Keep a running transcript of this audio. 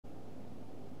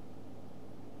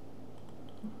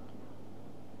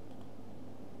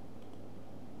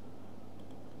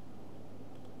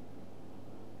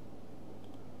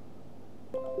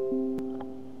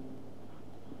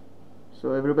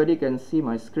So everybody can see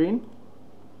my screen.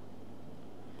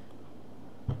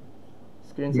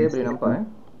 Screen saya boleh nampak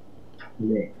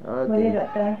Boleh. Okay. Boleh,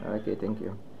 Doktor. Okay, thank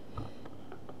you.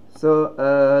 So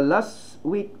last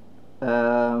week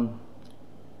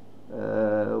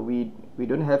we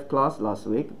don't have class last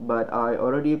week, but I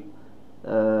already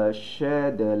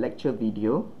shared the lecture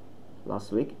video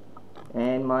last week,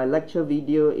 and my lecture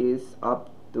video is up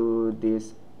to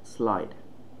this slide,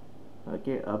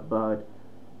 okay, about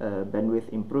bandwidth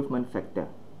improvement factor.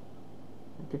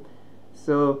 Okay,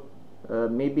 so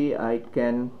maybe I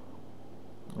can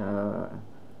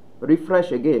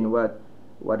refresh again what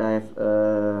I have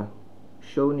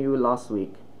shown you last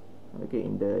week, okay,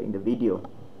 in the video.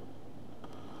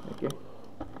 Okay,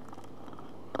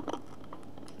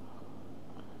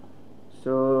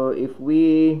 so if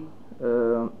we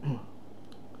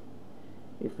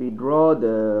draw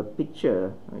the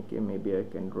picture, okay, maybe I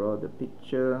can draw the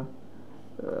picture.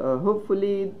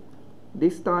 Hopefully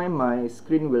this time my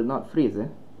screen will not freeze,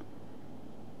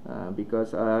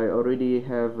 because I already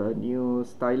have a new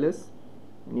stylus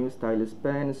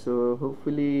pen, so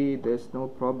hopefully there's no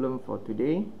problem for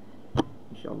today,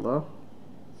 inshallah.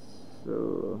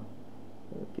 So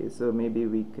okay, so maybe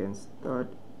we can start.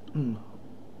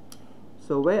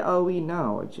 So where are we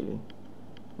now actually?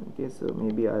 Okay, so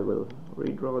maybe I will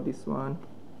redraw this one.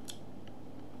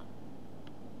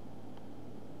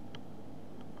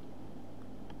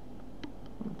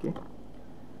 Okay,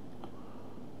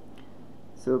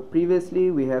 so previously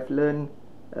we have learned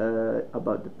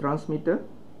about the transmitter,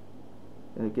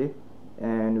 okay,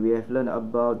 and we have learned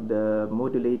about the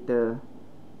modulator,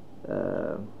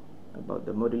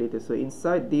 So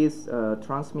inside this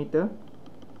transmitter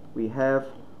we have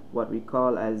what we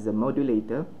call as the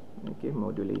modulator, okay,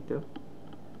 modulator.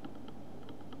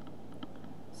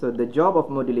 So the job of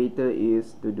modulator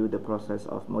is to do the process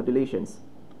of modulations,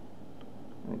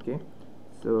 okay.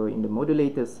 So in the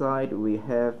modulator side we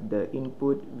have the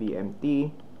input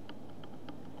VMT,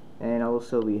 and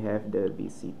also we have the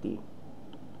VCT,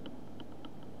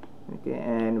 okay,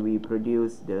 and we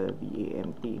produce the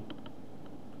VAMT.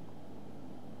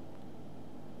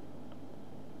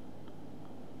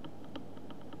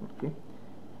 Okay,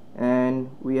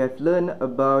 and we have learned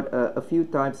about a few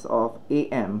types of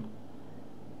AM.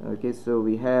 Okay, so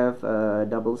we have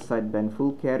double sideband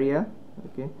full carrier.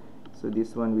 Okay, so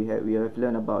this one we have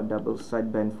learned about double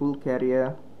sideband full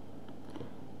carrier.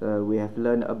 We have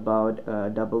learned about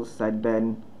double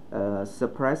sideband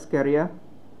suppressed carrier.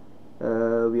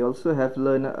 We also have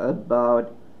learned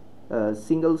about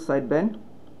single sideband,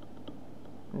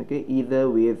 okay, either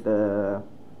with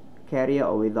carrier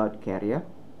or without carrier.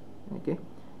 Okay,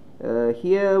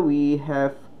 here we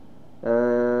have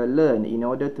learned, in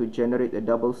order to generate a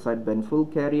double sideband full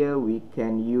carrier, we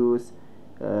can use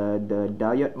the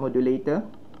diode modulator.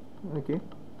 Okay,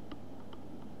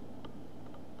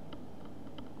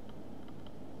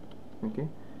 okay,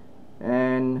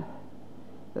 and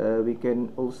we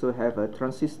can also have a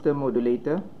transistor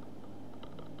modulator.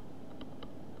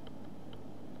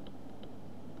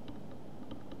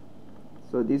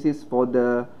 So this is for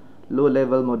the low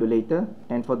level modulator,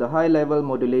 and for the high level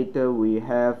modulator we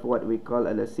have what we call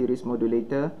a series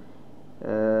modulator.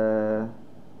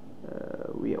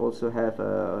 We also have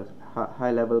a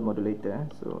high level modulator.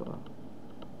 So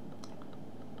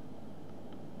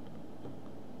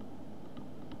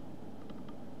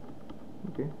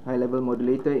okay, high level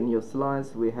modulator, in your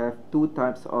slides we have two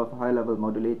types of high level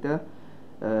modulator.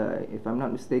 If I'm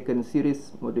not mistaken,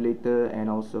 series modulator and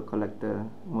also collector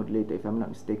modulator, if I'm not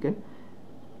mistaken.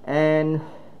 And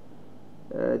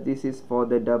this is for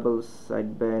the double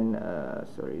sideband,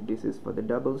 this is for the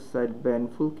double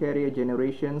sideband full carrier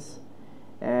generations.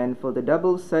 And for the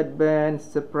double sideband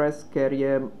suppressed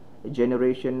carrier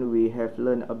generation, we have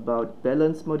learned about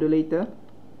balance modulator.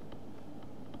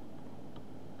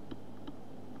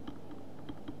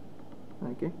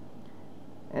 Okay,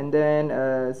 and then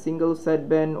single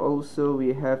sideband also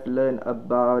we have learned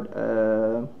about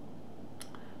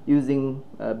using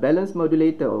balance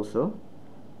modulator also,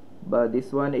 but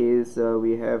this one is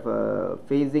we have a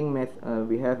phasing method,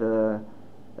 we have a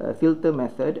filter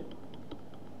method,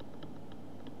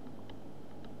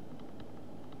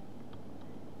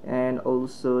 and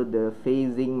also the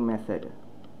phasing method.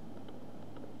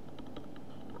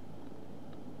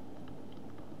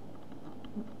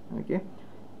 Okay,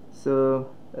 so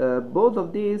both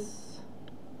of these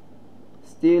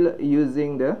still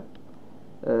using the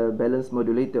balance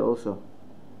modulator also.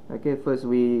 Okay, first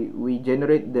we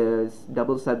generate the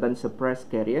double sideband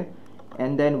suppressed carrier,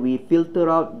 and then we filter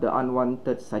out the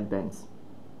unwanted sidebands.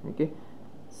 Okay,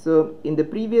 so in the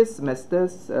previous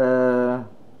semesters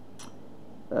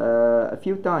a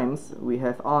few times we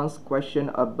have asked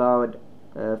question about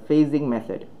phasing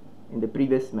method in the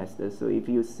previous semester. So if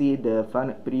you see the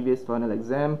previous final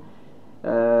exam,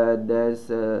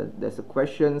 there's a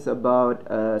questions about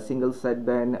single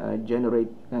sideband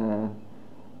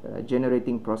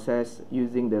generating process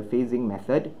using the phasing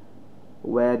method,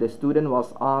 where the student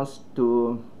was asked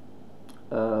to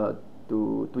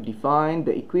define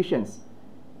the equations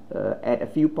at a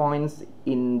few points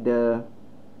in the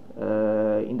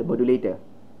modulator.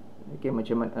 Okay,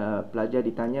 macam pelajar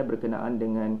ditanya berkenaan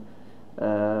dengan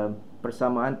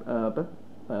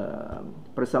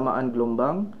persamaan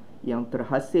gelombang yang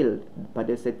terhasil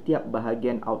pada setiap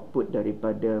bahagian output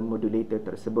daripada modulator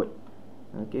tersebut.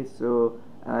 Okay, so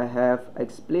I have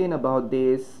explained about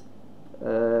this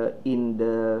in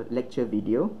the lecture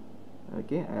video.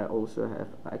 Okay, I also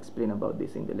have explained about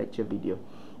this in the lecture video.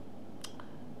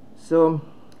 So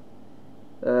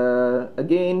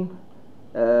again,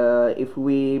 if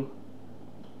we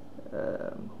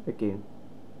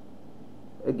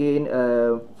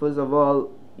first of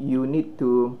all, you need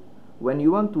to, when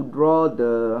you want to draw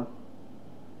the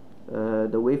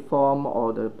waveform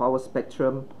or the power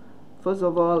spectrum, first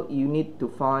of all you need to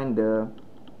find the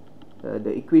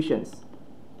equations.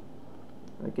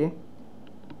 Okay,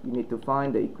 you need to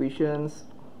find the equations.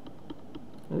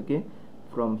 Okay,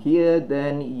 from here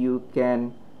then you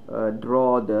can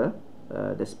draw the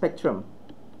spectrum.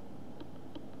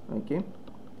 Okay,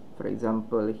 for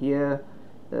example here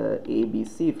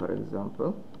ABC, for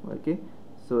example. Okay,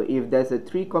 so if there's a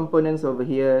 3 components over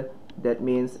here, that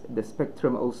means the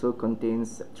spectrum also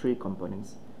contains 3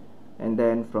 components. And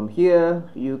then from here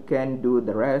you can do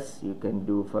the rest. You can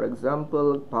do, for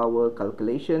example, power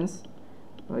calculations.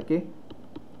 Okay,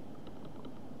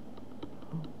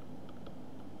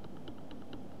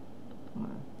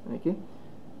 okay,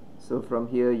 so from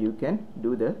here you can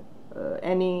do the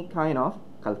any kind of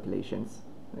calculations.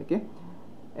 Okay,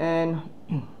 and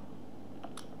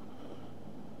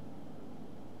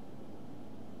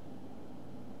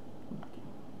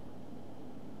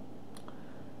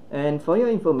and for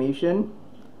your information,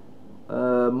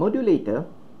 modulator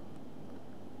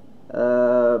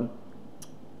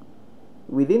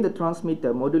within the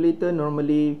transmitter, modulator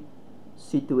normally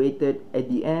situated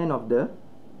at the end of the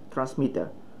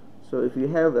transmitter. So if you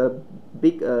have a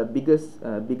bigger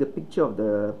picture of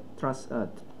the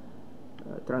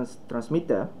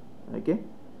transmitter, okay,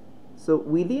 so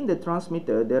within the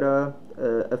transmitter there are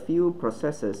a few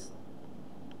processes.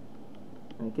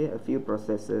 Okay, a few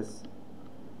processes,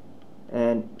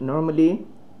 and normally,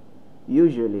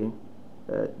 usually,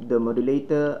 the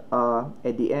modulator are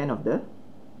at the end of the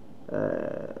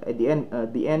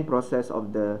end process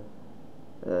of the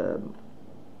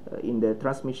in the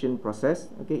transmission process.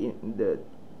 Okay, in the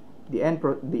end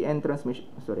transmission,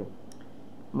 sorry,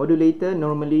 modulator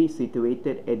normally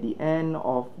situated at the end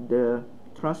of the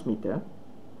transmitter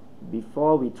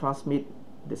before we transmit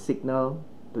the signal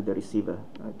to the receiver.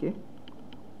 Okay,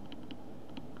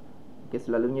 okay,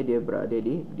 selalunya dia berada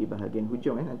di bahagian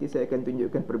hujung. Nanti saya akan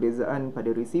tunjukkan perbezaan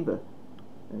pada receiver.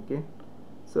 Okay,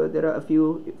 so there are a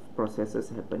few processes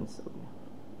happens.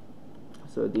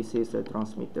 So this is a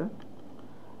transmitter.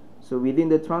 So within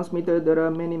the transmitter there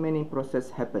are many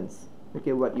process happens.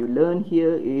 Okay, what you learn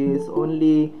here is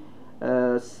only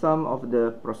some of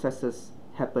the processes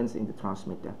happens in the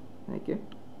transmitter. Okay,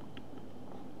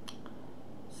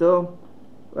 so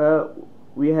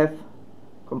we have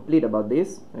complete about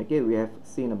this. Okay, we have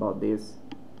seen about this.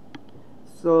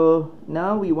 So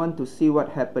now we want to see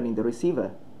what happened in the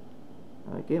receiver.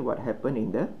 Okay, what happened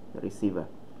in the receiver.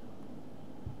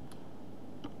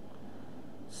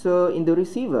 So in the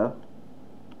receiver,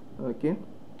 okay,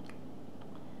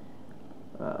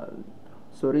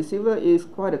 so receiver is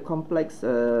quite a complex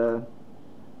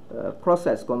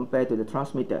process compared to the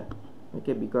transmitter.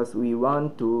 Okay, because we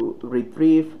want to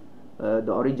retrieve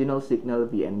the original signal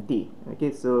VMT.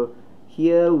 Okay, so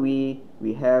here we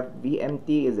have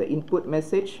VMT is the input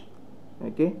message.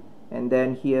 Okay, and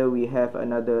then here we have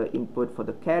another input for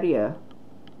the carrier.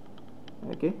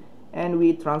 Okay, and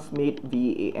we transmit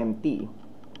VAMT,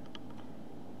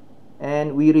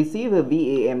 and we receive a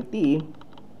VAMT.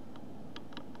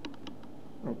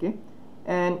 Okay,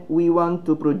 and we want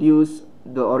to produce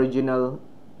the original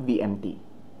VMT.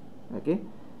 Okay,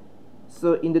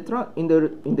 so in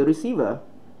the receiver,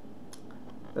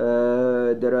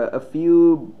 there are a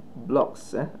few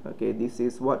blocks. Okay, this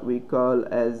is what we call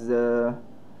as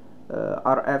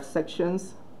RF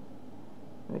sections.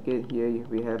 Okay, here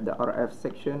we have the RF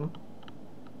section.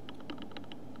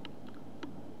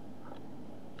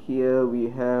 Here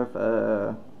we have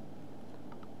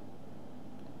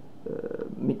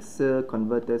mixer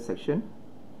converter section.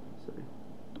 Sorry.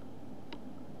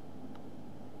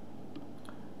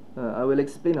 I will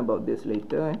explain about this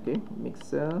later. Okay,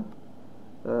 mixer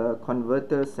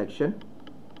converter section.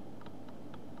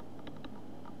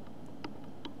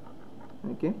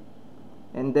 Okay,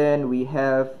 and then we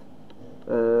have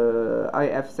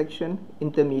IF section,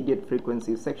 intermediate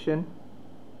frequency section.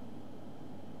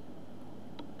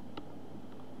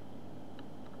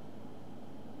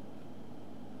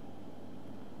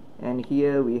 And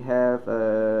here we have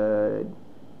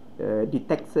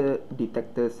detector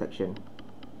section.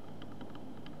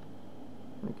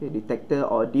 Okay, detector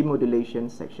or demodulation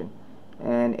section.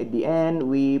 And at the end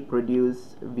we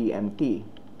produce VMT,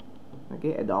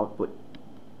 okay, at the output.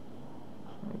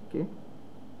 Okay,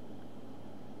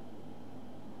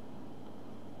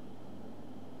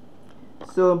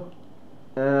 so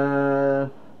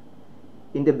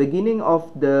in the beginning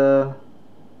of the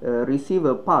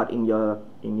receiver part in your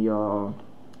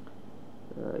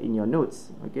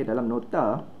notes, okay, dalam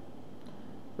nota,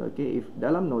 okay, if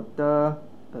dalam nota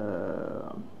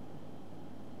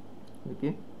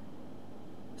okay,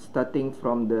 starting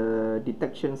from the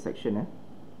detection section,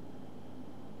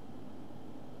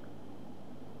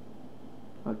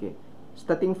 okay,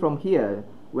 starting from here,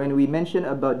 when we mention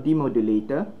about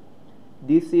demodulator,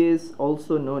 this is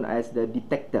also known as the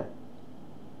detector.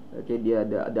 Okay,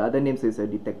 the other names is a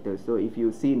detector. So if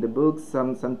you see in the books,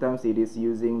 sometimes it is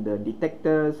using the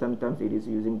detector, sometimes it is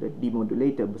using the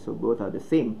demodulator. So both are the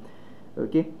same.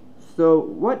 Okay, so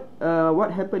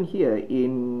what happened here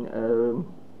in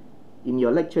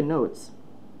your lecture notes?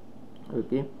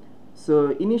 Okay,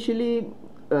 so initially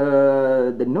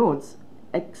the notes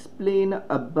explain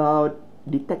about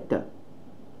detector,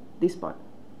 this part.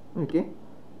 Okay,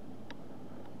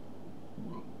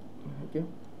 okay,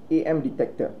 AM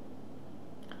detector.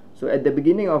 So at the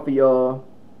beginning of your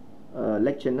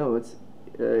lecture notes,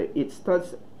 it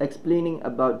starts explaining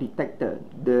about detector,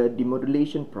 the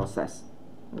demodulation process.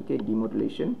 Okay,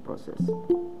 demodulation process.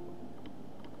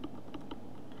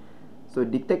 So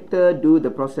detector do the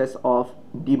process of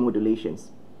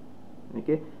demodulations.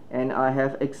 Okay, and I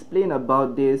have explained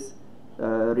about this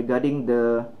regarding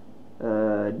the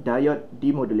diode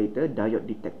demodulator, diode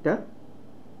detector,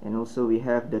 and also we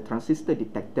have the transistor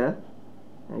detector.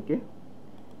 Okay,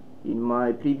 in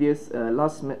my previous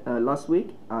last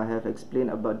week I have explained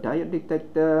about diode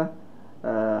detector,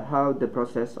 how the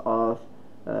process of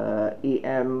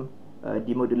AM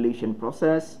demodulation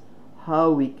process,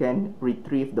 how we can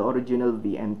retrieve the original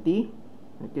VMT.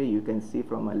 Okay, you can see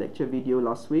from my lecture video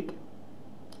last week.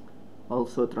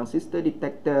 Also transistor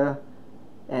detector,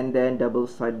 and then double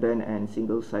sideband and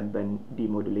single sideband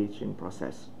demodulation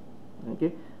process.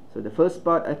 Okay, so the first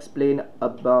part explained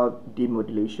about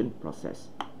demodulation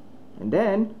process, and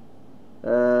then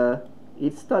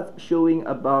it starts showing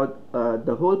about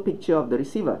the whole picture of the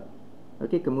receiver.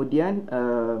 Okay, kemudian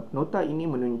nota ini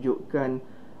menunjukkan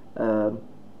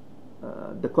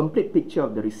the complete picture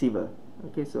of the receiver.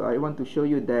 Okay, so I want to show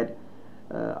you that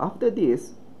after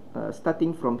this,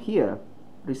 starting from here,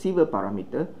 receiver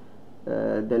parameter,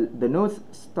 the notes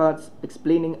starts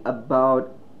explaining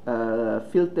about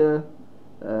filter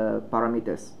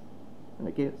parameters.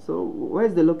 Okay, so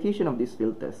where's the location of these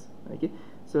filters? Okay,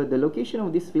 so the location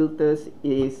of these filters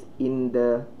is in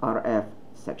the RF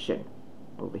section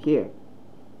over here.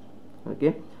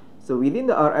 Okay, so within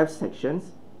the RF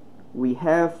sections we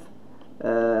have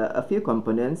a few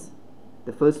components.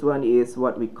 The first one is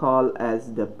what we call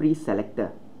as the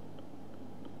pre-selector.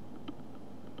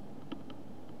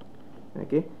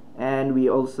 Okay, and we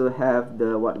also have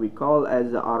the what we call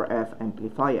as the RF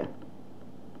amplifier.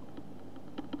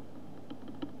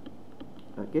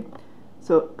 Okay,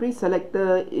 so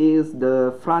pre-selector is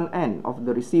the front end of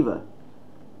the receiver,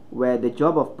 where the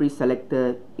job of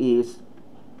pre-selector is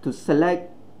to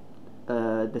select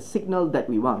the signal that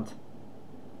we want.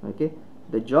 Okay,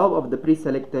 the job of the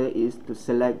pre-selector is to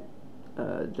select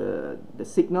the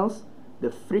signals, the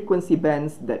frequency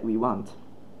bands that we want.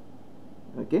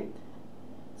 Okay,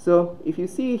 so if you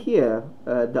see here,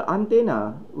 the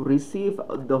antenna receive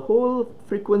the whole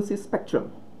frequency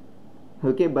spectrum.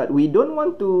 Okay, but we don't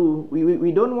want to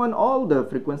we don't want all the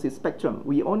frequency spectrum.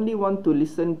 We only want to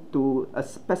listen to a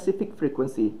specific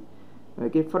frequency.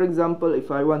 Okay, for example,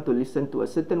 if I want to listen to a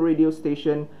certain radio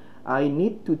station, I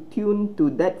need to tune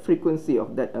to that frequency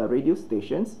of that radio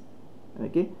stations.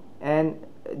 Okay, and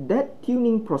that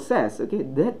tuning process, okay,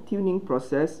 that tuning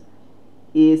process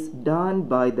is done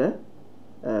by the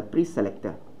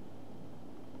pre-selector.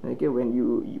 Okay, when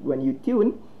you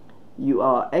tune, you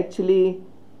are actually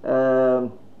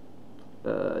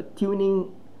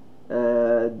tuning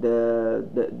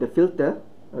the filter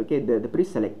okay, the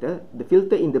preselector, the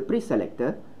filter in the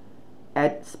preselector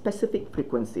at specific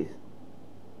frequencies.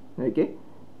 Okay,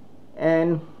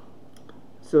 and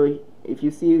so if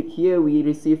you see here, we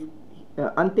receive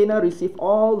antenna receive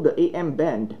all the AM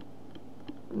band,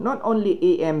 not only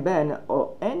AM band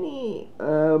or any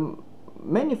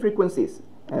many frequencies,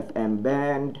 FM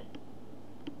band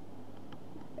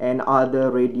and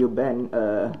other radio band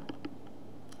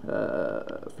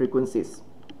frequencies.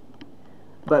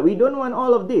 But we don't want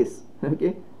all of this.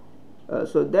 Okay,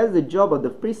 so that's the job of the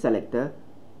preselector,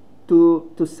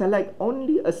 to select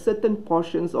only a certain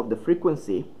portions of the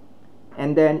frequency,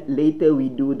 and then later we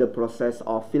do the process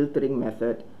of filtering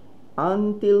method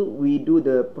until we do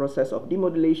the process of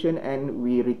demodulation and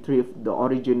we retrieve the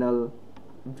original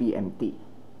VMT.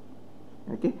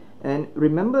 Okay, and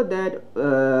remember that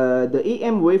the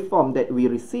AM waveform that we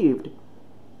received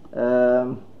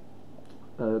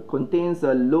contains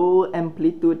a low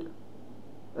amplitude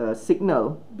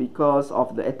signal because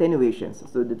of the attenuations.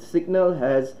 So the signal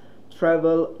has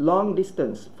traveled long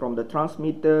distance from the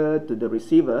transmitter to the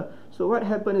receiver. So what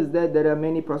happened is that there are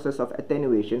many processes of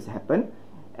attenuations happen,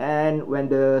 and when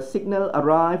the signal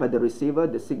arrives at the receiver,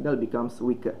 the signal becomes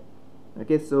weaker.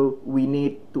 Okay, so we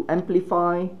need to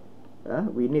amplify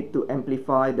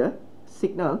the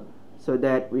signal so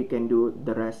that we can do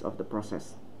the rest of the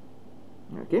process.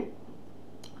 Okay,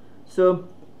 so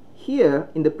here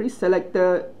in the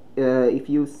preselector, if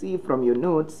you see from your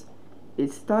notes,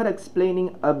 it starts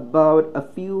explaining about a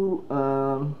few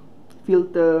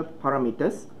filter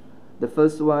parameters. The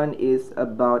first one is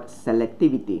about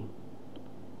selectivity.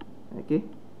 Okay,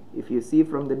 if you see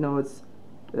from the notes,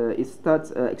 it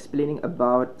starts explaining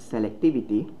about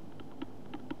selectivity.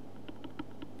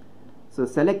 So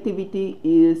selectivity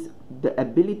is the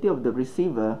ability of the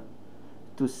receiver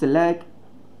to select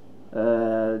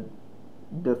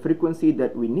the frequency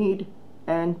that we need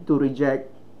and to reject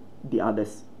the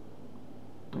others.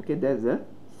 Okay, that's the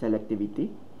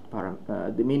selectivity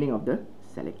the meaning of the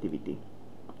selectivity.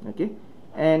 Okay,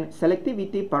 and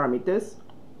selectivity parameters,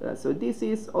 so this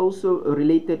is also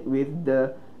related with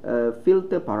the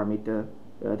filter parameter.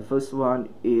 The first one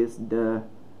is the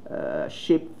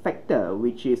shape factor,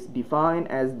 which is defined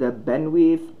as the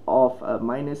bandwidth of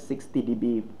minus 60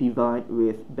 dB divided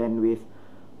with bandwidth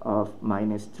of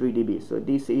minus 3 dB. So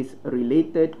this is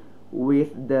related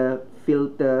with the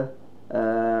filter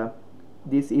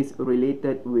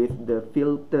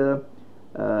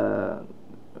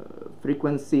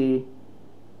frequency,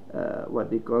 what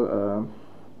they call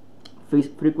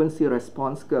frequency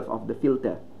response curve of the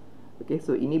filter. Okay,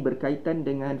 so ini berkaitan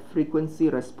dengan frequency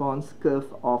response curve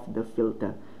of the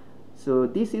filter. So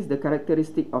this is the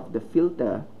characteristic of the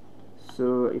filter.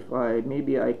 So if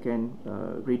maybe I can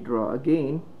redraw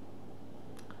again.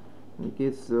 Okay,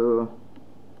 so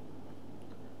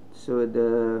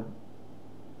the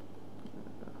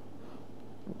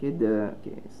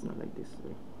it's not like this.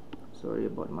 Sorry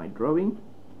about my drawing.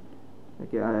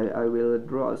 Okay, I will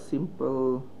draw a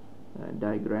simple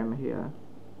diagram here.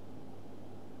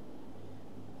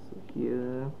 So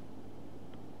here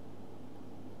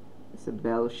it's a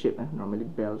bell shape, normally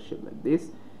bell shape like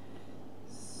this.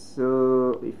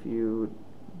 So if you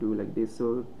do like this,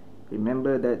 so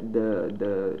remember that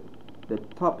the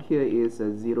top here is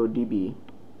a 0 dB.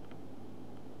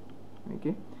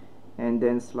 Okay, and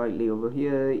then slightly over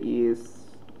here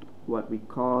is what we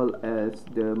call as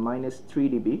the minus 3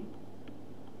 dB,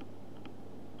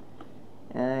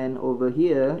 and over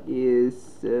here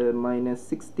is minus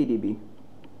 60 dB.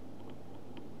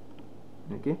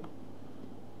 Okay,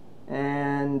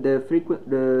 and the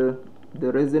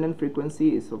resonant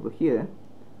frequency is over here,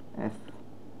 F.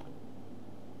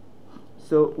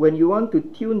 So when you want to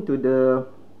tune to the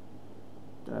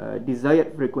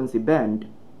desired frequency band,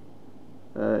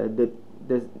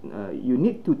 you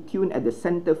need to tune at the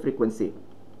center frequency.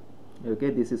 Okay,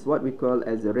 this is what we call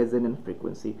as the resonant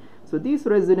frequency. So this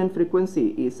resonant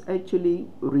frequency is actually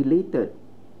related,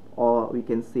 or we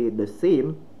can say the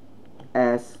same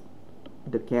as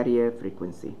the carrier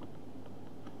frequency.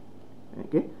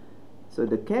 Okay, so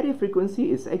the carrier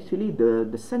frequency is actually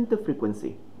the center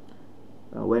frequency.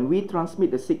 When we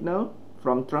transmit the signal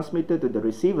from transmitter to the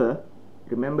receiver,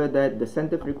 remember that the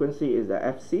center frequency is the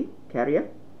FC, carrier,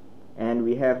 and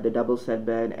we have the double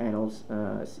sideband and also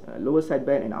lower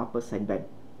sideband and upper sideband.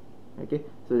 Okay,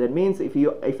 so that means if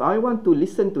I want to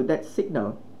listen to that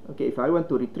signal, okay, if I want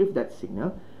to retrieve that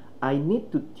signal, I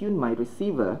need to tune my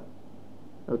receiver,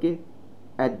 okay,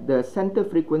 at the center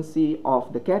frequency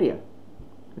of the carrier.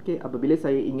 Okay, apabila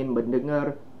saya ingin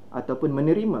mendengar ataupun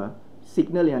menerima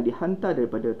signal yang dihantar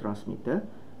daripada transmitter,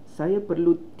 saya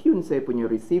perlu tune saya punya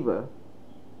receiver,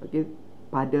 okay,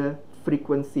 pada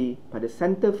frekuensi, pada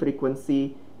center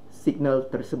frekuensi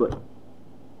signal tersebut.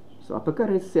 So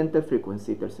apakah center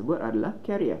frekuensi tersebut? Adalah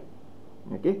carrier.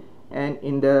 Okay, and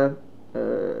in the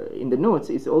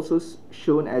notes it's also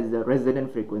shown as the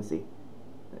resonant frequency.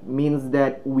 It means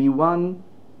that we want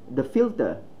the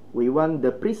filter, we want the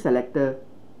preselector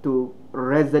to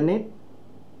resonate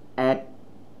at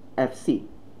FC.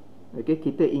 Okay,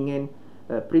 kita ingin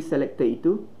preselector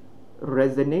itu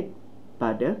resonate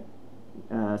pada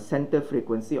center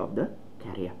frequency of the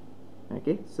carrier.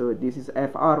 Okay, so this is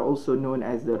FR, also known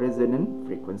as the resonant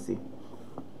frequency.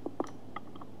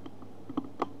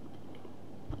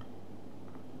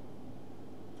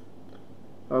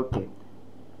 Okay,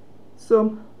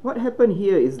 so what happened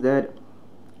here is that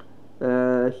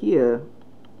here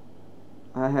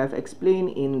I have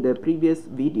explained in the previous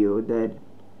video that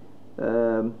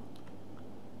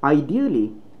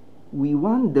ideally we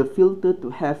want the filter to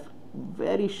have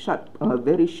very sharp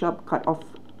cut-off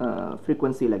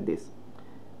frequency like this.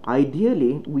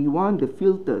 Ideally, we want the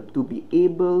filter to be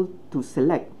able to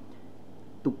select,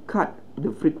 to cut the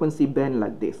frequency band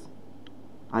like this.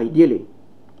 Ideally.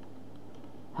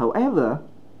 However,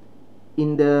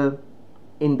 in the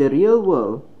real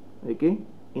world, okay,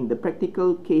 in the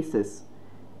practical cases,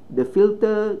 the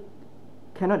filter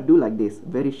cannot do like this,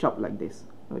 very sharp like this.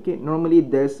 Okay, normally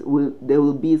there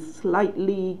will be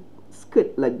slightly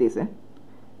skirt like this.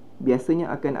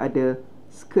 Biasanya akan ada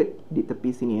skirt di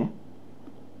tepi sini.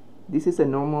 This is a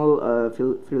normal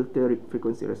filter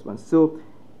frequency response. So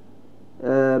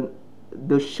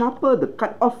the sharper the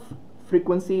cut-off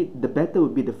frequency, the better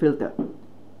would be the filter.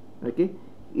 Okay,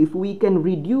 if we can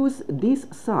reduce this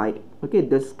side, okay,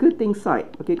 the skirting side,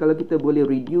 okay, kalau kita boleh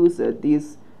reduce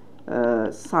this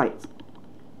sides,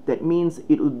 that means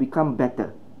it will become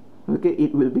better. Okay,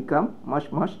 it will become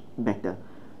much better.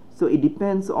 So it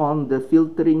depends on the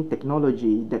filtering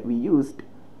technology that we used.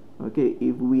 Okay,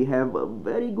 if we have a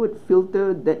very good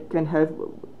filter that can have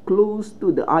close to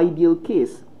the ideal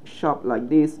case, sharp like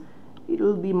this, it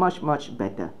will be much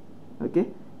better.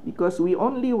 Okay, because we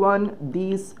only want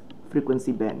this frequency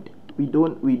band. We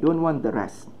don't want the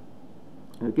rest.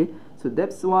 Okay, so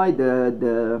that's why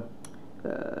the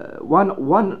one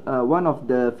of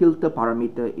the filter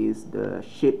parameter is the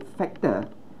shape factor,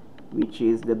 which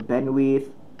is the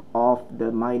bandwidth of the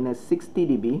minus 60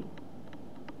 dB.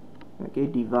 Okay,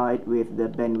 divide with the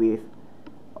bandwidth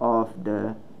of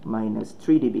the minus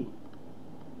 3 dB.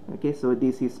 Okay, so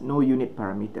this is no unit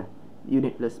parameter,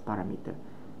 unitless parameter.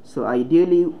 So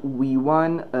ideally we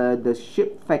want the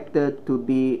shape factor to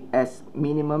be as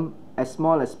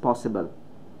small as possible.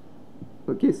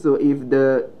 Okay, so if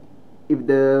the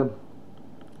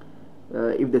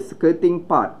skirting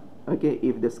part, okay,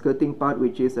 if the skirting part,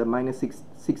 which is a minus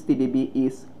 60 dB,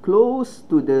 is close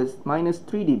to the minus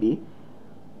 3 dB,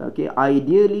 okay,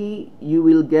 ideally you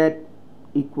will get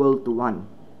equal to 1.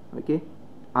 Okay,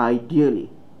 ideally.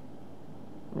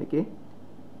 Okay,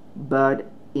 but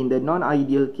in the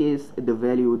non-ideal case, the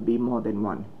value would be more than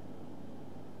 1.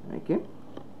 Okay,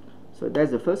 so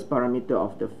that's the first parameter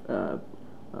of the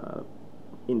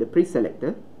in the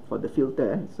preselector for the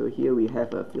filter. So here we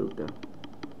have a filter.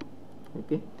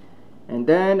 Okay, and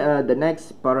then the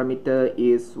next parameter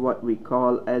is what we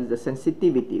call as the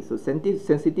sensitivity. So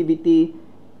sensitivity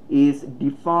is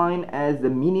defined as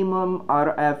the minimum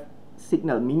RF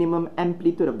signal, minimum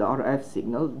amplitude of the RF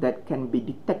signal that can be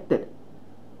detected,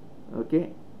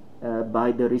 okay,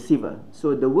 by the receiver.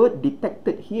 So the word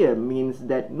detected here means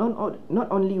that not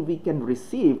only we can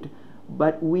receive,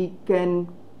 but we can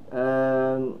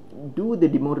do the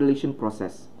demodulation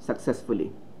process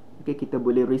successfully. Okay, kita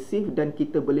boleh receive dan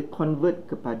kita boleh convert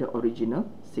kepada original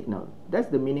signal. That's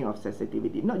the meaning of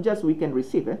sensitivity. Not just we can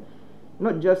receive,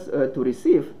 not just to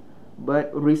receive,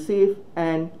 but receive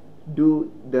and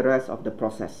do the rest of the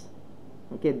process.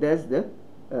 Okay, that's the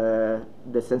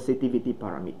sensitivity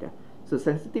parameter. So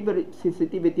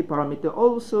sensitivity parameter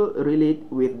also relate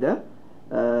with the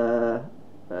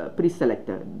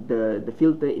preselector, the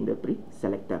filter in the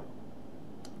preselector.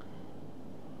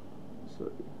 So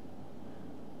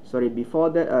sorry, before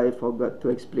that I forgot to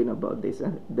explain about this.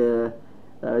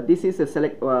 This is a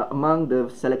among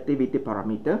the selectivity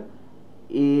parameter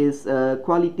is a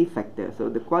quality factor.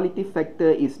 So the quality factor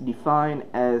is defined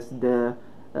as the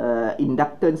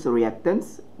inductance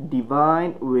reactance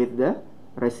divided with the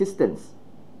resistance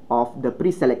of the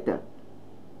preselector.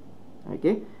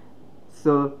 Okay,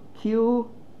 so Q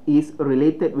is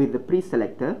related with the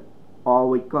preselector,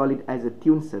 or we call it as a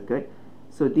tune circuit.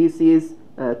 So this is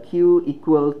Q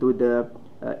equal to the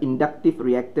inductive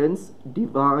reactance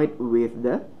divided with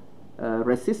the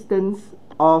resistance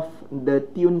of the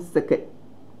tune circuit.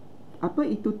 Apa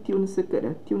itu tune circuit?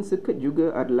 Tune circuit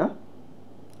juga adalah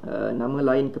nama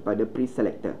lain kepada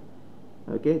preselector.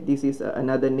 Okay, this is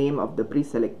another name of the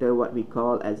preselector, what we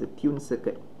call as a tune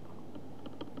circuit.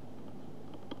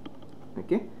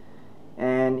 Okay,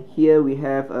 and here we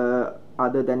have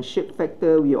other than shape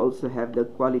factor, we also have the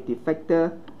quality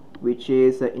factor, which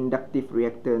is inductive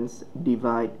reactance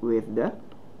divided with the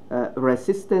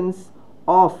resistance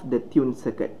of the tune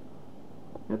circuit.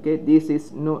 Okay, this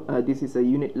is a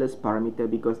unitless parameter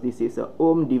because this is a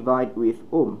ohm divided with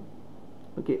ohm.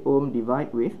 Okay, ohm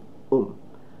divided with ohm.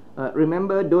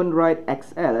 Remember, don't write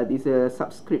XL. This is a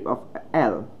subscript of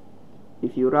L.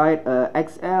 If you write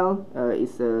XL,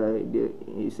 it's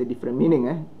a different meaning.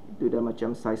 Itu dah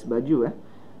macam size baju.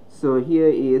 So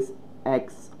here is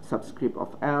X subscript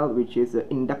of L, which is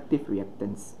inductive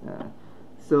reactance.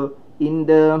 So in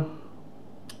the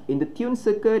tune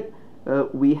circuit,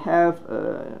 we have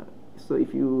so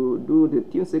if you do the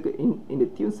tune circuit in the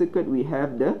tune circuit, we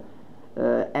have the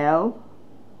L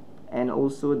and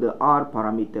also the R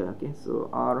parameter. Okay, so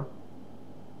R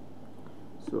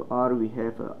we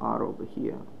have R over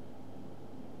here.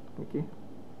 Okay,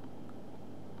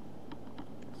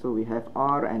 so we have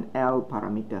R and L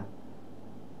parameter.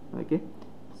 Okay,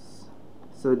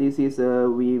 so this is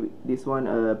this one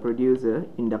produce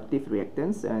inductive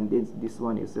reactance, and this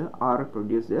one is R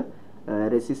produce the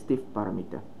resistive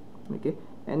parameter. Okay,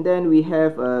 and then we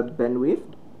have bandwidth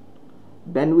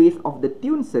of the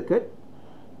tune circuit.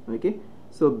 Okay,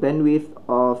 so bandwidth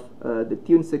of the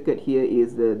tune circuit here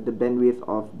is the bandwidth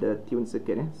of the tune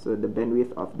circuit. So the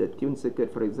bandwidth of the tune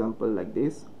circuit, for example, like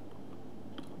this.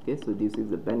 Okay, so this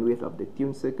is the bandwidth of the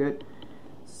tune circuit.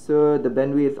 So the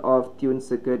bandwidth of tune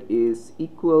circuit is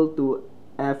equal to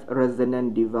F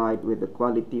resonant divided with the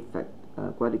quality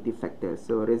factor.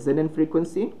 So resonant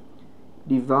frequency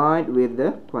divide with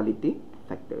the quality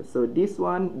factor. So this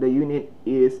one, the unit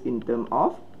is in terms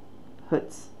of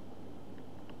hertz.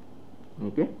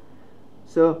 Okay,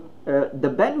 so the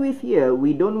bandwidth here,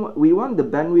 we want the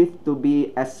bandwidth to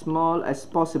be as small as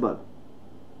possible.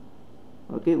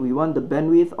 Okay, we want the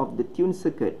bandwidth of the tune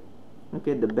circuit.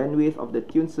 Okay, the bandwidth of the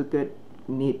tune circuit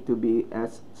need to be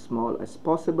as small as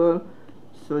possible,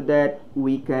 so that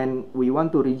we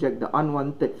want to reject the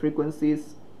unwanted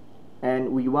frequencies,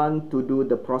 and we want to do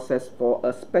the process for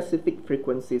a specific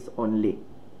frequencies only.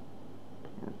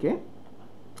 Okay,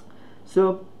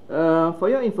 so for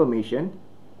your information,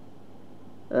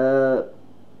 the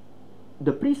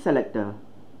preselector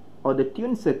or the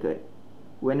tune circuit,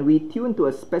 when we tune to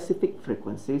a specific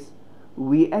frequencies,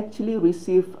 we actually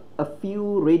receive a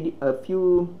few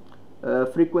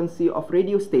frequency of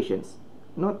radio stations,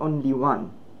 not only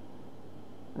one.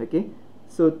 Okay,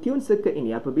 so tune circuit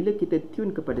ini, apabila kita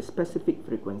tune kepada specific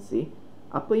frequency,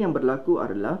 apa yang berlaku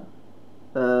adalah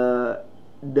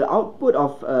the output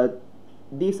of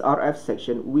this RF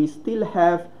section, we still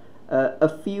have a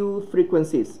few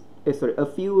frequencies, a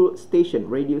few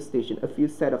radio station, a few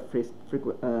set of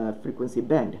frequency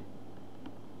band,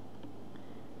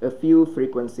 a few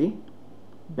frequency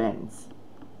bands.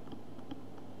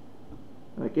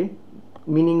 Okay,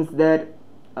 meaning that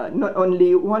not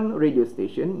only one radio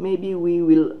station, maybe we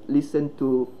will listen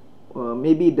to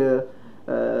maybe the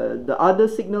other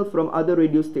signal from other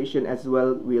radio station as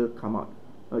well will come out.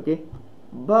 Okay,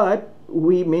 but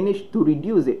we managed to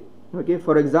reduce it. Okay,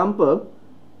 for example,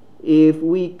 if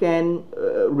we can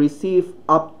receive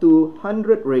up to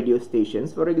 100 radio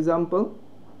stations, for example,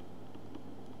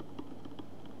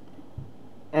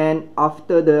 and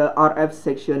after the RF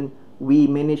section we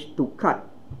managed to cut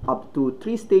up to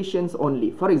 3 stations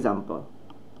only, for example.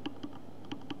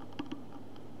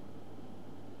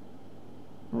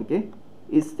 Okay,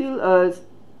 it's still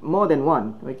more than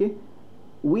one. Okay,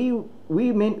 we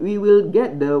will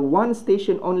get the one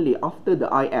station only after the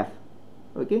IF.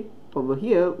 Okay, over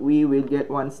here we will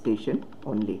get one station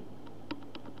only.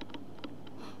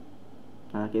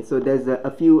 Okay, so there's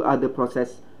a few other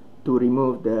process to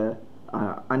remove the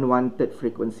unwanted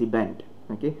frequency band.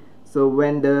 Okay, so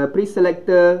when the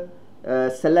preselector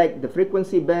select the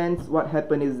frequency bands, what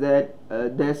happen is that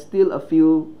there's still a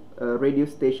few radio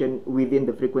station within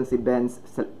the frequency bands,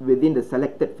 within the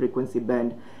selected frequency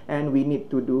band, and we need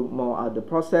to do more other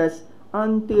process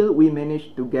until we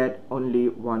manage to get only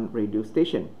one radio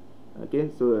station.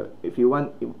 Okay, so if you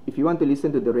want to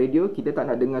listen to the radio, kita tak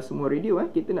nak dengar semua radio,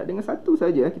 kita nak dengar satu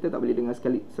saja, kita tak boleh dengar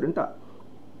sekali serentak.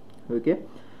 Okay,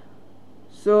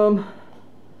 so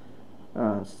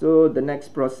so the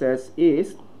next process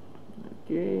is,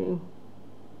 okay,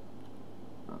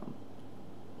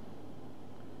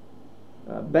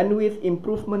 bandwidth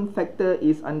improvement factor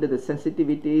is under the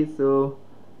sensitivity. So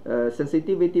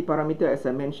sensitivity parameter, as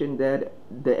I mentioned, that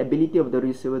the ability of the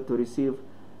receiver to receive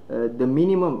the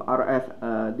minimum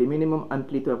RF, the minimum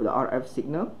amplitude of the RF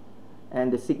signal,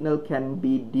 and the signal can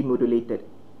be demodulated.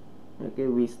 Okay,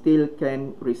 we still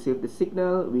can receive the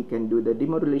signal, we can do the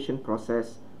demodulation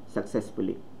process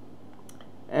successfully.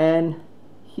 And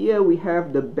here we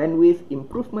have the bandwidth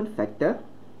improvement factor,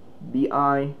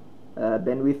 BI.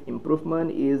 Bandwidth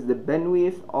improvement is the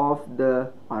bandwidth of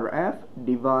the RF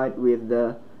divided with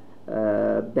the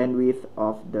bandwidth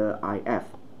of the IF.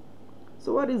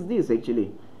 So what is this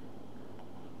actually?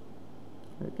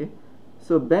 Okay,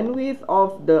 so bandwidth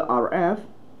of the RF,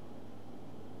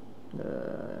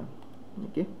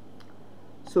 okay,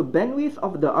 so bandwidth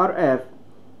of the RF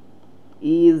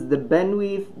is the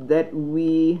bandwidth that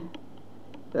we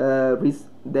that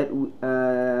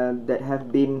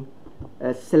have been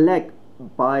selected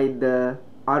by the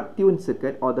R-tune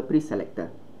circuit or the preselector.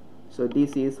 So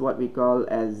this is what we call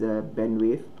as the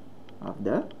bandwidth of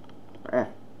the RF.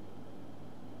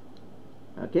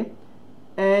 Okay,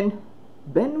 and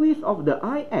bandwidth of the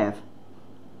IF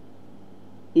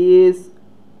is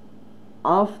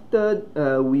after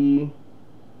we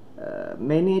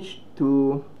manage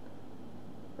to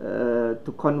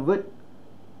convert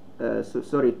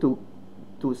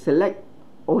to select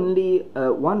only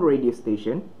one radio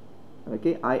station,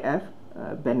 okay, IF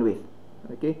bandwidth.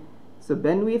 Okay, so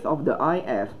bandwidth of the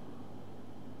IF,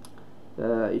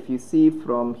 if you see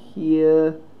from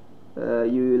here,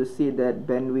 you will see that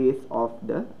bandwidth of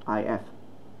the IF.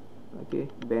 Okay,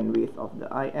 bandwidth of the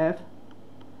IF.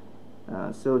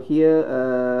 So here,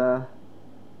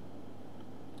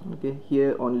 okay,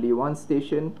 here only one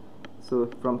station. So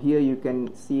from here you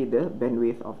can see the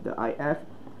bandwidth of the IF.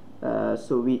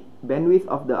 So bandwidth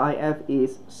of the IF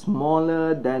is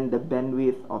smaller than the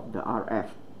bandwidth of the RF.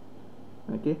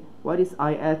 Okay, what is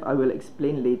IF? I will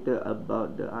explain later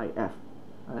about the IF,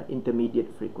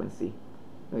 intermediate frequency.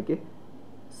 Okay,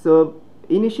 so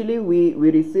initially we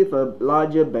receive a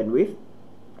larger bandwidth,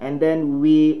 and then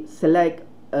we select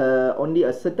only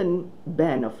a certain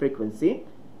band of frequency,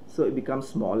 so it becomes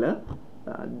smaller.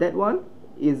 That one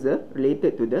is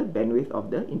related to the bandwidth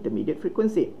of the intermediate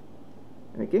frequency.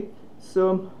 Okay,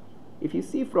 so if you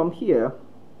see from here,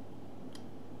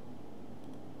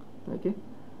 okay,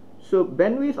 so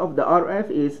bandwidth of the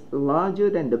RF is larger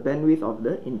than the bandwidth of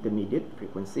the intermediate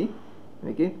frequency.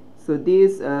 Okay, so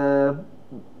this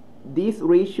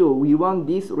ratio, we want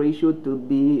this ratio to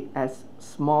be as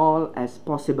small as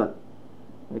possible.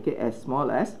 Okay, as small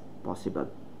as possible.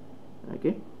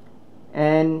 Okay,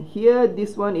 and here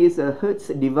this one is a hertz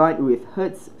divided with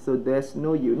hertz, so there's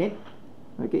no unit.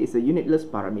 Okay, it's a unitless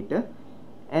parameter.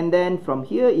 And then from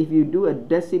here, if you do a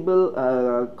decibel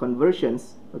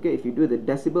conversions, okay, if you do the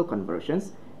decibel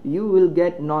conversions, you will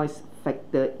get noise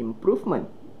factor improvement.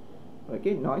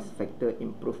 Okay, noise factor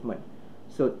improvement.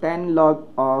 So 10 log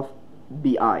of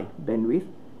BI, bandwidth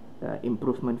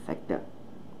improvement factor.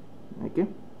 Okay,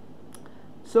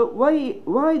 so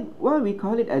why we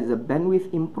call it as a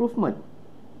bandwidth improvement?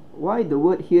 Why the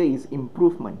word here is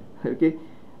improvement? Okay,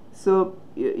 so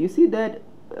you see that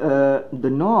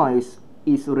the noise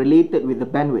is related with the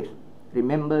bandwidth.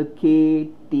 Remember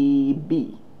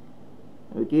KTB.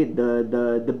 Okay,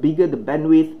 the bigger the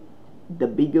bandwidth, the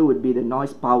bigger would be the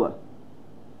noise power.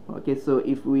 Okay, so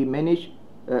if we manage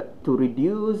to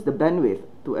reduce the bandwidth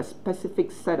to a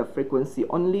specific set of frequency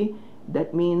only,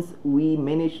 that means we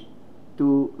manage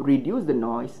to reduce the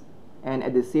noise, and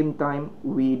at the same time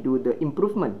we do the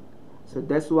improvement. So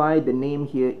that's why the name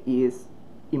here is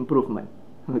improvement.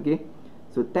 Okay,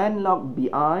 so 10 log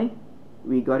BI,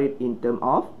 we got it in terms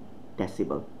of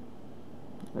decibel.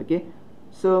 Okay,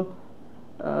 so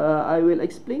I will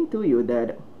explain to you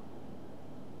that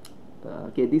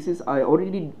okay, this is I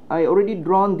already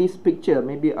drawn this picture.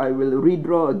 Maybe I will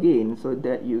redraw again so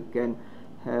that you can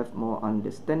have more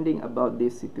understanding about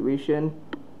this situation.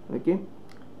 Okay,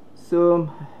 so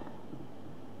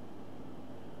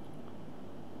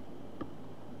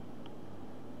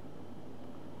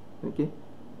okay,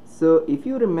 so if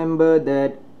you remember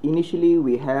that initially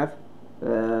we have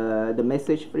the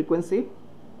message frequency,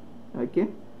 okay,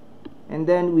 and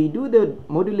then we do the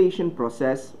modulation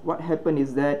process. What happened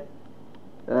is that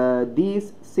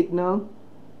this signal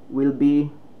will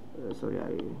be sorry,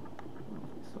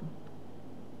 this one.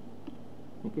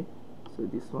 Okay, so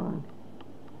this one.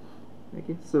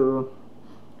 Okay, so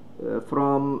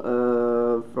from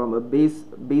a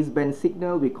baseband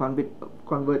signal, we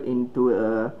convert into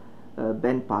a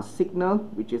band pass signal,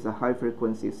 which is a high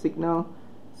frequency signal.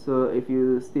 So if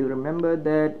you still remember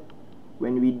that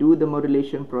when we do the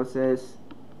modulation process,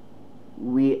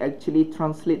 we actually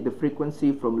translate the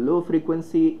frequency from low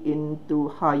frequency into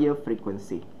higher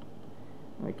frequency.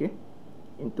 Okay,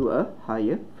 into a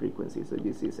higher frequency. So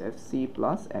this is Fc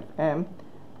plus Fm,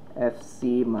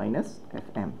 Fc minus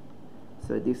Fm.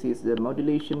 So this is the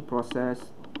modulation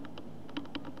process.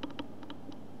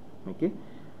 Okay,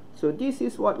 so this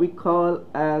is what we call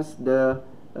as the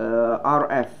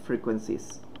RF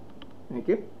frequencies.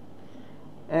 Okay,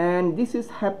 and this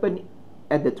is happened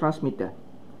at the transmitter.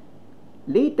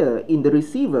 Later in the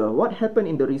receiver, what happened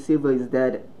in the receiver is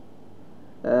that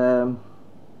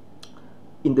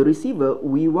in the receiver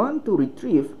we want to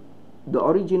retrieve the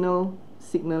original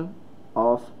signal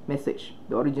of message,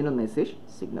 the original message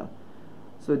signal.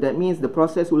 So that means the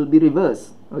process will be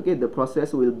reversed. Okay, the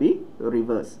process will be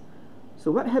reversed. So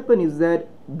what happened is that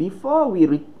before we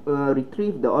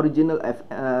retrieve the original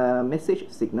message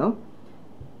signal,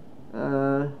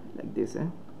 like this,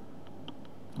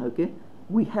 okay,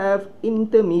 we have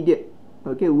intermediate.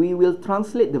 Okay, we will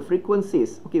translate the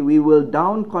frequencies. Okay, we will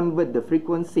down convert the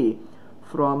frequency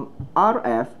from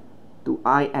RF to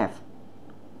IF.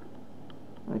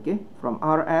 Okay, from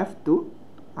RF to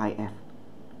IF.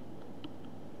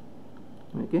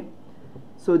 Okay,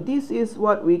 so this is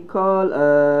what we call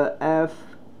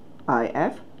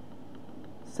FIF,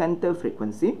 center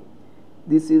frequency.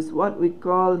 This is what we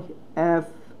call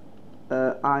IF,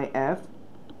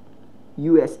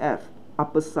 USF,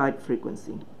 upper side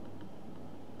frequency.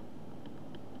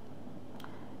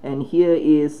 And here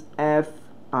is FIF,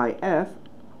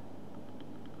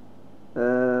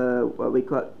 what we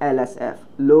call LSF,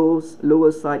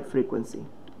 lower side frequency.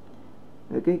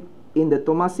 Okay, in the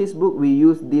Thomas's book we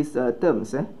use these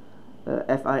terms, FIF,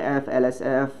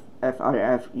 LSF,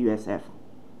 FRF, USF.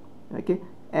 Okay,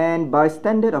 and by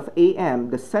standard of AM,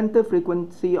 the center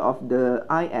frequency of the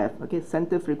IF, okay,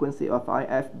 center frequency of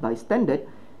IF by standard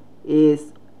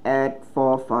is at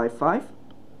 455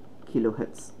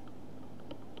 kilohertz.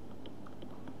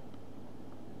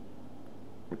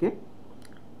 Okay,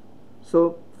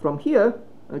 so from here,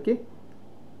 okay,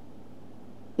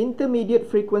 intermediate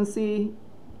frequency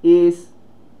is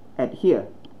at here,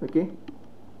 okay,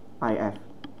 IF.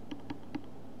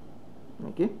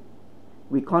 Okay,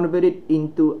 we convert it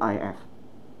into IF.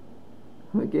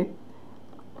 Okay,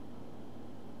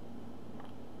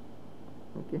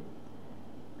 okay,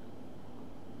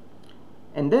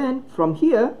 and then from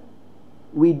here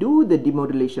we do the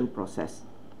demodulation process.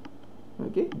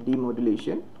 Okay,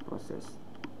 demodulation process.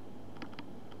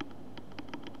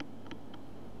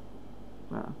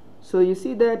 So you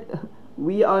see that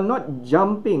we are not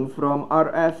jumping from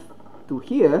RF to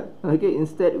here. Okay,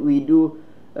 instead we do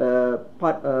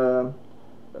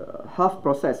half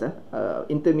process,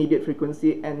 intermediate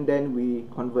frequency, and then we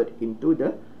convert into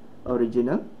the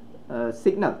original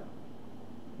signal.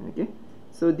 Okay,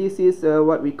 so this is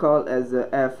what we call as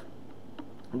F.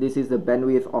 This is the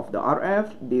bandwidth of the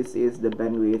RF. This is the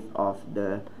bandwidth of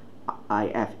the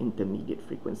IF, intermediate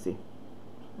frequency.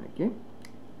 Okay,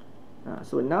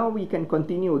 so now we can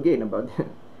continue again about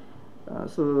that.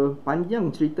 So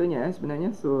panjang ceritanya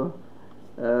sebenarnya. So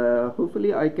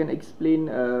hopefully I can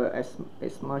explain as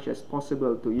much as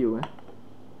possible to you.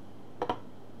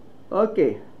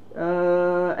 Okay,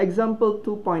 example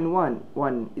 2.1.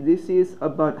 This is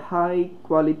about high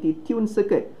quality tune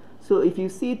circuit. So if you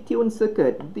see tune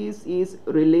circuit, this is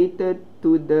related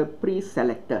to the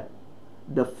pre-selector,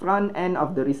 the front end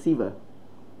of the receiver.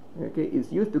 Okay,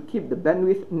 it's used to keep the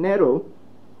bandwidth narrow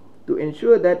to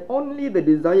ensure that only the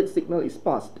desired signal is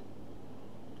passed.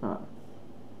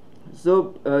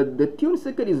 So the tune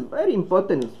circuit is very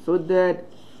important, so that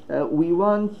we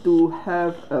want to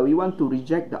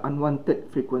reject the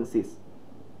unwanted frequencies.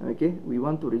 Okay, we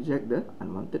want to reject the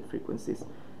unwanted frequencies.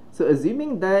 So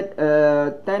assuming that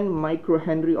 10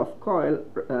 microhenry of coil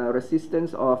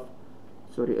resistance of,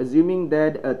 assuming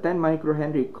that a 10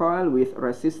 microhenry coil with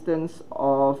resistance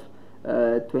of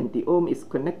 20 ohm is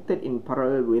connected in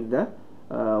parallel with the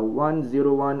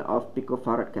 101 of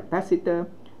picofarad capacitor,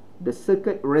 the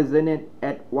circuit resonate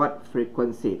at what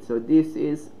frequency? So this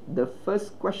is the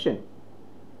first question.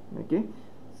 Okay,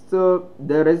 so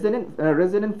the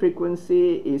resonant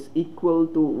frequency is equal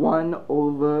to 1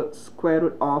 over square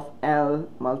root of L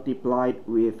multiplied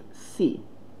with C.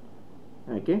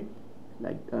 Okay,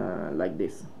 like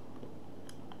this.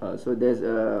 So there's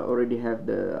already have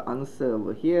the answer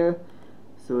over here.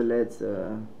 So let's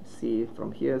see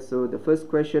from here. So the first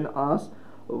question asks,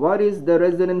 what is the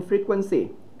resonant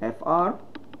frequency? FR.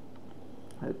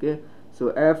 Okay, so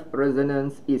F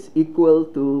resonance is equal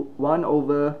to 1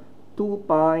 over 2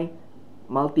 pi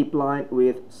multiplied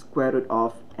with square root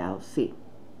of LC.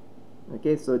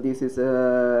 Okay, so this is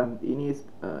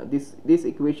this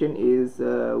equation is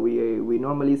we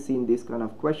normally see in this kind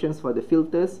of questions for the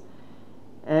filters,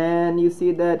 and you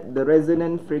see that the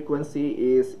resonant frequency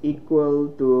is equal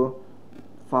to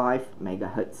 5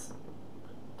 megahertz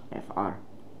FR.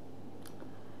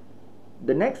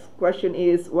 The next question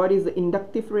is, what is the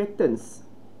inductive reactance?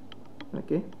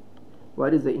 Okay,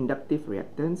 what is the inductive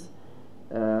reactance?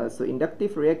 So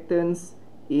inductive reactance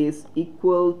is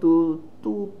equal to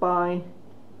 2 pi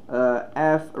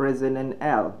F resonant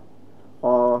L,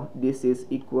 or this is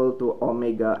equal to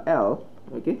omega L.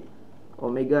 Okay,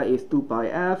 omega is 2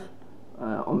 pi F,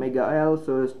 omega L,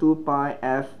 so it's 2 pi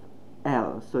F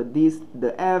L. So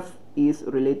the F is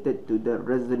related to the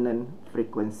resonant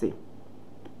frequency.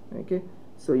 Okay,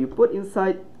 so you put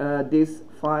inside this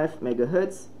 5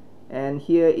 megahertz, and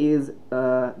here is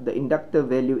the inductor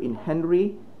value in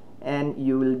Henry, and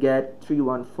you will get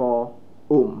 314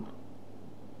 ohm.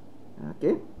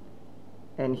 Okay,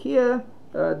 and here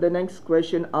the next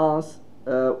question asks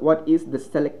what is the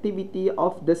selectivity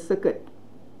of the circuit.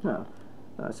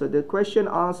 So the question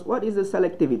asks, what is the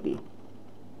selectivity?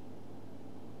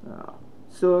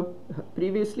 So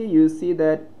previously you see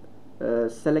that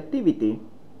selectivity,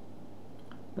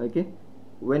 okay,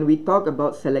 when we talk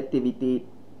about selectivity,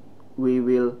 we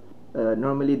will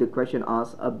normally the question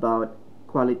asks about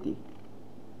quality.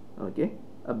 Okay,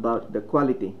 about the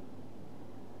quality.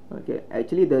 Okay,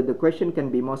 actually the question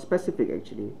can be more specific.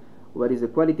 Actually, what is the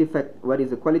quality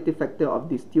factor of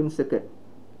this tuned circuit?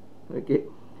 Okay,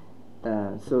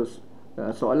 so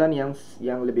soalan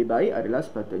yang lebih baik adalah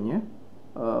sepatutnya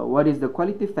what is the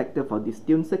quality factor for this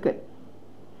tuned circuit?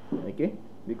 Okay,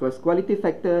 because quality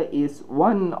factor is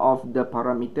one of the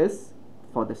parameters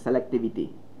for the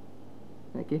selectivity.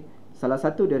 Okay, salah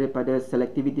satu daripada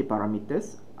selectivity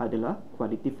parameters adalah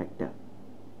quality factor.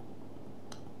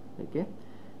 Okay,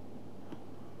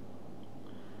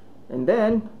 and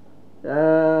then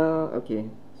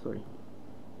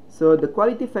so the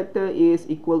quality factor is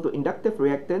equal to inductive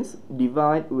reactance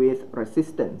divided with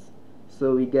resistance.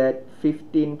 So we get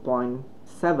 15.7.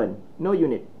 No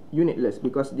unitless,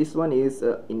 because this one is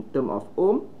in term of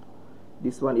ohm,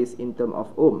 this one is in term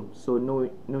of ohm, so no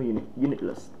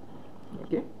unitless.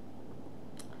 Okay,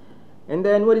 and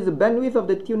then what is the bandwidth of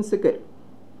the tuned circuit?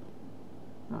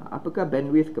 Apakah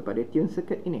bandwidth kepada tuned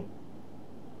circuit ini?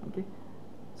 Okay,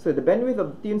 so the bandwidth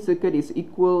of the tuned circuit is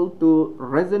equal to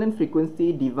resonant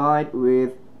frequency divided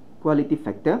with quality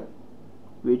factor,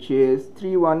 which is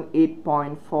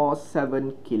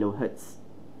 318.47 kilohertz.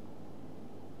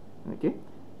 Okay,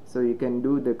 so you can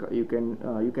do the you can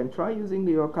try using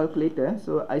your calculator.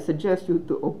 So I suggest you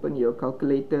to open your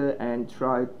calculator and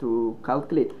try to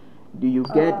calculate. Do you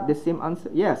get the same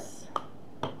answer? Yes.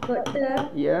 Doktor,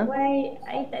 yeah. Why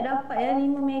I tak dapat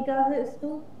 5 megahertz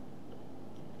tu?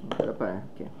 Tak dapat.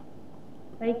 Okay.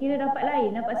 Saya kira dapat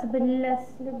lain, dapat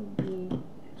 11 lebih.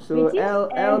 So which is L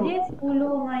dia 10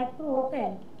 micro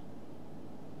kan?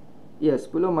 Yes,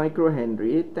 10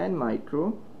 microhenry, 10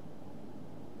 micro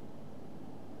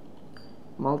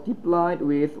multiplied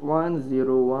with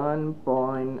 101.4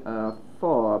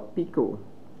 pico.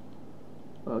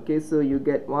 Okay, so you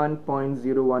get 1.014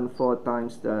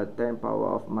 times the 10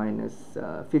 power of minus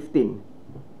 15.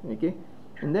 Okay,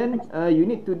 and then you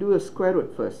need to do a square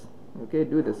root first. Okay,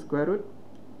 do the square root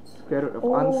of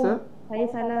answer. Saya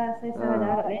salah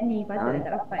darab ni, patut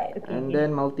tak dapat. Okay, and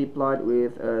then multiplied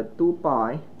with 2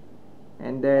 pi,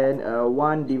 and then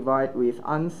 1 divided with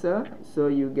answer,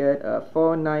 so you get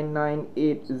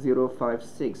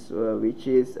 4998056, which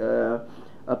is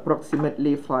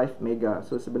approximately 5 mega.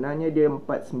 So sebenarnya dia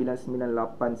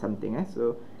 4998 something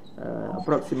so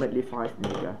approximately 5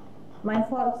 mega. My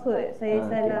fault kot, saya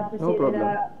salah no problem.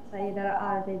 Saya darab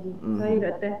R tadi. Sorry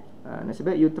doktor. Nasib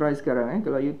baik you try sekarang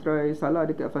kalau you try salah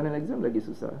dekat final exam lagi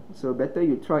susah. So better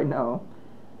you try now.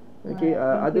 Okay,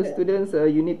 other students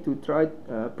you need to try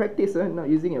practice not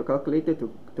using your calculator to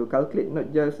calculate,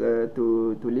 not just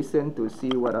to listen to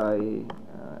see what I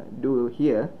do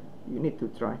here. You need to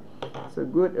try. So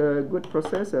good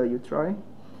process. You try.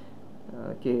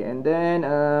 Okay, and then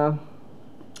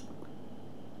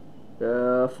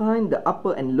find the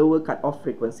upper and lower cutoff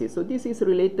frequency. So this is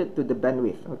related to the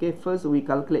bandwidth. Okay, first we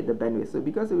calculate the bandwidth. So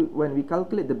because when we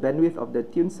calculate the bandwidth of the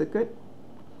tuned circuit,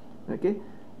 okay,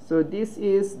 so this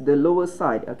is the lower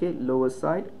side. Okay, lower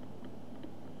side.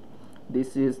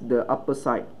 This is the upper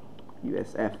side,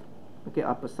 USF. Okay,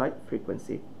 upper side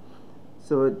frequency.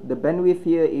 So the bandwidth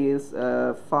here is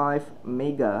 5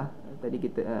 mega. Tadi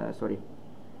kita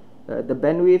the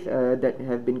bandwidth that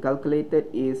have been calculated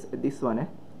is this one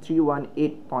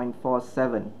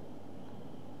 318.47.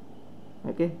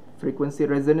 Okay, frequency,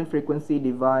 resonant frequency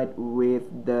divide with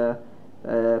the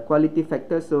quality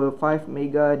factor. So 5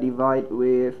 mega divide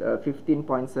with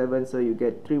 15.7, so you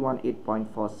get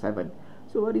 318.47.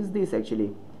 So what is this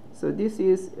actually? So this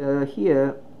is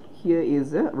here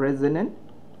is a resonant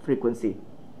frequency,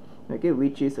 okay,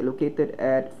 which is located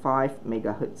at 5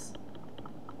 megahertz.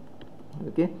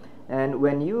 Okay, and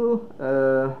when you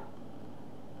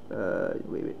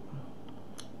wait.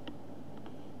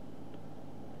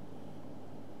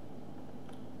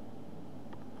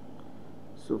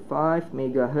 So 5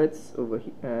 megahertz over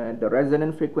here, the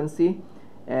resonant frequency,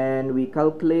 and we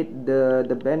calculate the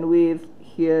bandwidth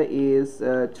here is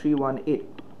 318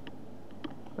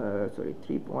 sorry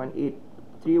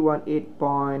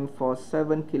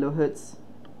 318.47 kilohertz.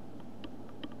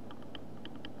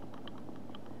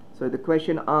 So the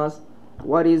question asks,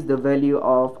 what is the value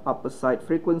of upper side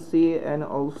frequency and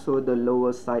also the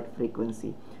lower side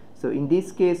frequency? So in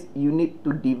this case, you need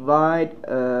to divide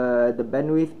the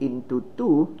bandwidth into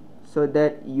 2 so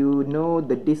that you know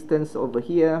the distance over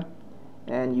here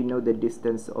and you know the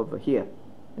distance over here.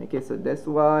 Okay, so that's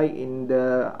why in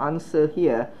the answer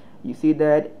here, you see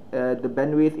that the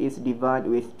bandwidth is divided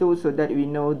with 2 so that we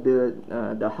know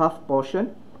the half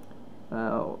portion,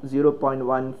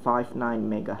 0.159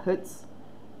 megahertz.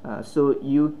 So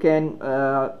you can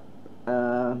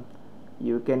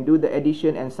do the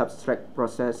addition and subtract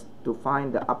process to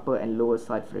find the upper and lower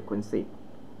side frequency.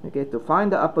 Okay, to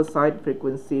find the upper side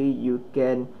frequency, you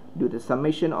can do the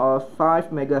summation of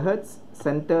 5 megahertz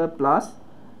center plus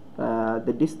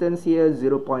the distance here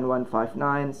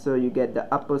 0.159, so you get the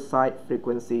upper side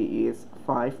frequency is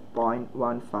 5.159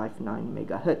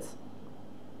 megahertz.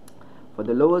 For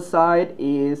the lower side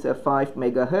is 5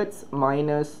 megahertz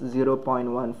minus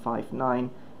 0.159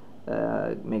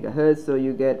 megahertz, so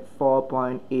you get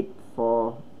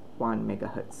 4.841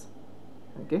 megahertz.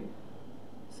 Okay,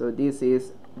 so this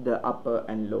is the upper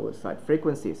and lower side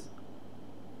frequencies.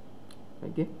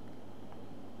 Okay,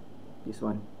 this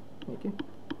one. Okay,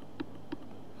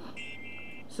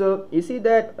 so you see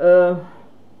that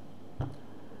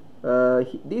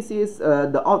this is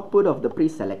the output of the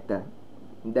pre-selector.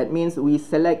 That means we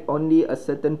select only a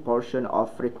certain portion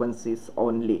of frequencies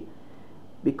only,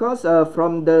 because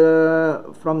from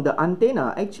the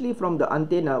antenna, actually from the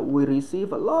antenna we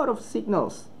receive a lot of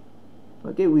signals.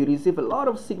 Okay, we receive a lot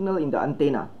of signal in the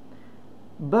antenna,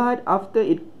 but after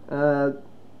it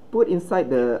put inside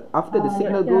the the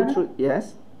signal go through.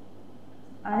 Yes,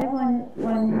 I have one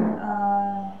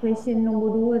question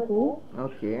nombor 2 tu.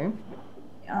 Okay.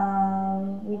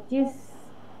 Which is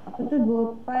apa tu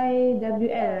 2 pi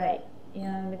WL, right?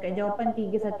 Yang dekat jawapan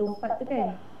 314 tu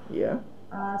kan? Ya.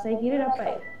 Saya kira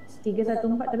dapat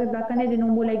 314 tapi belakang dia ada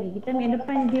nombor lagi. Kita ambil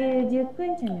depan dia je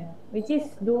ke macam mana? Which is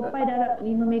 2 pi darab 5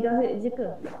 MHz je ke?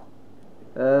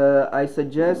 I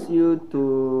suggest you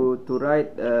to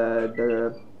write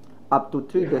the up to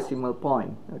 3 decimal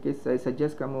point. Okay, saya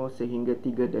suggest kamu sehingga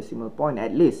 3 decimal point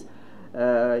at least.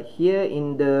 Here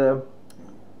in the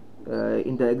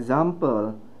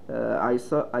example, I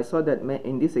saw that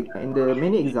in the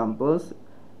many examples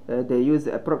they use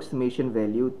the approximation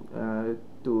value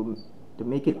to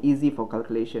make it easy for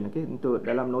calculation. Okay, untuk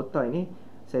dalam nota ini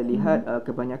saya lihat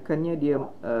kebanyakannya dia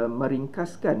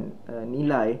meringkaskan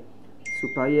nilai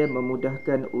supaya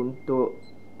memudahkan untuk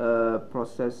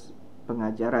proses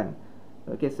pengajaran.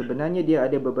 Okay, sebenarnya dia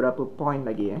ada beberapa point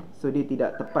lagi so dia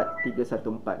tidak tepat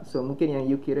 314. So mungkin yang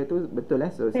you kira tu betul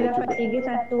so saya dapat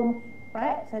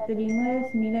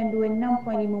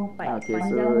 314.15926.54. Okay,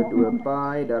 so 2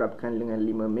 pi darabkan dengan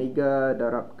 5 mega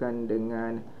darabkan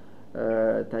dengan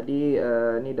tadi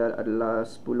ni adalah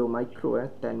 10 micro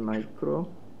 10 micro.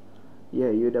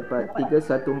 Yeah, you dapat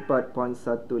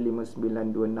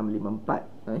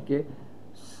 314.1592654. Okay,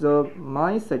 so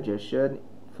my suggestion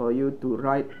for you to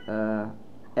write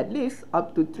at least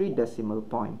up to 3 decimal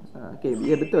point. Okay,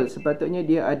 ya betul, sepatutnya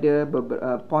dia ada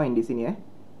beberapa point di sini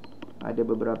ada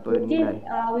beberapa nilai.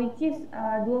 Which is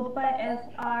 2 pi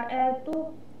FRL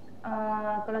tu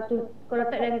kalau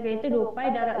tak ada kalkulator 2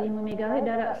 pi darab 5 MHz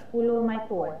darab 10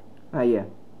 micro Ya. Yeah.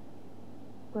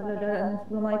 Kalau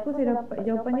darab 10 micro saya dapat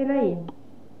jawapan dia lain.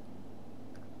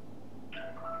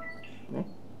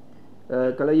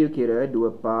 Kalau you kira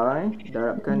 2 pi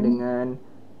darabkan dengan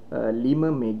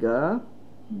 5 mega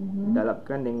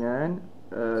darabkan dengan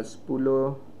 10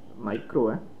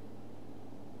 micro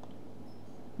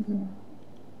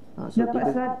so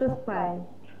dapat 100 pi.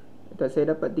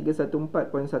 Saya dapat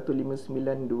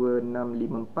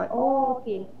 314.1592654. Oh,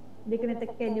 okey. Dia kena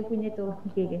tekan dia punya tu.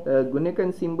 Okey.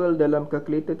 Gunakan simbol dalam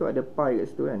kalkulator tu ada pi kat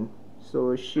situ kan.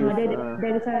 So shift.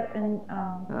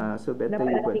 So better dapat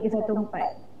you lah put.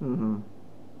 314.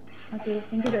 Okay,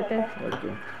 thank you doktor.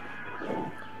 Okay.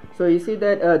 So you see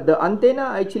that the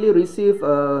antenna actually receive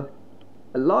a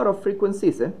lot of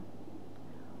frequencies,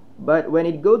 but when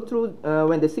it go through,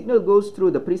 when the signal goes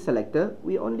through the preselector,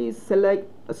 we only select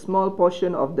a small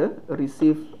portion of the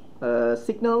received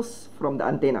signals from the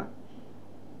antenna,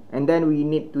 and then we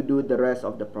need to do the rest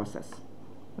of the process.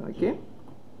 Okay.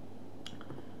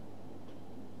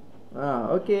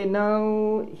 Okay,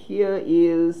 now here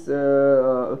is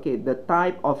okay, the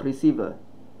type of receiver.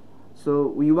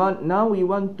 So we want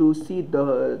to see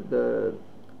the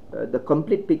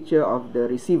complete picture of the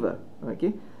receiver.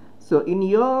 Okay, so in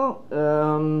your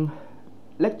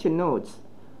lecture notes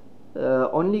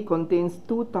only contains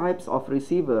two types of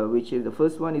receiver, which is the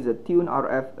first one is a tuned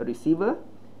RF receiver,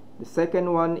 the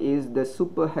second one is the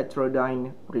super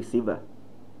heterodyne receiver.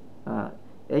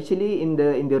 Actually, in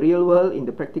the real world, in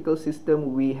the practical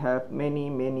system, we have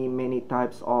many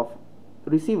types of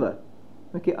receiver.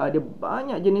 Okay, ada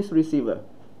banyak jenis receiver.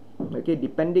 Okay,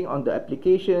 depending on the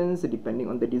applications, depending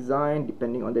on the design,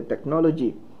 depending on the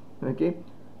technology. Okay,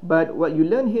 but what you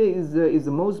learn here is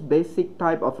the most basic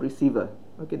type of receiver.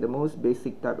 Okay, the most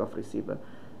basic type of receiver.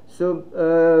 So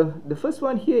the first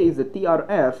one here is the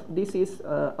TRF. This is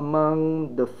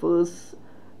among the first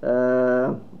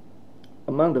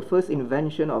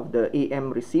invention of the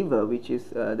AM receiver, which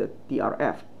is the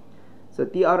TRF. So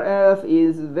TRF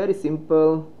is very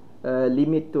simple,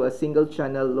 limit to a single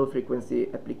channel low frequency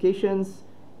applications.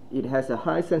 It has a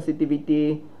high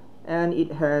sensitivity and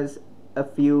it has a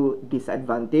few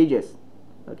disadvantages.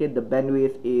 Okay, the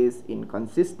bandwidth is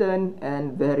inconsistent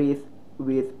and varies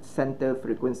with center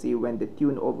frequency when they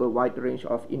tune over wide range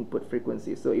of input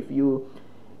frequencies. So if you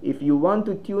want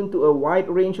to tune to a wide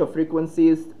range of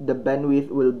frequencies, the bandwidth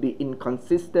will be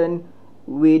inconsistent,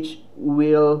 which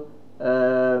will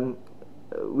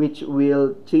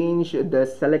change the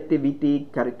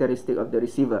selectivity characteristic of the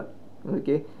receiver.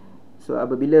 Okay, so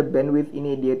apabila bandwidth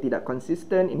ini dia tidak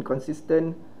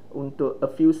inconsistent untuk a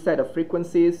few set of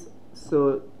frequencies,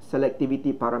 so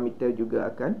selectivity parameter juga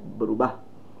akan berubah.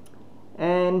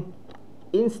 And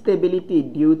instability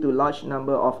due to large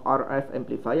number of RF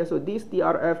amplifiers. So this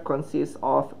TRF consists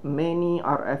of many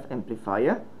RF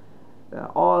amplifier,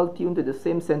 all tuned to the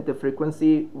same center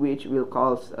frequency, which will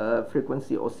cause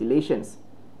frequency oscillations.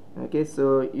 Okay,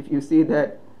 so if you see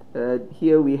that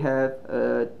here we have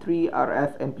 3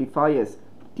 RF amplifiers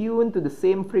tuned to the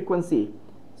same frequency.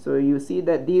 So you see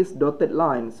that this dotted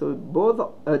line, so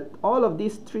all of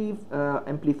these 3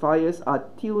 amplifiers are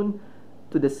tuned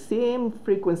to the same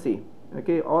frequency.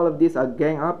 Okay, all of these are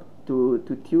gang up to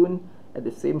tune at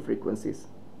the same frequencies.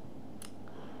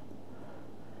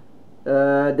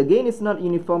 The gain is not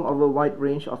uniform over a wide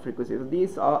range of frequencies.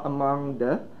 These are among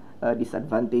the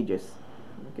disadvantages.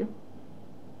 Okay.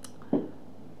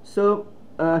 So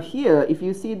here, if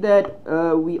you see that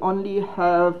we only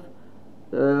have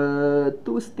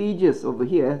 2 stages over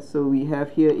here. So we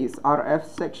have here is RF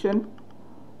section.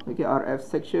 Okay, RF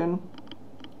section.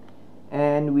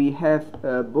 And we have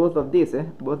both of these.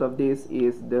 Both of these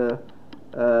is the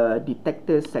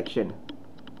detector section.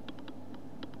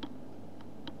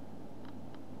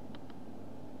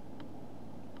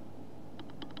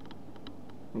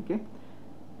 Okay.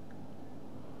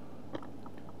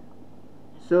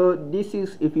 So this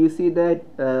is, if you see that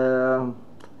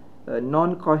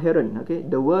non-coherent. Okay,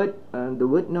 the word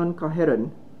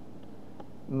non-coherent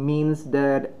means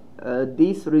that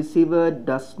this receiver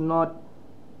does not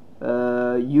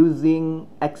using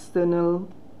external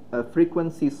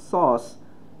frequency source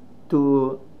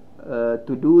to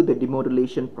do the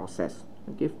demodulation process.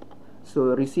 Okay,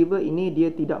 so receiver ini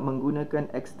dia tidak menggunakan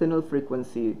external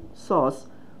frequency source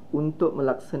untuk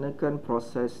melaksanakan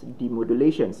proses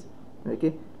demodulations.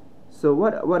 Okay, so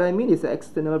what I mean is the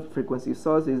external frequency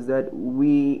source is that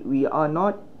we are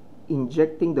not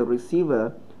injecting the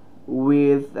receiver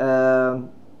with the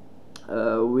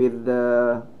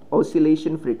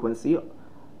oscillation frequency,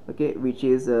 okay, which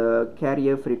is a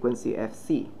carrier frequency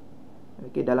FC.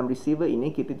 Okay, dalam receiver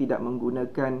ini kita tidak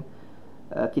menggunakan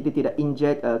kita tidak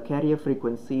inject carrier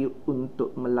frequency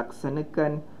untuk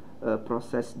melaksanakan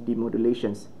proses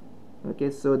demodulations. Okay,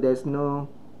 so there's no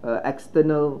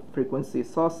external frequency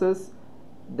sources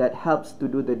that helps to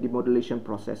do the demodulation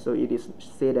process. So it is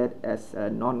said that as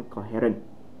non-coherent.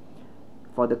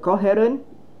 For the coherent,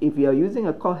 if you are using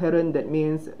a coherent, that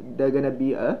means there's gonna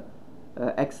be a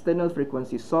external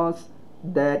frequency source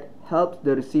that helps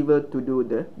the receiver to do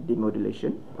the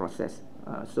demodulation process.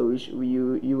 So which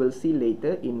you will see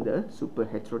later in the super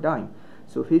heterodyne.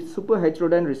 So his super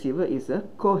heterodyne receiver is a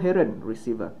coherent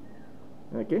receiver.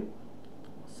 Okay,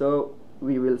 so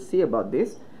we will see about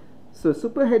this. So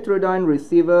super heterodyne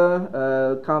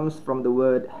receiver comes from the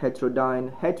word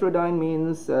heterodyne. Heterodyne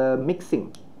means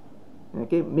mixing.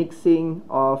 Okay, mixing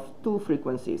of two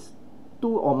frequencies,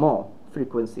 two or more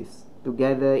frequencies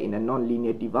together in a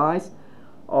non-linear device,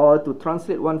 or to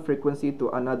translate one frequency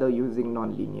to another using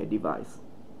non-linear device.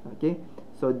 Okay,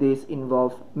 so this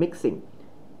involves mixing.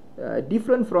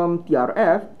 Different from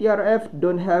TRF, TRF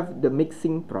don't have the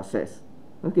mixing process.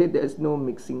 Okay, there's no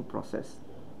mixing process.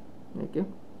 Okay,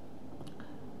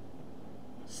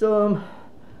 so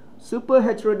super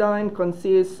heterodyne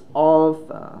consists of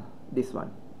this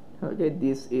one. Okay,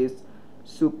 this is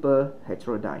super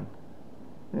heterodyne.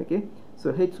 Okay, so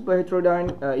super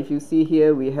heterodyne, if you see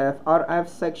here, we have RF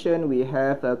section, we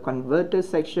have a converter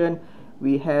section,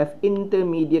 we have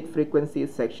intermediate frequency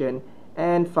section,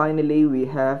 and finally we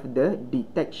have the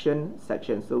detection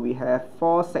section. So we have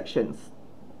 4 sections.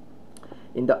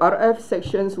 In the RF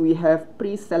sections, we have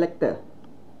pre-selector,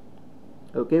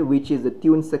 okay, which is the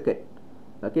tune circuit.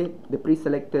 Okay, the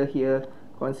pre-selector here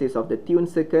consists of the tune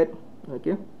circuit.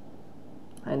 Okay,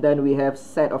 and then we have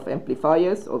set of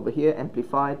amplifiers over here,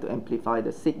 amplify to amplify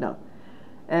the signal.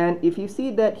 And if you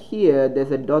see that here,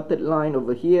 there's a dotted line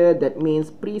over here, that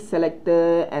means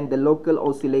pre-selector and the local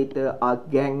oscillator are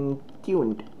gang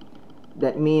tuned.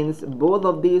 That means both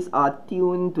of these are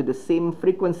tuned to the same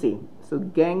frequency. So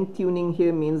gang tuning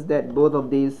here means that both of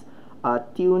these are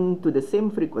tuned to the same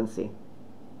frequency.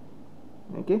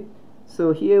 Okay,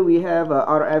 so here we have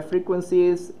RF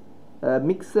frequencies.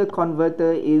 Mixer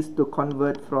converter is to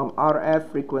convert from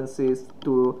RF frequencies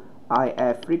to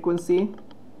IF frequency.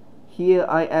 Here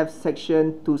IF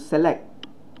section to select,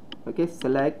 okay,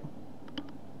 select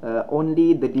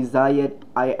only the desired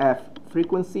IF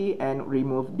frequency and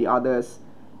remove the others.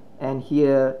 And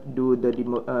here do the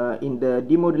in the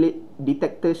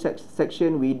detector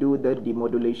section, we do the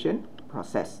demodulation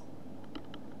process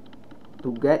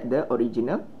to get the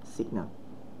original signal.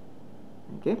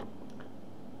 Okay,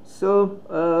 so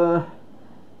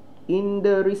in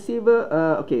the receiver,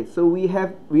 okay, so we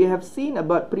have seen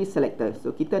about pre-selector.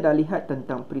 So kita dah lihat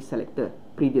tentang pre-selector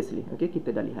previously. Okay, kita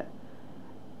dah lihat.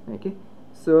 Okay,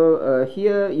 so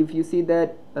here if you see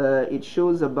that it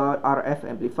shows about RF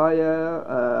amplifier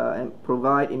and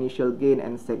provide initial gain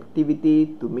and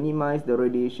selectivity to minimize the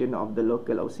radiation of the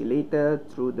local oscillator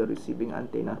through the receiving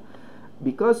antenna.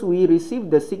 Because we receive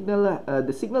the signal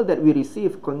that we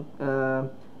receive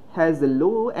has a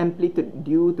low amplitude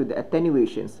due to the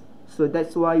attenuations. So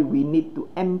that's why we need to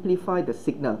amplify the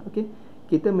signal. Okay,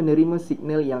 kita menerima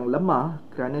signal yang lemah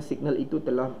kerana signal itu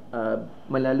telah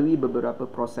melalui beberapa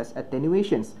proses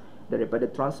attenuations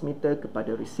daripada transmitter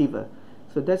kepada receiver.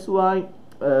 So that's why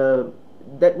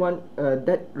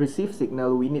that received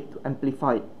signal we need to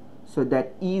amplify it, so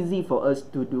that easy for us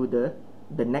to do the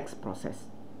next process.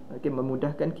 Okay,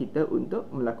 memudahkan kita untuk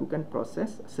melakukan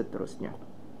proses seterusnya.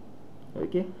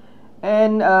 Okay,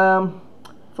 and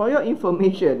for your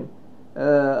information,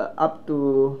 up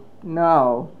to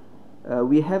now,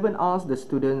 we haven't asked the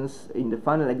students in the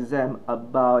final exam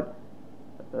about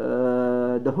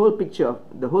the whole picture of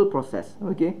the whole process.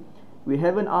 Okay, we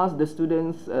haven't asked the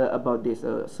students about this.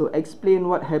 So explain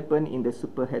what happened in the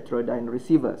super heterodyne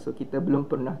receiver. So kita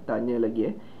belum pernah tanya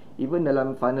lagi. Even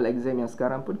dalam final exam yang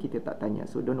sekarang pun kita tak tanya.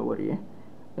 So don't worry.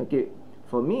 Okay,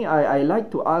 for me, I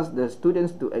like to ask the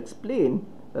students to explain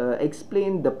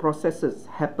the processes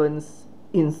happens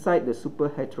inside the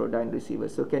super heterodyne receiver.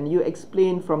 So can you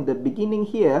explain from the beginning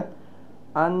here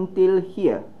until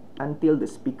the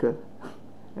speaker?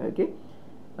 Okay,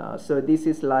 so this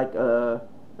is like a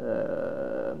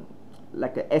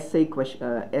essay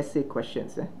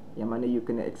questions, yang mana you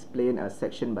can explain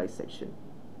section by section.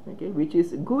 Okay, which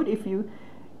is good if you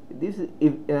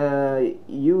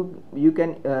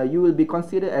will be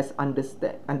considered as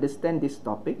understand this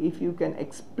topic if you can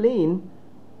explain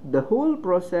the whole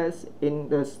process in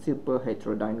the super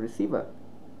heterodyne receiver.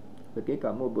 Okay,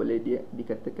 kamu boleh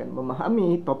dikatakan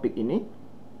memahami topik ini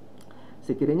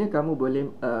sekiranya kamu boleh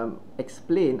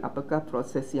explain apakah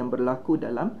proses yang berlaku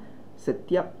dalam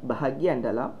setiap bahagian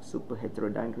dalam super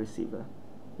heterodyne receiver.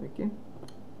 Okay,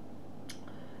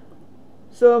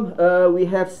 so we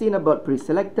have seen about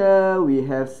pre-selector, we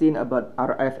have seen about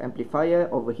RF amplifier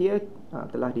over here,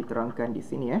 telah diterangkan di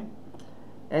sini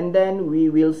and then we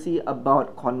will see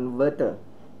about converter.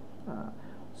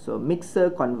 So mixer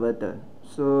converter.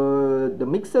 So the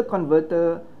mixer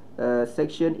converter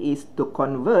section is to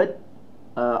convert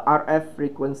RF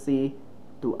frequency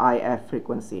to IF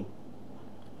frequency.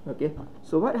 Okay,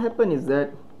 so what happened is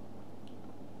that,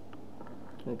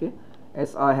 okay,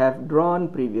 as I have drawn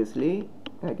previously,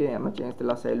 Okay, macam yang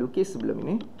telah saya lukis sebelum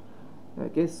ini.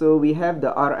 Okay, so we have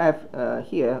the RF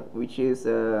here, which is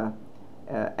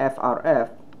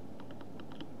FRF,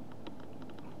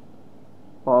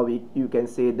 or you can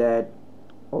say that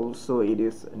also it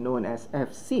is known as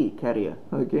FC carrier.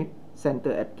 Okay,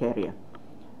 center at carrier.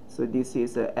 So this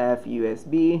is a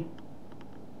FUSB,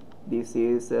 this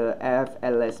is a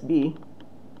FLSB.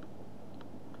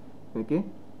 Okay,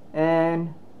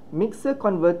 and mixer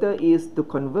converter is to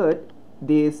convert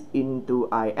this into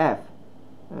IF.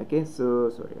 Okay,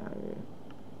 so sorry,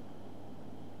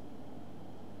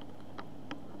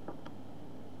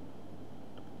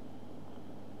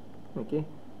 okay,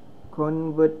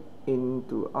 convert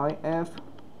into IF.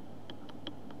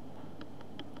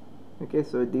 Okay,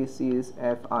 so this is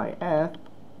FIF,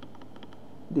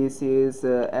 this is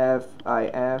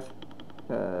FIF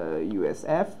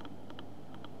USF,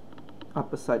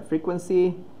 upper side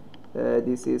frequency,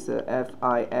 this is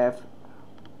FIF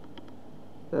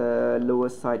lower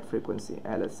side frequency,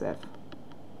 LSF.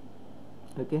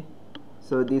 Okay,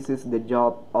 so this is the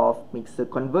job of mixer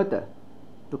converter,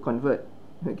 to convert.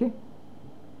 Okay,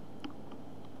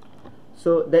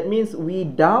 so that means we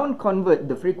down convert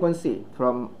the frequency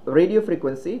from radio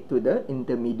frequency to the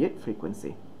intermediate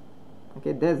frequency.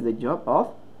 Okay, that's the job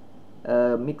of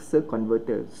mixer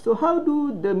converter. So how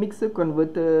do the mixer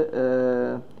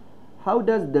converter how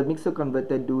does the mixer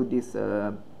converter do this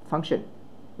function?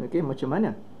 Okay, macam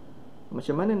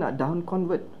mana nak down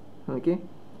convert? Okay,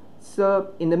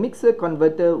 so in the mixer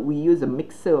converter we use a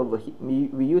mixer over here.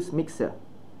 We use mixer.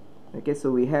 Okay, so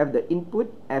we have the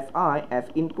input F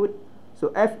input.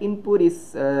 So F input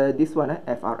is this one,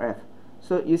 FRF.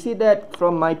 So you see that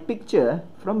from my picture,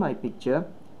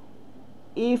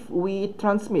 if we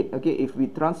transmit, okay, if we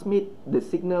transmit the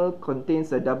signal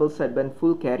contains a double sideband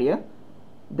full carrier,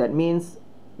 that means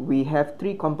we have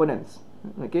three components.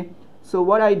 Okay, so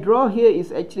what I draw here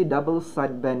is actually double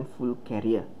sideband full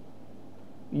carrier.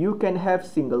 You can have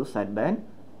single sideband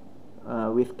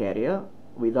with carrier,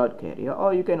 without carrier,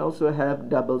 or you can also have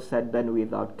double sideband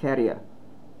without carrier.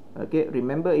 Okay,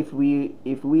 remember, if we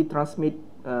transmit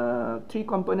three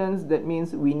components, that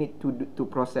means we need to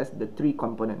process the three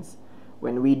components.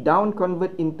 When we down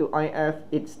convert into IF,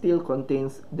 it still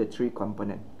contains the three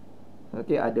component.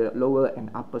 Okay, ada lower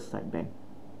and upper sideband.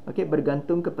 Okay,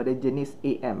 bergantung kepada jenis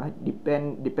AM,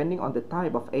 depending on the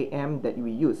type of AM that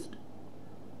we used.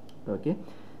 Okay,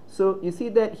 so you see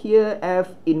that here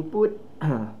F input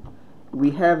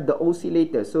we have the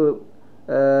oscillator. So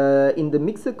in the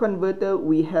mixer converter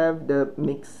we have the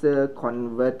mixer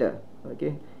converter.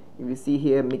 Okay, if you see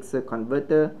here mixer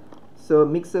converter, so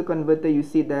mixer converter, you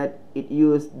see that it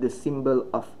used the symbol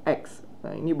of X.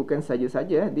 Ini bukan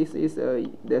saja-saja, this is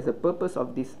there's a purpose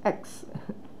of this X.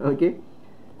 Okay,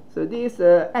 so this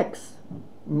X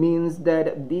means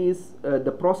that this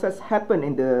the process happen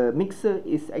in the mixer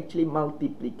is actually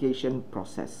multiplication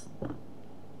process.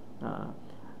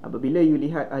 Apabila you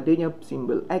lihat adanya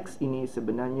simbol X ini,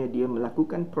 sebenarnya dia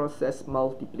melakukan proses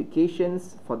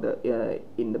multiplications for the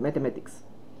in the mathematics.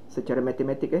 Secara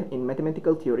matematik, in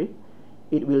mathematical theory,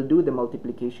 it will do the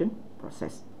multiplication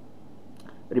process.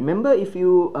 Remember, if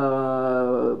you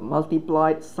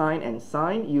multiplied sine and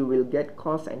sine, you will get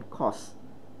cos and cos.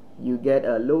 You get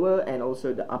a lower and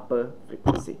also the upper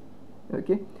frequency.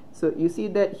 Okay, so you see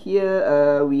that here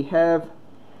we have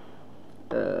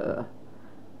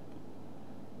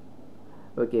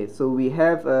okay, so we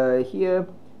have here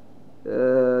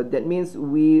that means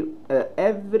we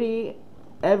every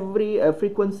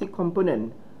frequency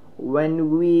component,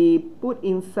 when we put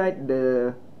inside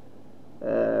the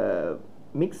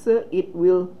mixer, it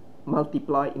will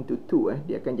multiply into 2.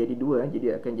 Dia akan jadi 2,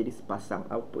 jadi akan jadi sepasang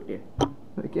output dia.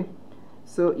 Okay,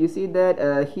 so you see that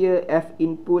here F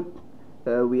input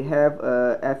we have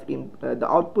the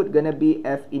output gonna be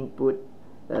F input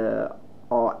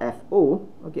or FO.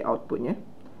 Okay, outputnya.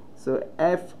 So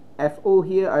FO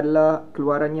here adalah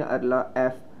keluarannya adalah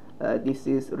F. This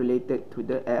is related to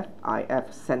the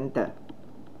FIF center.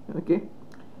 Okay,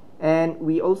 and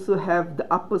we also have the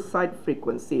upper side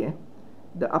frequency.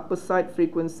 The upper side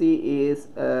frequency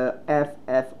is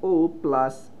FFO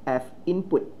plus F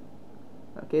input.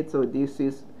 Okay, so this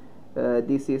is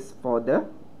for the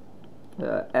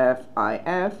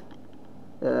FIF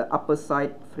upper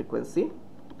side frequency,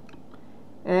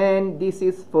 and this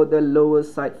is for the lower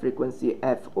side frequency,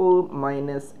 FO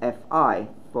minus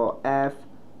FI for FIF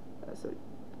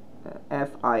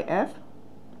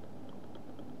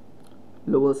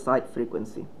lower side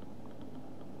frequency.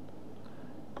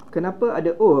 Kenapa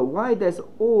ada O? Why there's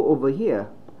O over here?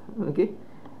 Okay,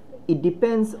 it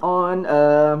depends on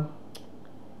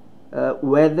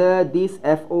whether this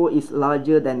FO is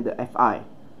larger than the FI.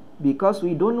 Because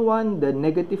we don't want the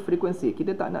negative frequency.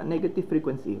 Kita tak nak negative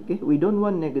frequency. Okay, we don't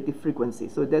want negative frequency.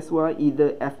 So that's why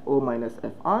either FO minus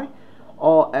FI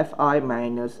or FI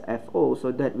minus FO, so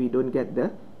that we don't get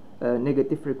the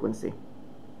negative frequency.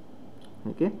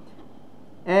 Okay,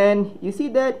 and you see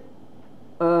that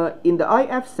in the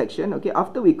IF section, okay,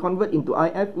 after we convert into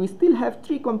IF, we still have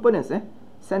three components,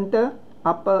 center,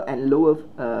 upper and lower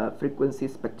frequency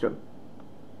spectrum.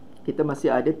 Kita masih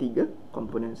ada tiga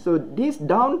komponen. So this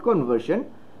down conversion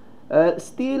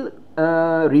still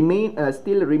remain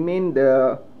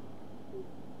the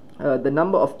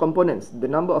number of components, the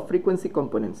number of frequency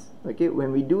components. Okay, when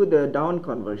we do the down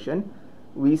conversion,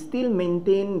 we still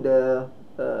maintain the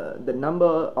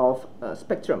number of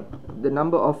spectrum, the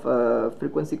number of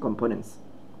frequency components.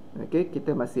 Okay,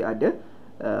 kita masih ada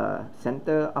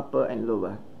center, upper and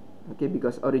lower. Okay,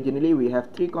 because originally we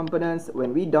have three components.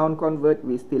 When we down convert,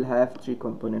 we still have three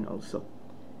component also.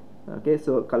 Okay,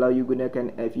 so kalau you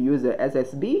gunakan, if you use the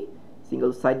SSB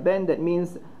single sideband, that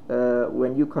means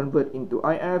when you convert into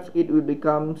IF, it will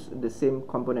becomes the same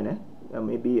component,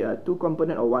 maybe two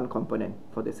component or one component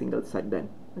for the single sideband.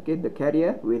 Okay, the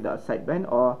carrier without sideband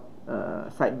or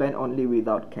sideband only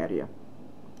without carrier.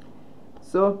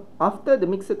 So after the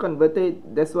mixer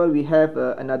converted, that's why we have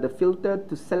another filter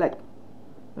to select.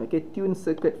 Okay, tune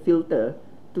circuit filter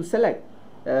to select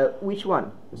which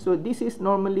one. So this is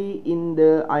normally in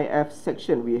the IF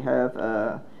section. We have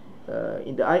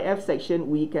in the IF section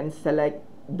we can select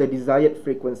the desired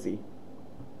frequency.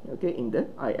 Okay, in the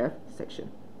IF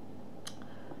section.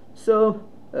 So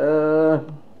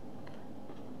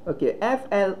okay,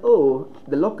 FLO,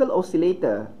 the local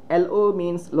oscillator, LO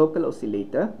means local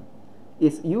oscillator,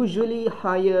 is usually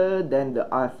higher than the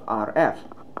FRF.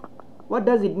 What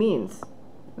does it means?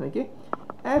 Okay,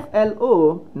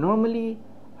 FLO normally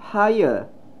higher,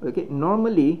 okay,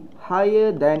 normally higher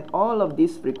than all of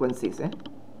these frequencies,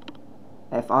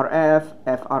 FRF,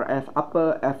 FRF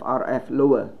upper, FRF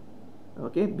lower.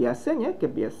 Okay, biasanya,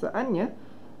 kebiasaannya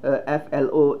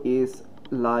FLO is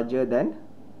larger than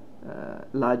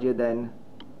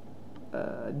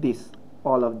this,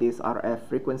 all of these RF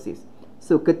frequencies.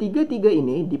 So ketiga-tiga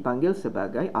ini dipanggil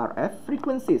sebagai RF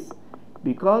frequencies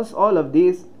because all of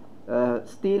these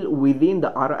still within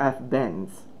the RF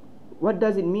bands. What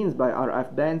does it mean by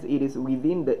RF bands? It is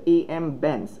within the AM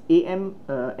bands.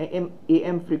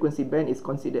 AM frequency band is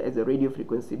considered as a radio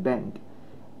frequency band.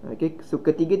 Okay, so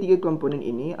ketiga-tiga komponen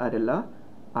ini adalah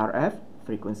RF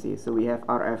frequency. So we have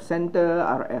RF center,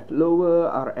 RF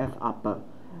lower, RF upper.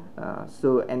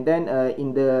 So and then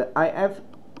in the IF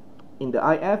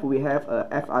we have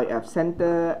FIF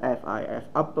center, FIF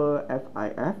upper,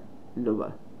 FIF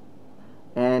lower.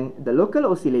 And the local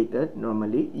oscillator,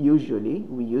 usually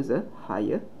we use a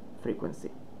higher frequency.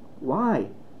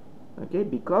 Why? Okay,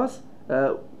 because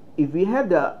if we have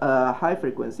the high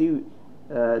frequency,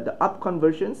 the up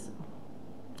conversions,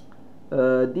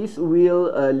 this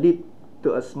will lead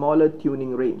to a smaller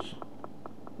tuning range.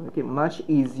 Okay, much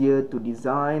easier to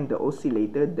design the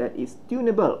oscillator that is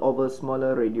tunable over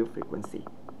smaller radio frequency.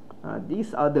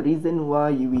 These are the reason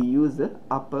why we use the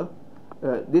upper.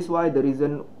 This is why the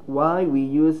reason why we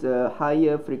use a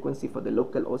higher frequency for the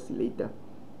local oscillator.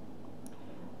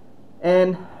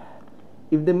 And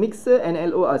if the mixer and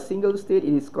LO are single state,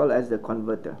 it is called as the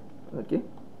converter. Okay.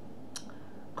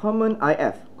 Common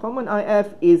IF. Common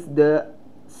IF is the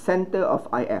center of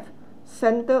IF.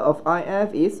 Center of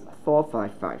IF is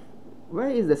 455.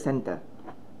 Where is the center?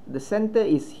 The center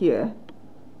is here.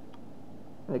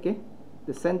 Okay.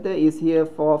 The center is here,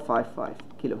 455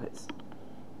 kilohertz.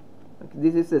 Okay,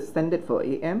 this is the standard for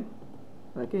AM.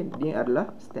 Okay, ini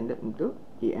adalah standard untuk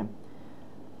AM.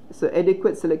 So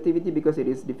adequate selectivity because it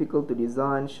is difficult to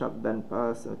design sharp band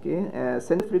pass. Okay,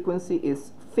 center frequency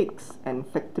is fixed and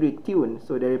factory tune.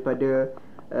 So daripada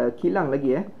kilang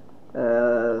lagi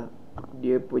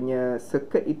dia punya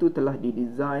circuit itu telah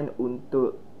didesign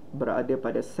untuk berada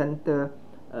pada center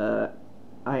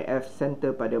IF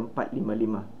center pada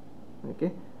 455.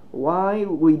 Okay. Why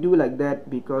we do like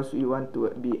that? Because we want to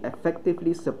be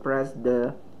effectively suppress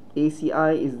the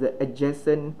ACI is the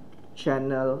adjacent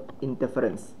channel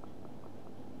interference.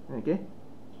 Okay,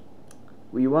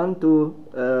 we want to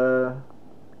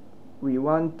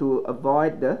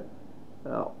avoid the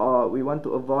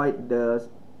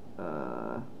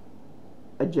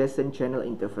adjacent channel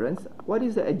interference. What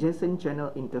is the adjacent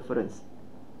channel interference?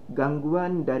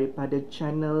 Gangguan daripada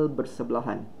channel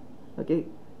bersebelahan. Okay.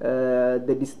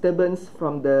 The disturbance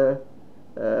from the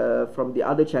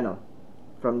other channel,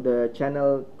 from the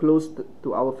channel close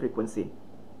to our frequency.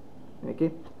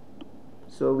 Okay,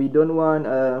 so we don't want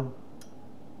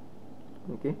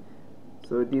Okay,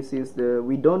 so this is the,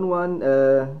 we don't want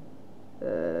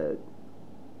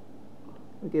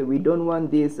okay, we don't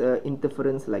want this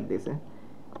interference like this,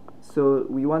 so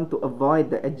we want to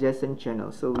avoid the adjacent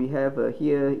channel. So we have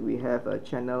here we have a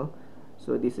channel,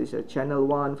 so this is a channel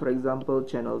 1, for example,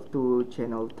 channel 2,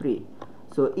 channel 3.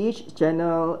 So each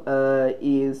channel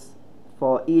is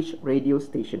for each radio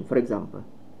station, for example.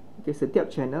 Okay, setiap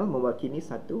channel mewakili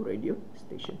satu radio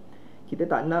station. Kita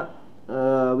tak nak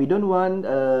we don't want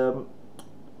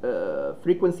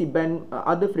frequency band,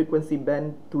 other frequency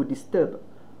band to disturb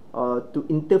or to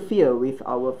interfere with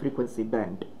our frequency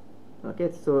band.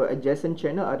 Okay, so adjacent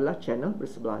channel adalah channel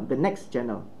bersebelahan, the next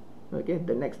channel. Okay,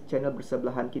 the next channel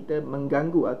bersebelahan kita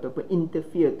mengganggu ataupun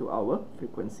interfere to our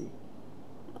frequency.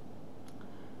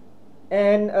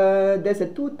 And there's a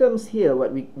two terms here,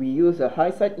 what we use a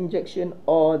high side injection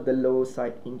or the low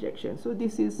side injection. So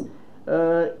this is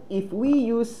if we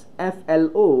use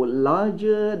FLO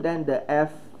larger than the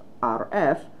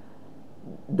FRF,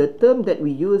 the term that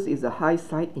we use is a high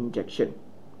side injection.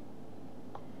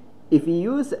 If we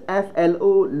use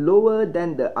FLO lower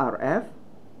than the RF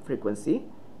frequency,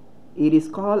 it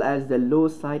is called as the low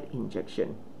side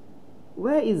injection.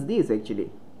 Where is this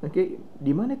actually? Okay,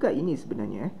 di manakah ini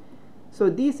sebenarnya? So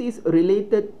this is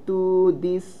related to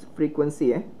this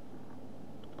frequency,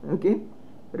 okay,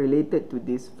 related to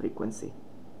this frequency.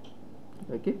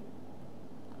 Okay,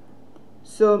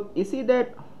 so you see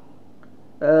that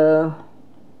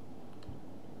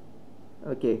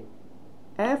okay,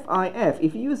 FIF,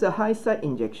 if you use a high side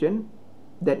injection,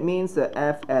 that means the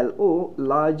FLO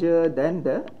larger than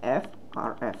the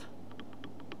FRF.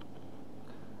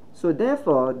 So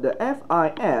therefore the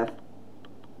FIF,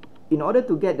 in order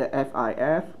to get the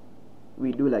FIF,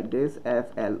 we do like this,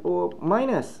 FLO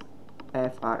minus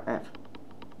FRF.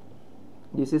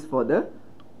 This is for the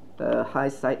high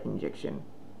side injection.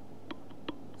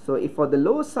 So if for the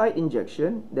low side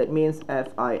injection, that means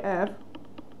FIF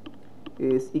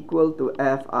is equal to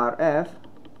FRF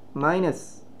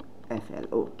minus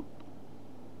FLO.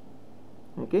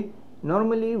 Okay,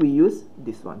 normally we use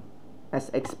this one as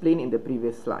explained in the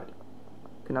previous slide.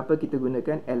 Kenapa kita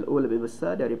gunakan LO lebih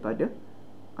besar daripada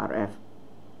RF?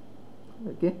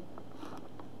 Okay,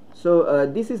 so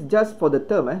this is just for the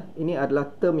term. Ini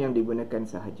adalah term yang digunakan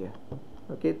sahaja.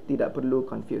 Okay, tidak perlu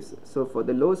confuse. So for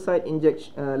the low side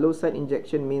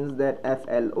injection means that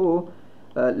FLO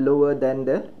lower than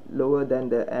the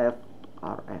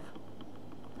FRF.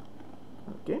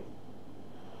 Okay.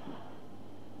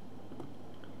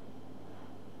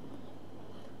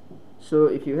 So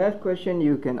if you have question,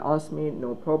 you can ask me,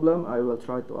 no problem, I will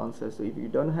try to answer. So if you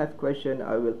don't have question,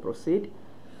 I will proceed.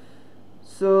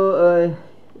 So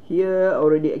here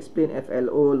already explained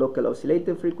FLO, local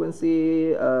oscillator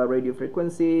frequency, radio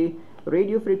frequency.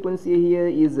 Radio frequency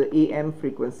here is the AM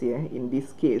frequency, in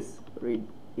this case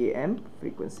AM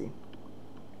frequency.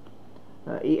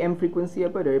 AM frequency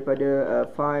apa,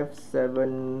 daripada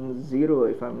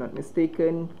 570, if I'm not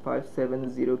mistaken,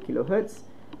 570 kilohertz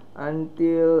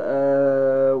until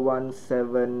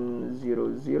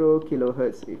 1700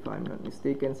 kilohertz, if I'm not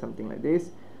mistaken, something like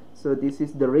this. So this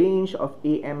is the range of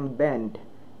AM band,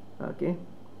 okay,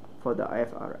 for the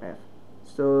FRF.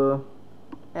 So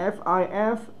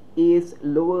FIF is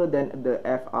lower than the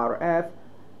FRF,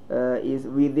 is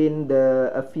within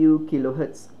the a few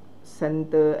kilohertz,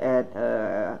 center at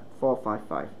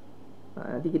 455.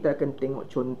 Nanti kita akan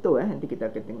tengok contoh, nanti kita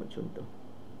akan tengok contoh.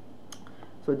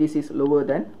 So this is lower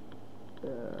than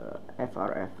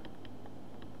FRF.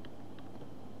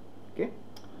 Okay.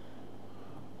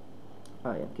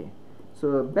 Okay.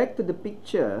 So back to the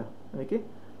picture. Okay.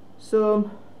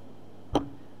 So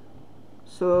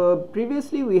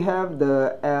previously we have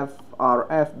the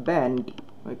FRF band.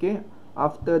 Okay.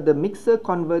 After the mixer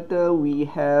converter, we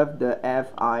have the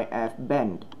FIF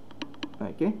band.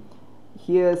 Okay.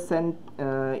 Here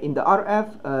in the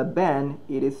RF band,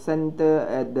 it is centered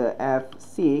at the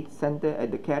FC, centered at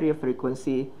the carrier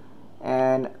frequency,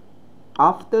 and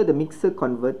after the mixer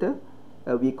converter,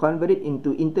 we convert it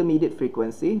into intermediate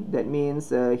frequency. That means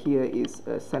here is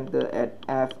centered at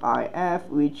FIF,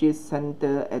 which is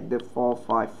centered at the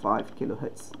 455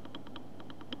 kilohertz.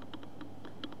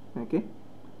 Okay,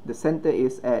 the center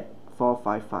is at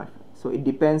 455. So it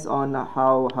depends on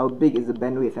how big is the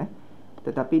bandwidth.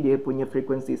 Tetapi dia punya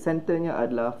frequency centernya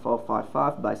adalah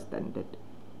 455 by standard.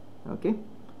 Okay,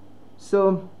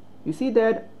 so you see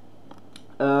that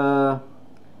I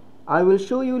will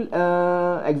show you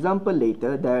example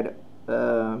later that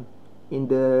in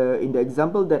the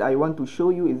example that I want to show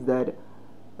you is that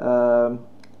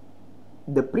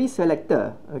the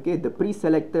preselector, okay, the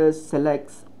preselector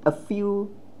selects a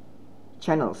few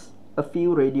channels, a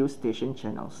few radio station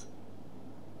channels.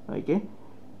 Okay,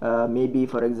 maybe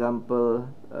for example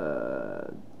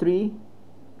three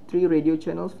radio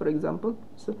channels, for example.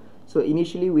 So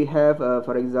initially we have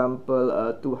for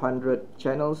example 200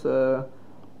 channels or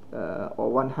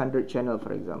 100 channel,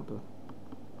 for example,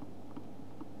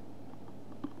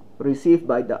 received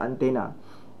by the antenna,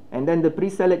 and then the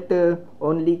preselector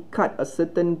only cut a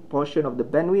certain portion of the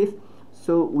bandwidth.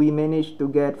 So we managed to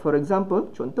get, for example,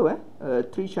 contoh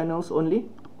 3 channels only.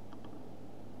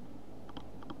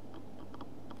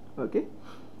 Okay,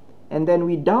 and then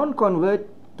we down convert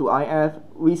to IF,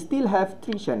 we still have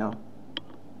 3 channel.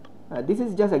 This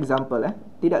is just example.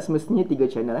 Tidak semestinya 3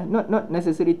 channel. Not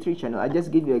necessarily 3 channel. I just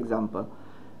give you example.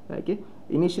 Okay,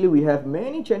 initially we have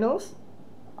many channels.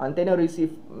 Antenna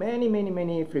receive many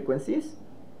frequencies,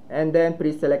 and then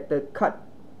preselector cut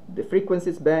the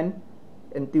frequencies band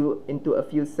into a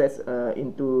few sets,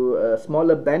 into a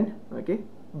smaller band. Okay,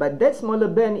 but that smaller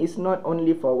band is not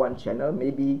only for one channel,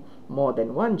 maybe more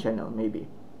than one channel, maybe.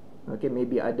 Okay,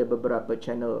 maybe ada beberapa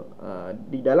channel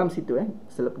di dalam situ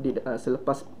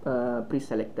selepas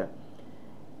preselector,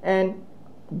 and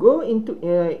go into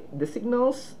the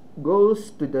signals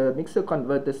goes to the mixer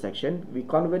converter section. We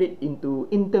convert it into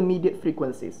intermediate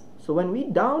frequencies. So when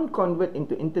we down convert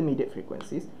into intermediate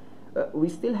frequencies, we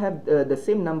still have the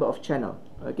same number of channel.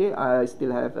 Okay, I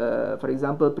still have for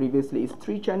example, previously is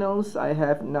 3 channels. I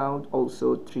have now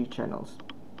also 3 channels.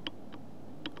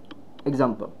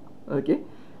 Example. Okay,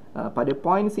 pada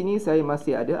point sini saya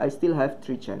masih ada, I still have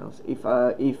 3 channels. If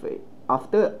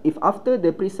after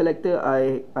the preselector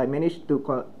I managed to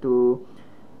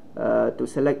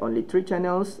select only 3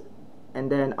 channels,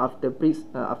 and then after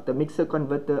mixer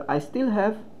converter I still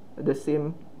have the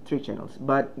same 3 channels,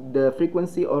 but the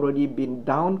frequency already been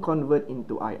down convert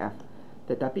into IF,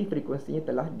 tetapi frekuensinya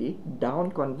telah di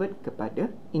down convert kepada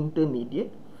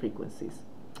intermediate frequencies.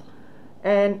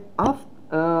 And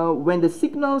when the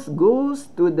signals goes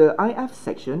to the IF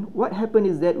section, what happen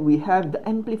is that we have the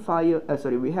amplifier,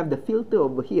 we have the filter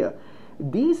over here.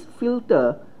 This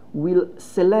filter will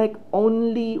select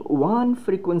only one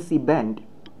frequency band.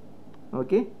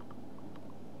 Okay,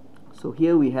 so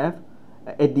here we have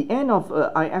at the end of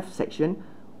IF section,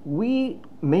 we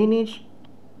manage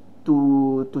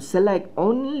to select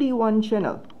only one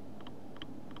channel.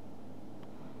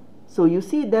 So you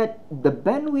see that the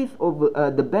bandwidth over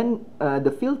the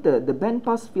band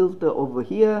pass filter over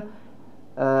here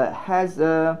has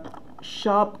a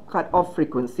sharp cut-off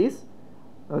frequencies.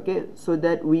 Okay, so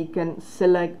that we can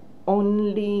select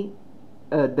only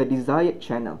the desired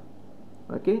channel.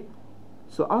 Okay,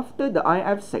 so after the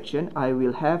IF section, I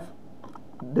will have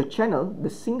the channel, the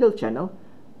single channel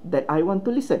that I want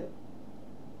to listen.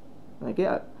 Okay,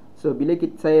 so bila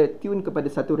saya tune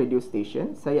kepada satu radio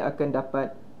station, saya akan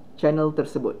dapat channel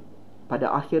tersebut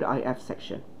pada akhir IF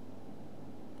section.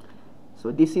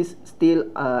 So this is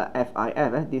still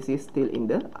FIF. This is still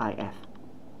in the IF.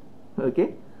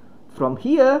 Okay, from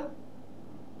here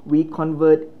we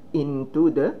convert into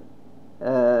the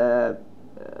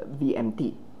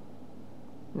VMT.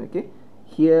 Okay,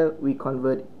 here we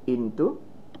convert into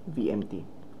VMT.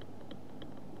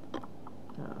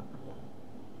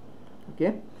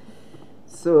 Okay,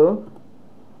 so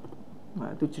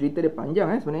tu cerita dia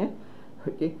panjang sebenarnya.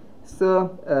 Okay,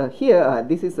 so here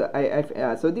this is a IF.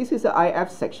 So this is a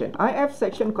IF section. IF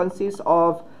section consists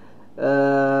of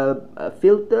a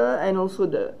filter and also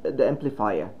the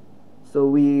amplifier. So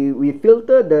we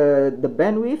filter the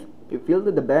bandwidth, we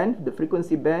filter the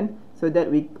frequency band, so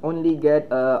that we only get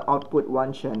output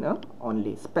one channel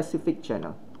only, specific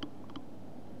channel.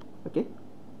 Okay,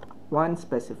 one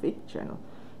specific channel,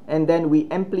 and then we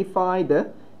amplify the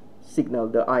signal,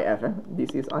 the IF.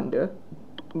 This is under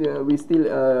we still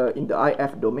in the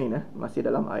IF domain, masih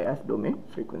dalam IF domain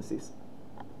frequencies,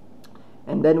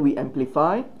 and then we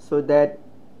amplify so that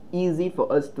easy for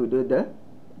us to do the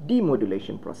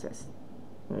demodulation process.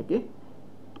 Okay,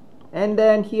 and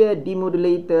then here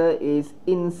demodulator is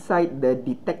inside the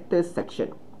detector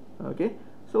section. Okay,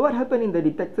 so what happened in the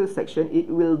detector section?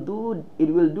 It will do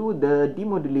the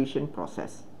demodulation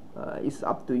process. It's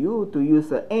up to you to use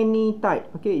any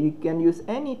type. Okay, you can use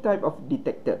any type of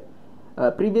detector.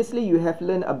 Previously you have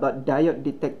learned about diode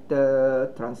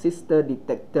detector, transistor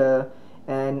detector,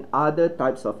 and other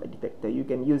types of detector you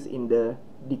can use in the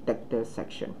detector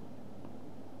section.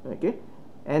 Okay,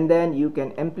 and then you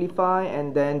can amplify,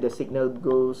 and then the signal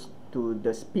goes to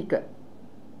the speaker.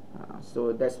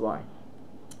 So that's why.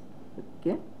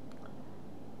 Okay,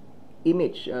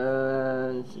 image.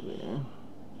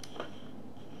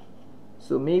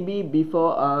 So maybe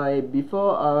before I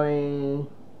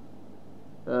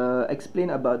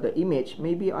explain about the image,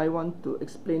 maybe I want to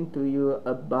explain to you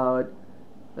about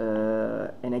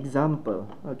an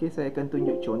example. Okay, saya akan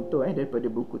tunjuk contoh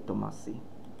daripada buku Tomasi.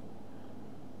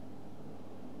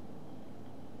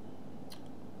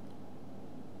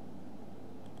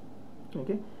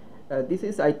 Okay, this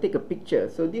is, I take a picture.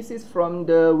 So this is from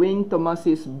the Wayne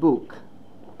Tomasi's book,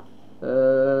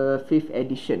 5th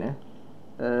edition.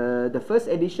 The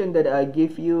first edition that I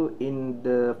give you in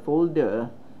the folder,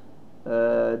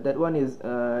 that one is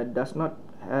does not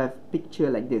have picture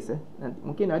like this.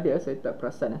 Mungkin ada, saya tak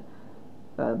perasan.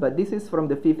 But this is from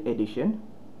the 5th edition.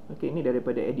 Okay, ini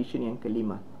daripada edition yang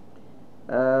kelima.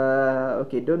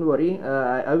 Okay, don't worry,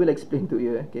 I will explain to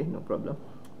you. Okay, no problem.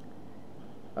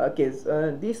 Okay,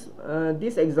 so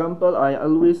this example I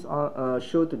always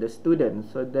show to the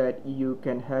students so that you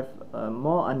can have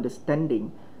more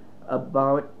understanding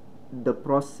about the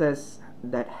process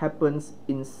that happens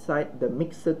inside the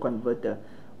mixer converter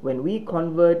when we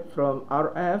convert from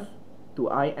RF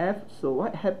to IF. So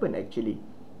what happened actually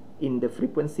in the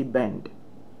frequency band?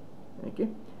 Okay,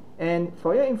 and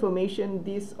for your information,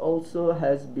 this also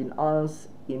has been asked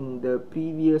in the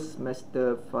previous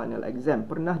semester final exam.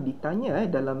 Pernah ditanya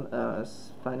dalam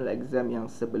final exam yang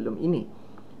sebelum ini.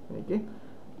 Okay,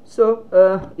 so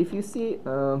if you see,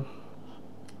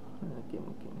 okay,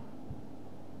 mungkin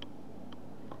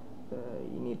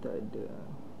ini tak ada.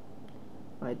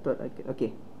 I thought I could.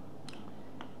 Okay,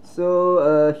 so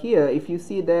here if you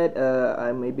see that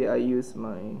maybe I use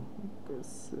my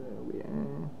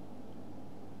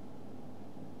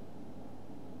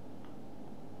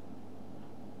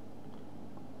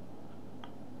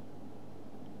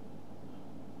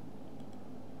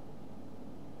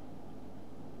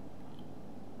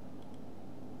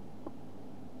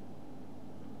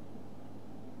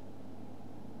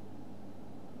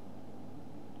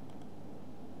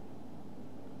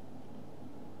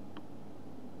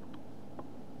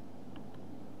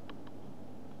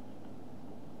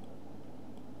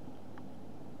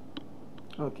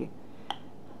okay.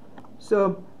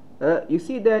 So you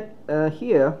see that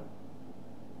here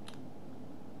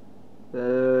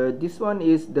this one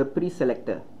is the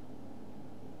pre-selector.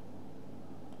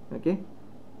 Okay,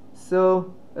 so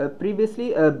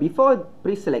previously before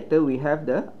pre-selector we have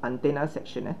the antenna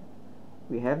section.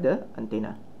 We have the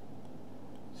antenna.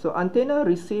 So antenna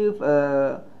receive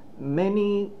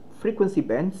many frequency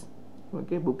bands.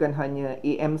 Okay, bukan hanya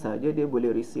AM saja, dia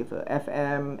boleh receive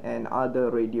FM and other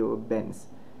radio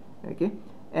bands. Okay,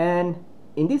 and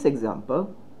in this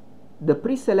example, the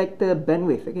pre-selector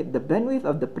bandwidth, okay, the bandwidth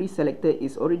of the pre-selector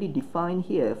is already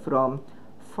defined here from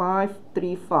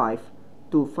 535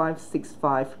 to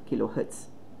 565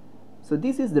 kilohertz. So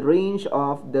this is the range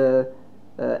of the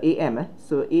AM.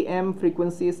 So AM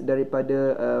frequencies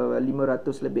daripada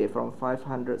 500 lebih, from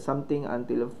 500 something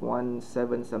until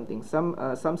 17 something.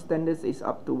 Some standards is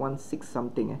up to 16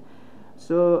 something.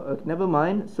 So never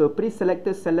mind. So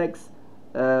pre-selector selects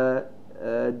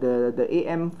the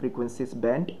AM frequencies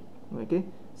band. Okay,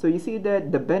 so you see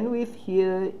that the bandwidth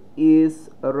here is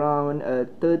around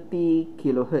 30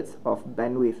 kilohertz of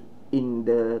bandwidth in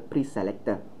the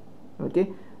pre-selector.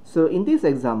 Okay, so in this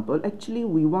example, actually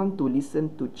we want to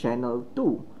listen to channel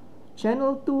 2.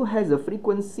 Channel 2 has a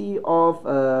frequency of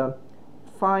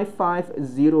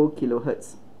 550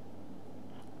 kilohertz.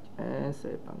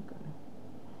 Saya pangkat.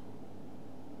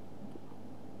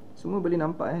 Semua boleh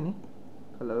nampak ni.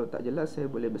 Kalau tak jelas saya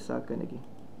boleh besarkan lagi.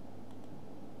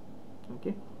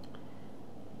 Okay,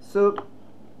 so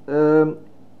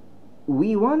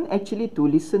we want actually to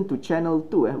listen to channel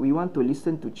 2. We want to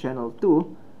listen to channel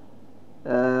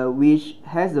 2 which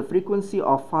has the frequency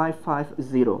of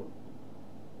 550.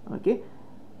 Okay,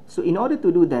 so in order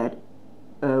to do that,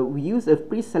 we use a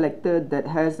pre-selector that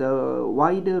has a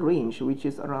wider range, which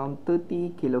is around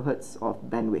 30 kilohertz of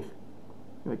bandwidth.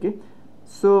 Okay,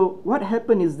 so what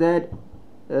happened is that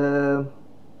the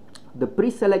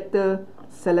pre-selector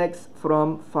selects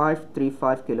from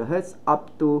 535 kilohertz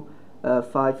up to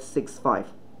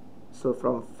 565. So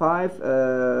from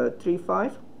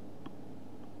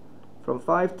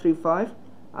 535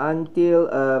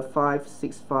 until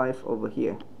 565 over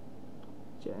here.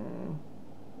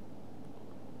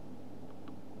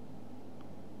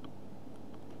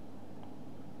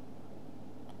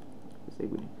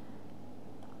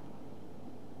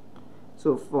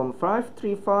 So from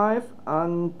 535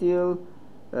 until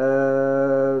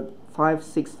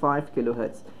 565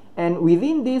 kilohertz, and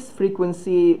within this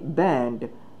frequency band,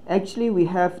 actually we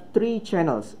have 3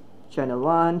 channels: channel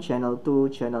 1, channel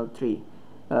 2, channel 3.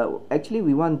 Actually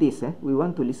we want this, we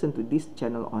want to listen to this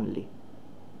channel only.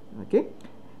 Okay,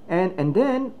 and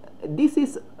then this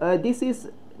is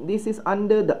this is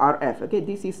under the RF. Okay,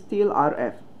 this is still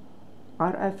RF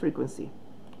frequency.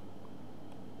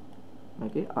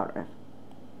 Okay, RF,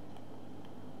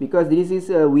 because this is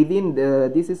within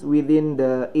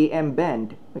the AM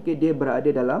band. Okay, dia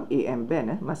berada dalam AM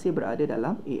band, masih berada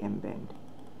dalam AM band.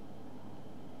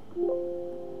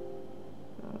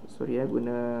 Sorry,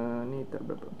 guna ni tak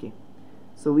berapa. Okay,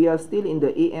 so we are still in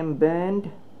the AM band,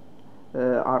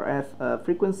 RF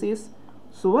frequencies.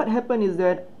 So what happened is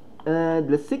that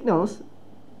the signals,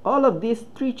 all of these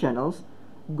 3 channels,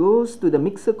 goes to the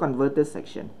mixer converter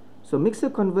section. So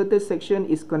mixer converter section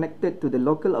is connected to the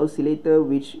local oscillator,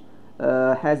 which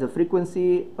has a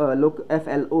frequency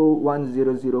FLO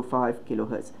 1005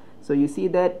 kilohertz. So you see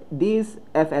that this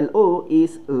FLO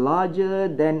is larger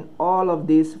than all of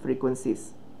these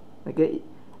frequencies. Okay,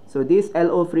 so this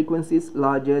LO frequency is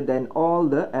larger than all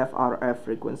the FRF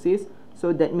frequencies.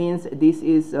 So that means this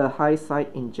is a high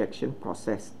side injection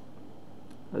process.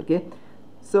 Okay,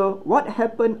 so what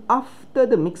happened after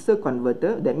the mixer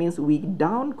converter? That means we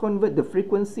down convert the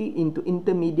frequency into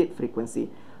intermediate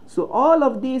frequency. So all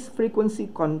of these frequency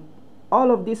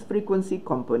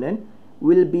component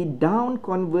will be down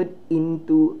convert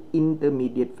into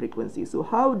intermediate frequency. So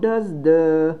how does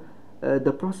the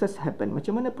process happen?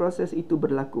 Macam mana proses itu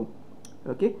berlaku?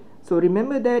 Okay, so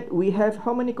remember that we have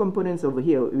how many components over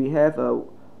here? We have 1,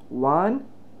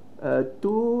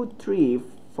 2, 3,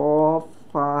 4,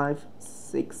 5,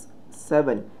 6,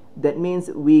 7. That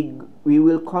means we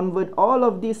will convert all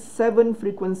of these 7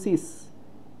 frequencies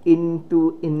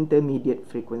into intermediate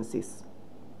frequencies.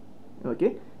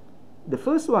 Okay, the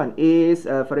first one is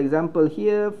for example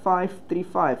here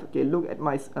 535. Okay, look at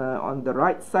my on the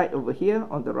right side over here,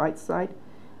 on the right side,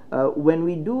 when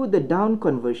we do the down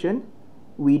conversion,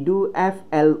 we do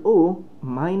FLO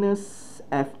minus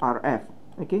FRF.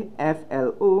 Okay,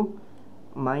 FLO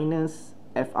minus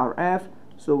FRF.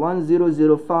 So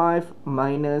 1005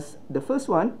 minus the first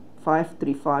one,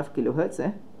 535 kilohertz.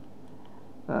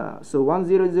 So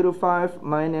 1005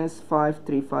 minus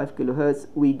 535 kilohertz,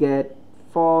 we get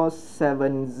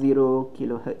 470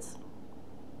 kilohertz.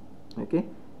 Okay,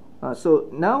 so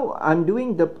now I'm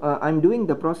doing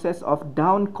the process of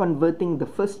down converting the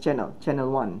first channel, channel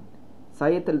 1.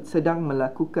 Saya sedang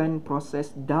melakukan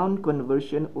proses down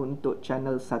conversion untuk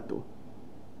channel 1.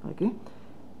 Okay,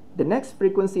 the next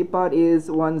frequency part is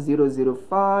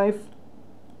 1005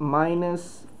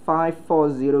 minus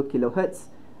 540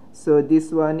 kilohertz. So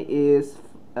this one is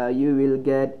you will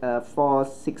get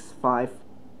 465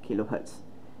 kilohertz.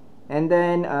 And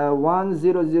then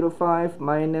 1005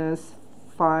 minus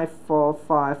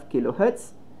 545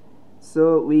 kilohertz,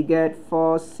 so we get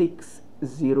 460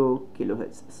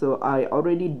 kilohertz. So I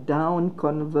already down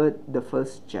convert the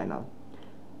first channel.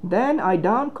 Then I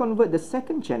down convert the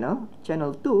second channel,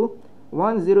 channel 2,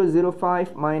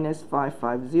 1005 minus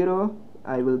 550,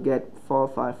 I will get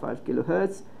 455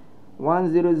 kilohertz.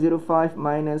 1005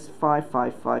 minus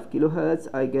 555 kilohertz,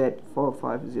 I get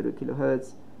 450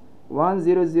 kilohertz.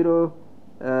 100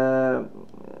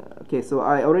 okay, so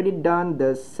I already done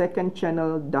the second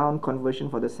channel down conversion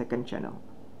for the second channel.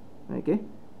 Okay,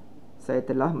 saya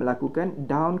telah melakukan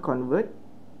down convert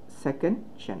second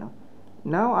channel.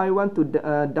 Now I want to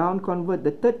down convert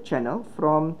the third channel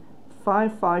from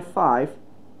 555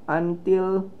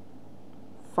 until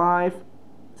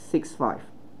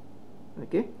 565.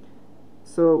 Okay,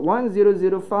 so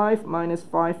 1005 minus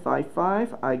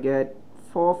 555, I get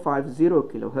 450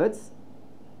 kilohertz.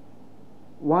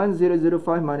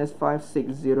 1005 minus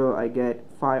 560, I get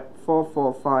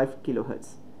 445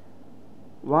 kilohertz.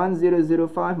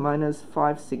 1005 minus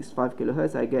 565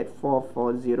 kilohertz, I get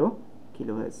 440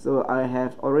 kilohertz. So I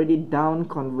have already down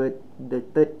convert the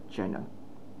third channel.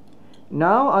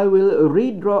 Now I will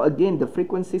redraw again the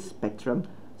frequency spectrum.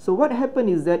 So what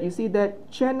happened is that you see that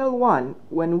channel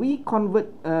 1, when we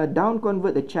down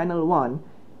convert the channel 1,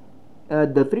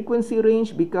 the frequency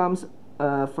range becomes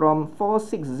from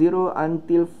 460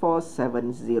 until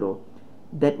 470.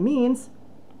 That means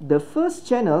the first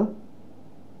channel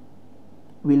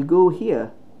will go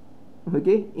here,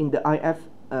 okay, in the IF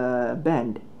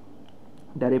band,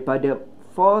 daripada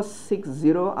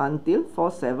 460 until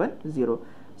 470.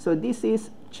 So this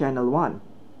is channel 1.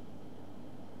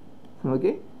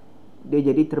 Okay, dia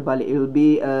jadi terbalik. It will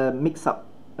be mix up.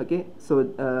 Okay, so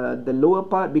the lower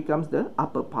part becomes the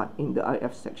upper part in the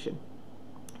IF section.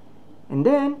 And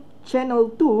then channel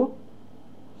 2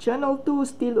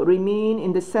 still remain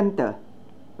in the center.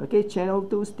 Okay, channel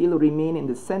 2 still remain in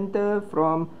the center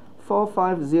from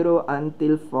 450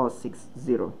 until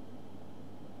 460.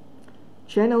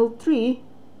 Channel 3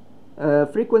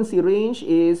 frequency range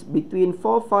is between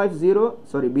 440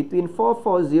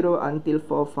 until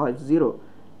 450.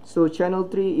 So channel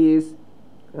 3 is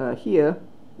here,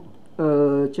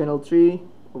 channel 3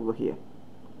 over here.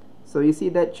 So you see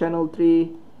that channel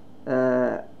 3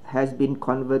 has been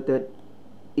converted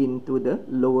into the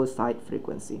lower side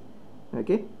frequency.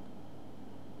 Okay,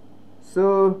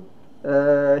 so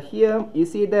here you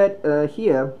see that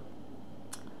here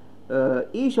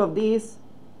each of these,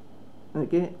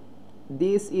 okay,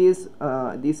 this is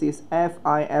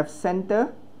FIF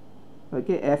center.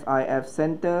 Okay, FIF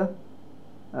center.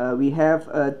 We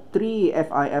have 3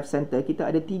 FIF center.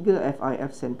 Kita ada 3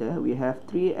 FIF center. We have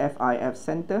 3 FIF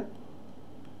center.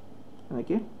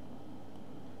 Okay,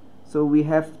 so we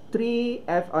have 3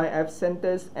 FIF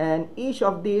centers, and each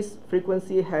of these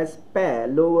frequency has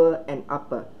pair lower and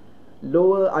upper,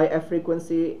 lower IF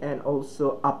frequency and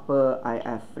also upper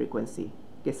IF frequency.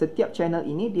 Okay, setiap channel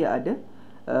ini dia ada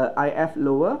IF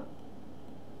lower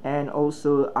and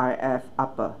also IF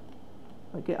upper.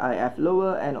 Okay, IF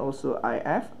lower and also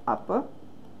IF upper,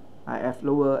 IF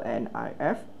lower and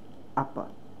IF upper.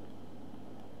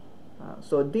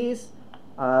 So this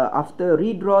after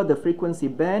redraw the frequency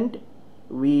band,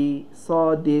 we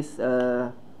saw this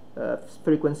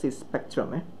frequency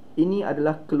spectrum. Ini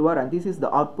adalah keluaran. This is the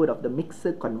output of the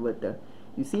mixer converter.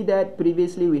 You see that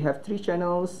previously we have 3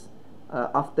 channels.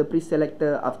 After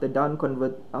preselector, after down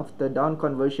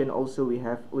conversion, also we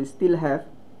still have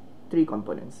 3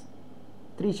 components,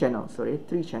 3 channels.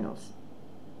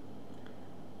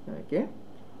 Okay.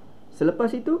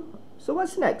 Selepas itu, so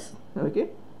what's next?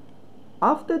 Okay.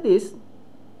 After this,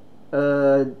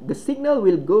 the signal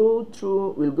will go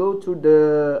through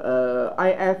the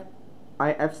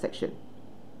IF section.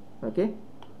 Okay,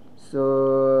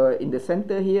 so in the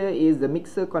center here is the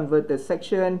mixer converter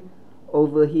section.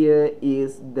 Over here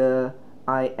is the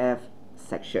IF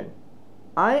section.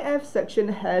 IF section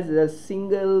has a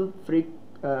single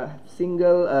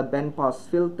band pass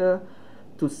filter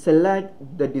to select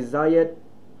the desired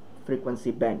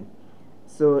frequency band.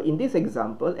 So in this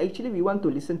example, actually we want to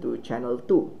listen to channel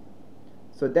 2.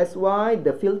 So that's why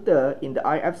the filter in the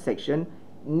IF section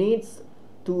needs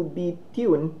to be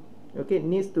tuned. Okay,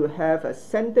 needs to have a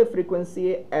center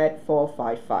frequency at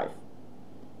 455.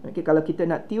 Okay, kalau kita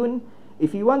nak tune,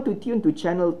 if you want to tune to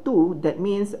channel 2, that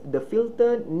means the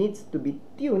filter needs to be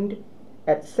tuned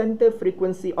at center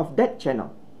frequency of that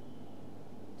channel.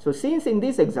 So since in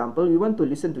this example we want to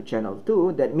listen to channel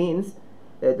 2, that means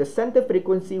the center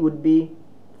frequency would be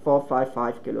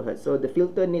 455 kilohertz. So the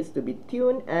filter needs to be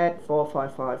tuned at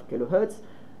 455 kilohertz,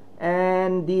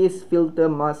 and this filter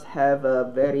must have a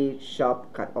very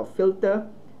sharp cutoff filter.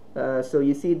 So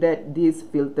you see that this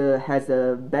filter has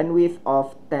a bandwidth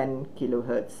of 10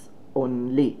 kilohertz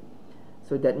only.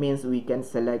 So that means we can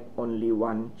select only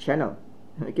one channel.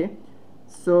 Okay,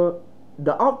 so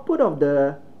the output of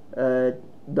the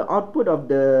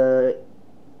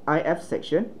IF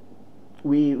section,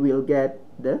 we will get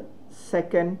the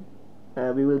second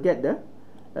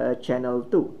channel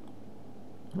 2.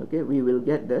 Okay, we will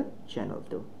get the channel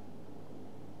 2.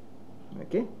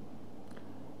 Okay,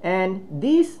 and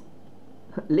this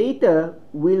later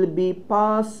will be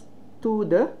passed to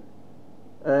the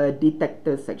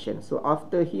detector section. So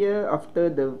after here, after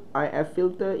the IF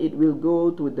filter, it will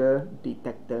go to the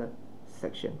detector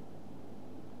section.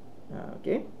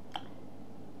 Okay,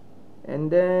 and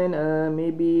then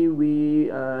maybe we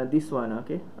this one.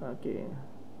 Okay,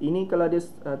 ini kalau ada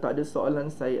tak ada soalan,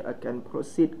 saya akan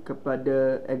proceed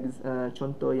kepada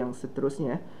contoh yang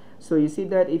seterusnya. So you see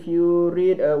that if you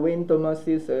read Wayne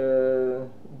Thomas's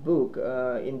book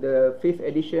in the 5th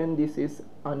edition, this is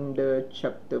under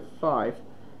chapter 5.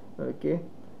 Okay,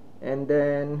 and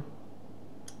then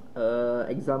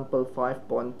example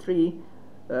 5.3,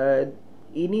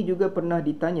 ini juga pernah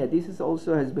ditanya. This is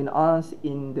also has been asked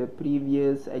in the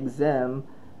previous exam,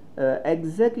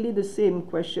 exactly the same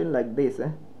question like this.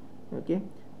 Okay,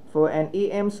 for an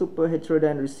AM super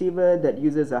heterodyne receiver that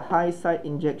uses a high side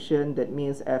injection, that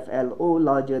means FLO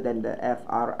larger than the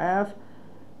FRF,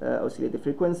 oscillator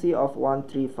frequency of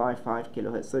 1355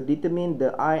 kilohertz. So determine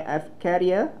the IF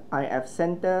carrier, IF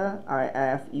center,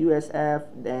 IF USF,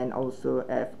 then also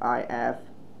FIF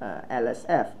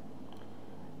LSF.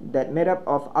 That made up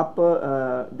of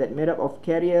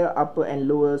carrier, upper and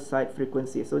lower side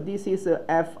frequency. So this is a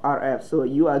FRF. So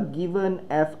you are given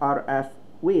FRF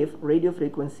wave, radio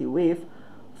frequency wave,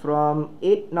 from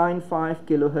 895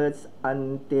 kilohertz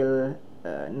until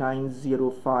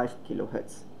 905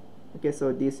 kilohertz. Okay,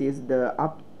 so this is the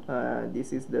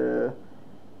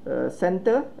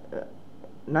center.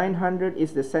 900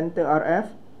 is the center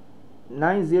RF,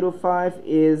 905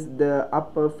 is the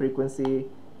upper frequency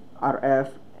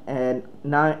RF, and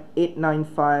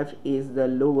 895 is the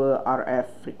lower RF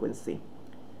frequency.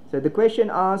 So the question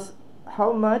asks,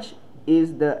 how much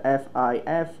is the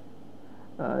FIF?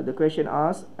 The question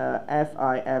asks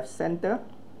FIF center.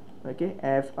 Okay,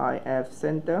 FIF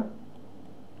center.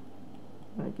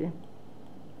 Okay,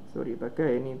 sorry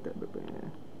pakai ni tak berapa.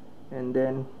 And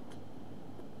then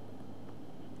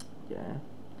yeah,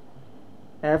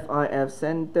 FIF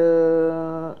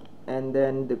center, and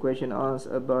then the question asks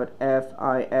about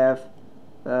FIF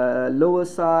lower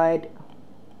side,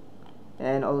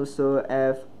 and also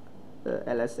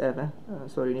LSF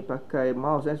sorry ni pakai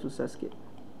mouse susah sikit,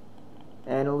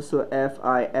 and also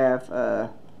FIF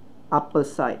upper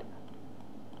side.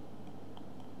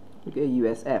 Okay,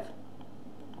 USF.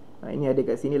 Ini ada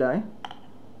kat sini lah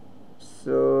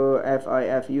So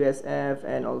FIF USF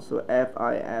and also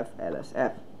FIF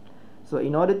LSF. So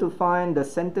in order to find the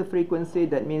center frequency,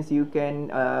 that means you can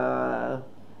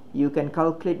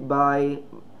calculate by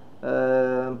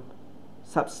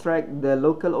subtract the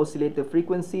local oscillator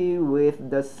frequency with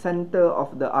the center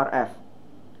of the RF.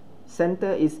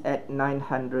 Center is at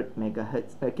 900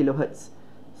 kilohertz.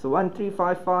 So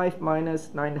 1355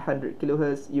 minus 900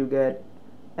 kilohertz, you get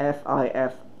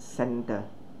FIF center.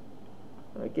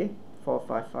 Okay,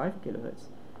 455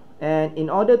 kilohertz. And in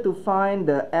order to find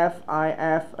the FIF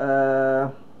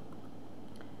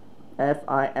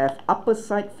upper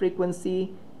side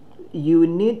frequency, you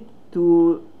need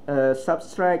to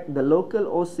subtract the local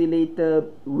oscillator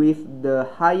with the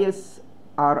highest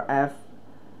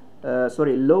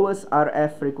lowest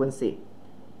RF frequency.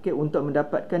 Okay, untuk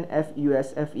mendapatkan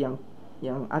FUSF yang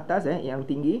atas yang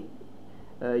tinggi,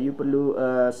 you perlu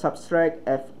subtract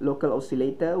F local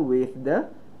oscillator with the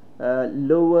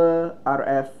lower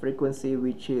RF frequency,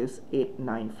 which is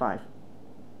 895.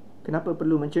 Kenapa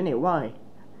perlu macam ni? Why?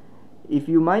 If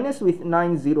you minus with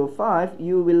 905,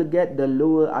 you will get the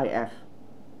lower IF.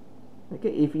 Okay,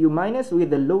 if you minus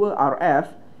with the lower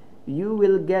RF, you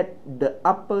will get the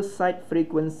upper side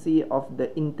frequency of the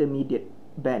intermediate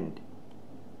band.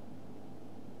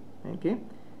 Okay,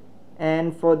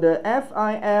 and for the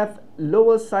FIF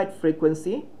lower side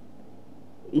frequency,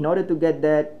 in order to get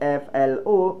that,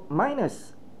 FLO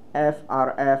minus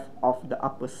FRF of the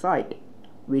upper side,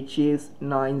 which is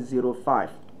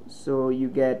 905. So you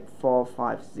get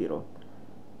 450.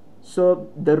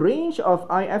 So the range of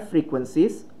IF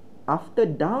frequencies after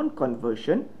down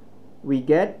conversion, we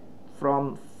get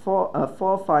from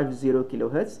 450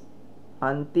 kilohertz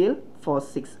until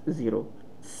 460.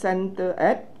 Center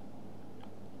at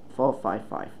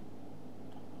 455.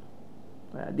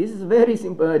 This is very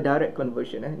simple direct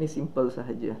conversion. Ini simple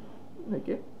sahaja.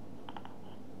 Okay.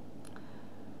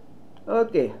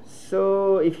 Okay.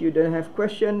 So if you don't have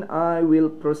question, I will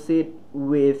proceed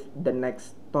with the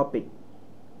next topic.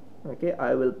 Okay,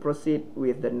 I will proceed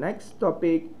with the next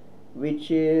topic,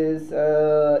 which is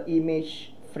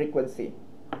image frequency.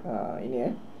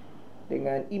 Ini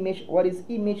dengan image. What is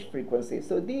image frequency?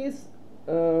 So this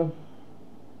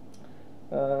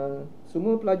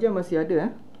semua pelajar masih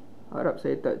ada harap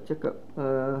saya tak cakap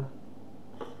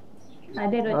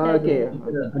ada doktor. Okay.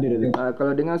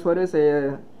 Kalau dengar suara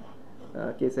saya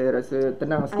saya rasa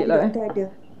tenang sikit lah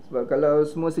sebab kalau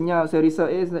semua senyap saya risau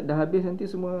dah habis nanti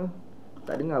semua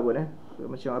tak dengar pun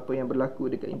macam apa yang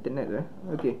berlaku dekat internet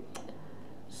Okay.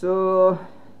 So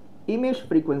image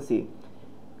frequency.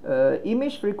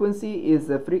 Image frequency is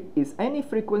any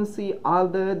frequency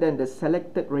other than the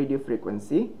selected radio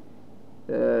frequency,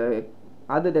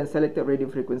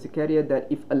 carrier that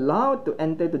if allowed to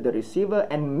enter to the receiver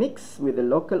and mix with the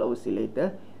local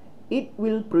oscillator, it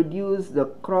will produce the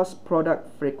cross product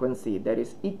frequency that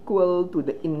is equal to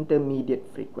the intermediate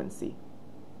frequency.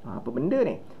 Apa benda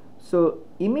ni? So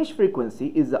image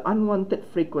frequency is the unwanted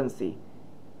frequency,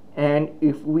 and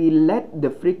if we let the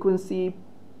frequency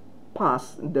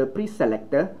pass the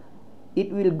preselector,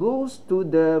 it will goes to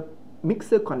the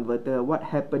mixer converter. What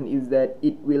happen is that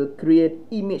it will create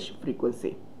image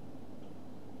frequency.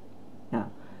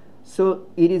 So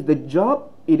it is the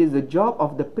job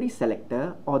of the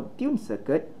preselector or tune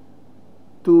circuit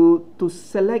to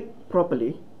select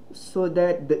properly so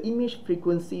that the image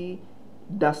frequency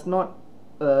does not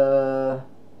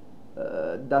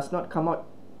come out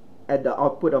at the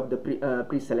output of the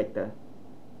preselector.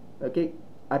 Okay,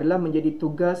 adalah menjadi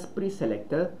tugas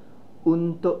preselector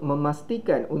untuk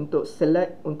memastikan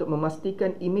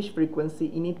image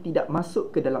frequency ini tidak masuk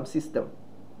ke dalam sistem.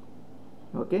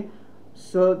 Okay,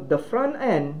 so the front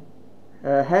end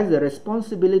has the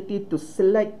responsibility to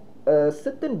select a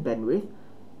certain bandwidth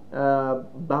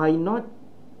by not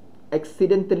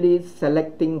accidentally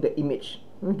selecting the image.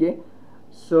 Okay,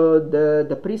 so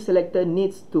the pre-selector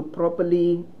needs to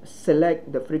properly select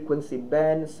the frequency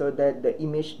band so that the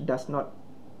image does not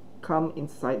come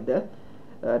inside the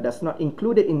does not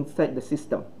included inside the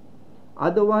system.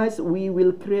 Otherwise we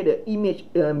will create a image,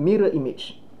 mirror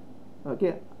image.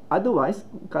 Okay, otherwise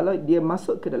kalau dia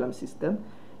masuk ke dalam sistem,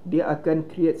 dia akan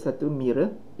create satu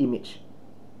mirror image.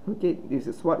 Okay, this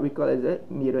is what we call as a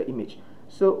mirror image.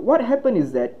 So what happen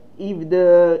is that if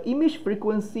the image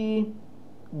frequency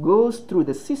goes through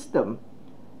the system,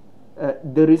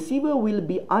 the receiver will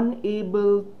be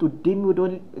unable to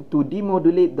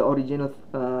demodulate the original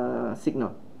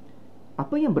signal.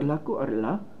 Apa yang berlaku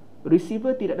adalah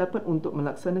receiver tidak dapat untuk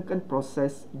melaksanakan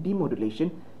proses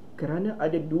demodulation kerana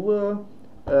ada dua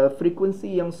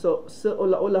frekuensi yang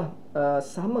seolah-olah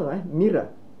sama,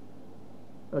 mirror.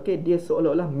 Okay, dia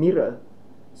seolah-olah mirror.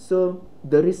 So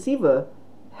the receiver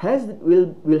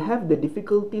will have the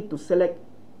difficulty to select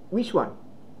which one.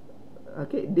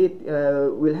 Okay, they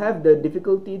will have the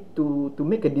difficulty to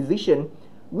make a decision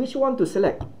which one to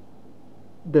select,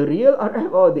 the real RF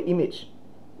or the image,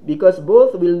 because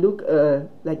both will look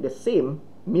like the same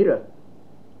mirror.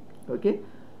 Okay,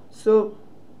 so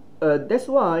that's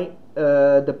why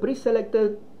the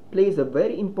pre-selector plays a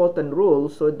very important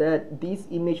role so that this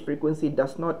image frequency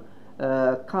does not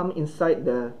come inside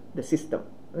the system.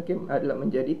 Okay, adalah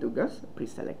menjadi tugas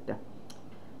pre-selector.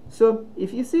 So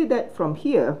if you see that from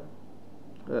here,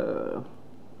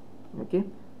 okay,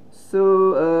 so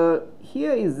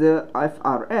here is the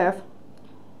FRF,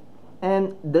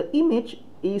 and the image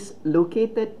is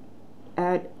located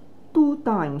at 2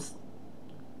 times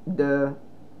the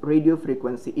radio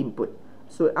frequency input.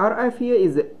 So RF here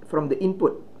is from the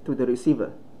input to the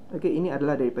receiver. Okay, ini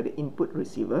adalah daripada input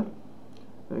receiver.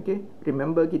 Okay,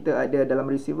 remember kita ada dalam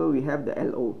receiver we have the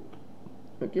LO.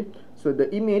 Okay, so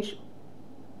the image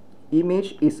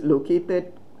is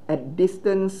located at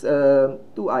distance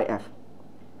 2IF.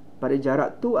 Pada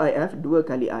jarak 2IF, 2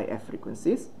 kali IF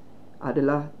frequencies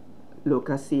adalah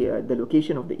lokasi the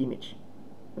location of the image.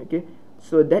 Okay,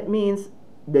 so that means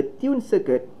the tune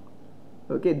circuit,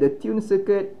 okay, the tune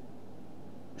circuit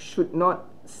should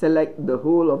not select the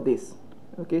whole of this.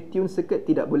 Okay, tune circuit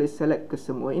tidak boleh select ke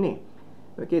semua ini.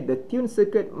 Okay, the tune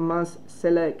circuit must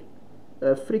select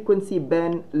a frequency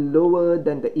band lower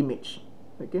than the image.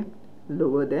 Okay,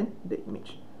 lower than the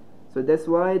image. So that's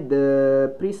why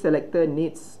the pre-selector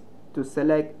needs to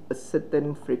select a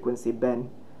certain frequency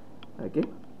band. Okay,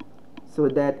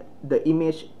 so that the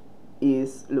image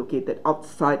is located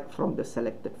outside from the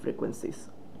selected frequencies.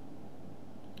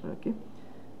 Okay,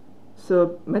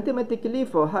 so mathematically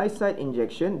for high side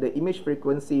injection, the image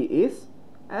frequency is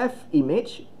F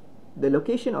image. The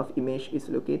location of image is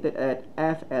located at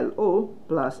FLO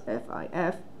plus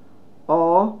FIF,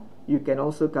 or you can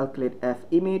also calculate F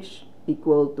image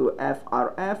equal to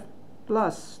FRF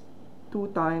plus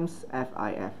 2 times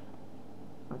FIF.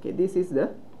 Okay, this is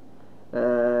the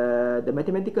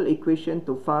mathematical equation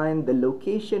to find the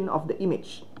location of the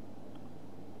image.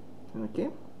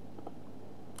 Okay,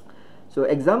 so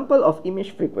example of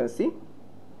image frequency.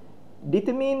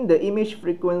 Determine the image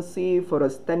frequency for a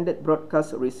standard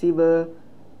broadcast receiver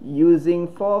using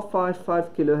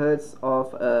 455 kHz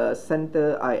of a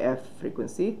center IF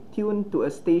frequency tuned to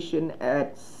a station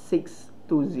at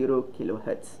 620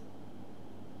 kHz.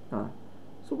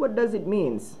 So what does it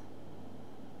means?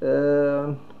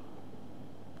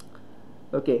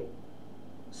 Okay,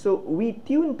 so we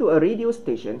tune to a radio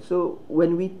station. So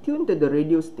when we tune to the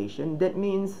radio station, that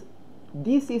means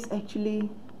this is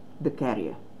actually the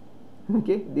carrier.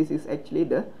 Okay, this is actually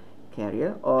the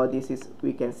carrier, or this is,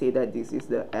 we can say that this is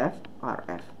the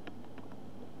FRF.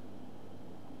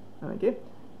 Okay,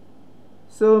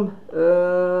 so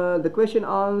the question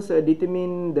asks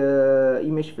determine the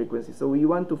image frequency. So we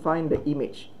want to find the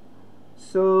image.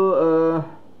 So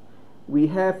we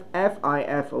have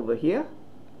FIF over here,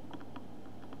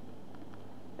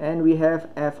 and we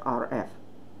have FRF.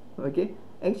 Okay,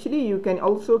 actually you can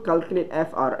also calculate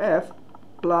FRF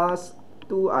plus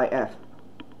 2IF.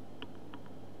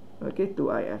 Okay,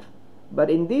 2IF.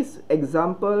 But in this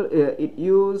example, it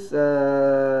use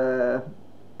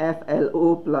FLO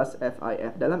plus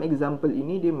FIF. Dalam example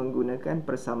ini dia menggunakan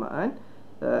persamaan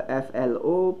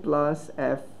FLO plus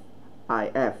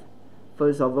FIF.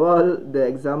 First of all,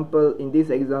 in this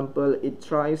example, it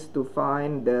tries to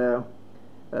find the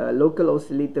local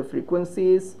oscillator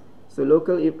frequencies. So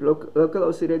local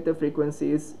oscillator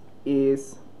frequencies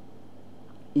is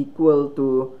equal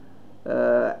to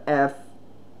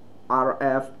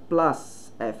FRF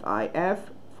plus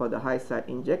FIF for the high side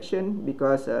injection,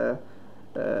 because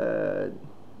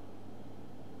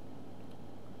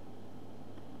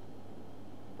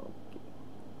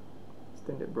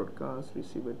broadcast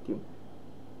receiver tune.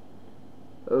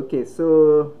 Okay,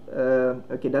 so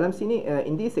okay, dalam sini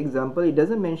in this example it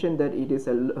doesn't mention that it is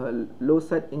a low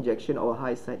side injection or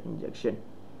high side injection.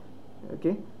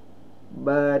 Okay,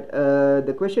 but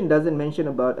the question doesn't mention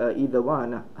about either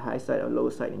one, high side or low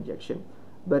side injection.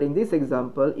 But in this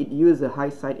example it uses a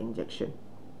high side injection.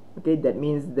 Okay, that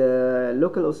means the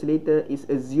local oscillator is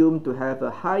assumed to have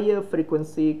a higher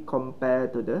frequency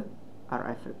compared to the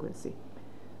RF frequency.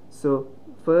 So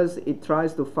first it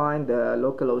tries to find the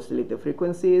local oscillator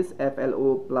frequencies,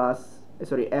 FLO plus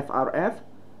FRF,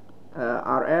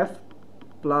 RF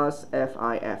plus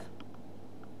FIF.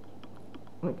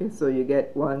 Okay, so you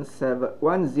get 1075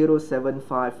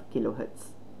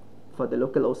 kilohertz for the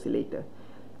local oscillator.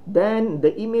 Then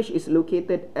the image is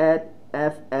located at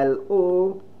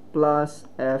FLO plus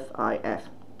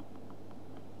FIF.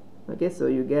 Okay,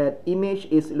 so you get image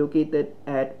is located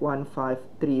at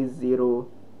 1530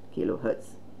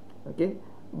 kilohertz. Okay,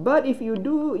 but if you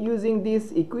do using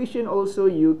this equation also,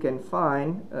 you can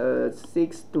find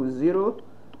 620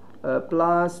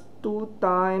 plus 2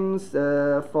 times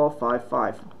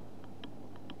 455.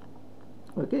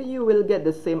 Okay, you will get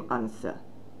the same answer.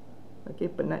 Okay,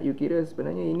 penat you kira,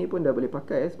 sebenarnya ini pun dah boleh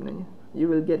pakai sebenarnya.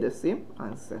 You will get the same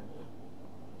answer,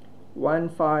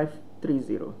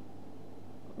 1530.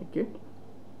 Okay.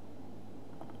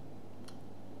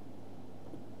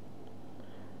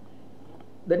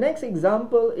 The next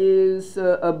example is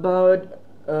about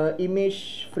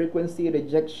image frequency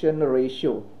rejection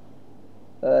ratio.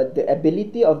 The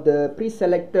ability of the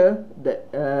preselector,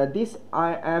 this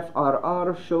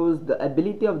IFRR shows the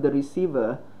ability of the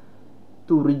receiver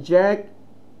to reject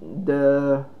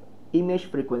the image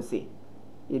frequency.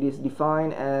 It is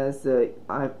defined as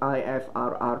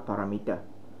IFRR parameter.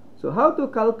 So how to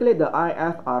calculate the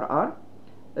IFRR?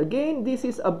 Again, this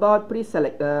is about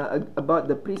about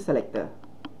the preselector.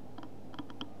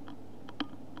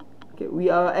 Okay, we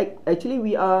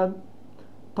are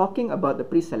talking about the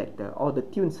preselector or the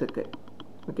tune circuit.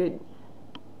 Okay,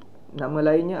 nama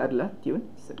lainnya adalah tune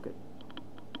circuit.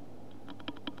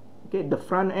 Okay, the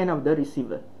front end of the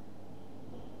receiver.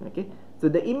 Okay, so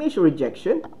the image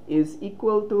rejection is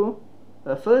equal to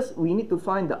first we need to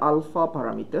find the alpha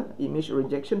parameter, image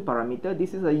rejection parameter.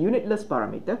 This is a unitless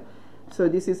parameter, so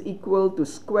this is equal to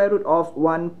square root of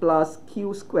 1 plus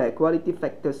q square, quality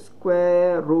factor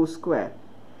square, rho square.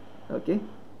 Okay,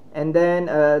 and then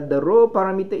the rho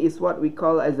parameter is what we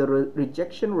call as the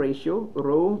rejection ratio.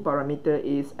 Rho parameter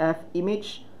is f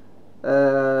image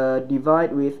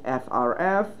divide with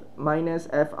FRF minus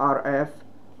FRF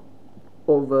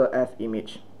over f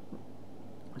image.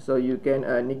 So you can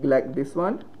neglect this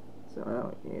one,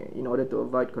 so in order to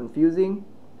avoid confusing.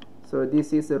 So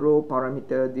this is a rho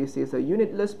parameter, this is a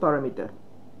unitless parameter.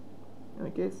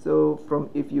 Okay, so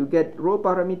if you get rho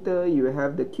parameter, you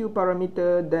have the q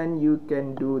parameter, then you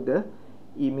can do the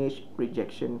image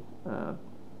rejection.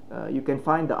 You can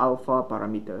find the alpha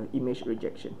parameter, image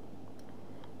rejection.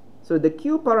 So the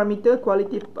q parameter,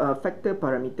 quality factor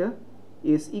parameter,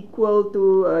 is equal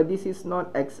to this is not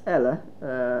XL.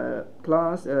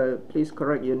 Class, please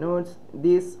correct your notes.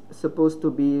 This supposed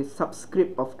to be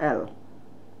subscript of L.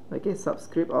 Okay,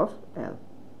 subscript of L.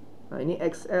 Ini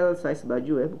XL size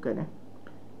baju bukan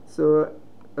So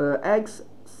X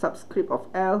subscript of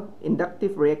L,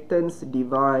 inductive reactance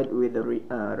divide with the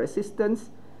resistance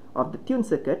of the tune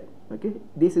circuit. Okay,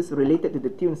 this is related to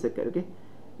the tune circuit. Okay,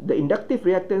 the inductive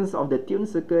reactance of the tune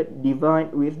circuit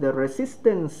divide with the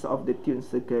resistance of the tune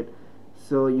circuit,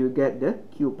 so you get the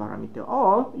Q parameter.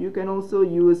 Or you can also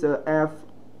use a F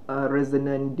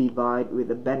resonant divide with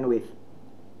the bandwidth.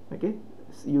 Okay,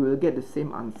 so you will get the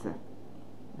same answer.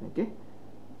 Okay,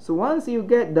 so once you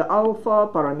get the alpha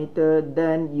parameter,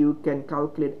 then you can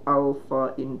calculate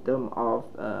alpha in terms of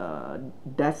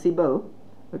decibel.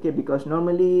 Okay, because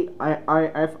normally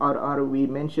IFRR we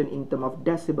mention in terms of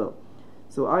decibel.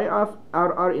 So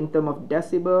IFRR in terms of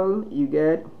decibel, you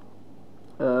get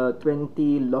 20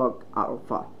 log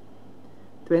alpha.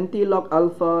 20 log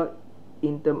alpha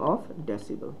in terms of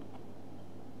decibel.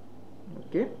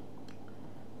 Okay.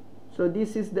 So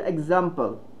this is the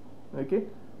example. Okay.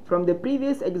 From the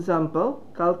previous example,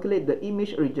 calculate the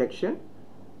image rejection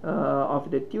of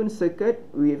the tune circuit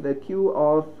with a Q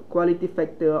of quality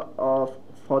factor of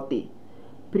 40.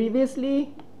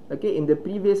 Previously, okay, in the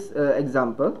previous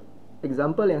example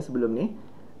yang sebelum ni,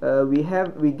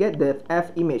 we get the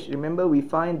F image. Remember, we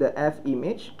find the F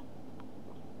image.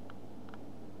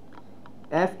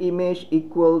 F image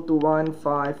equal to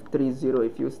 1530.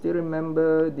 If you still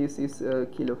remember, this is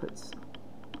kilohertz.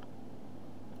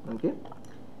 Okay.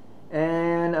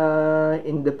 And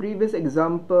in the previous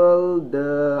example,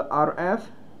 the RF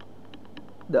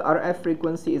the RF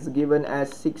frequency is given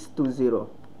as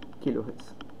 620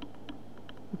 kilohertz.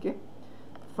 Okay,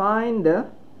 find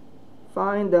the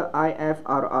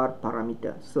IFRR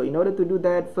parameter. So in order to do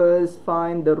that, first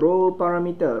find the rho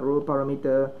parameter.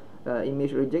 Image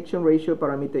rejection ratio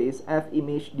parameter is F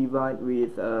image divided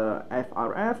with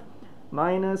FRF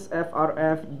minus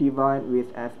FRF divided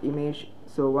with F image.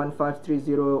 So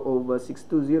 1530 over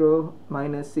 620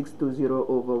 minus 620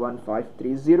 over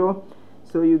 1530.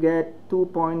 So you get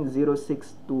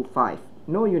 2.0625.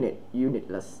 No unit,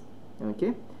 unitless.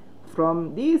 Okay.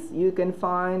 From this, you can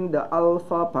find the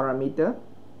alpha parameter.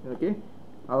 Okay,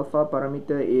 alpha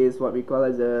parameter is what we call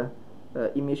as a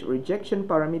image rejection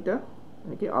parameter.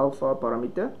 Okay, alpha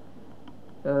parameter.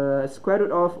 Square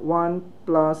root of 1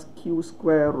 plus q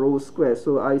square rho square.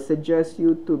 So I suggest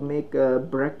you to make a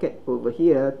bracket over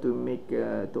here to make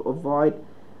to avoid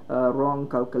wrong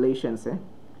calculations.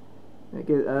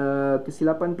 Okay,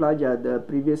 kesilapan pelajar, the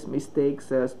previous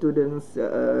mistakes, students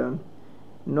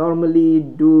normally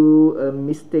do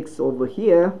mistakes over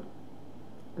here.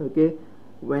 Okay,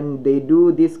 when they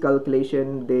do this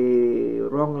calculation, they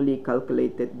wrongly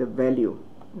calculated the value.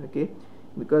 Okay,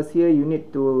 because here you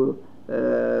need to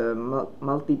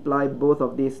multiply both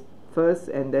of these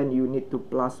first, and then you need to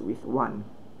plus with 1.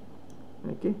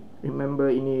 Okay,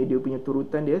 remember ini dia punya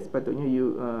turutan dia. Sepatutnya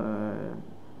you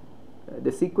the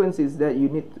sequence is that you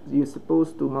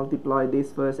supposed to multiply this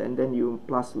first, and then you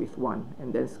plus with 1,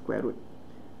 and then square root.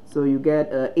 So you get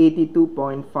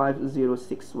 82.5061.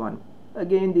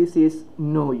 Again, this is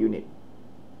no unit.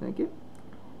 Okay,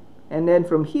 and then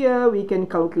from here we can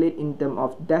calculate in terms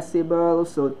of decibel.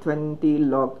 So 20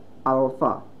 log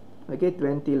alpha. Okay,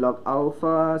 20 log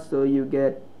alpha. So you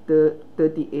get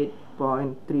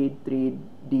 38.33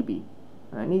 dB.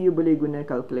 Ni you boleh guna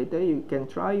calculator. You can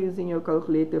try using your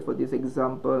calculator for this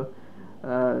example.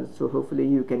 So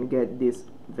hopefully you can get this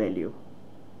value.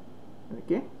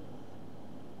 Okay.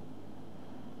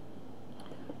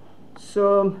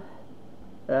 So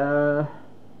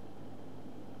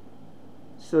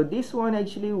this one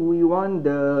actually we want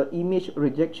the image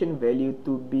rejection value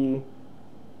to be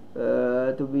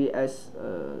as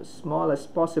small as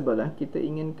possible. Kita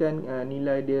inginkan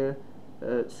nilai dia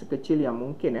sekecil yang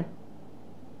mungkin.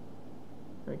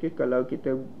 Okay, kalau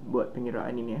kita buat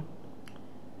pengiraan ini.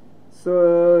 So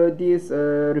this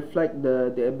reflect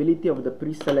the ability of the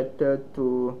preselector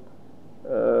to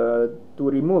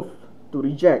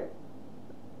reject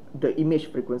the image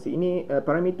frequency. Ini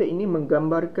parameter ini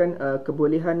menggambarkan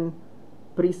kebolehan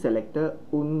preselector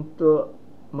untuk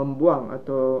membuang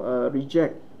atau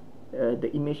reject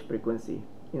the image frequency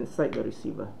inside the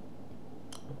receiver.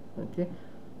 Okay,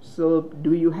 so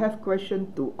do you have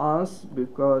question to ask?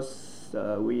 Because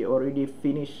we already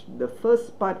finished the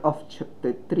first part of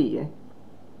chapter 3.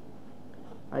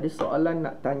 Ada soalan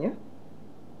nak tanya?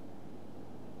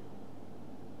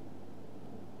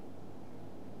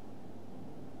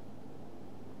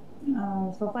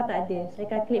 So far tak ada. Saya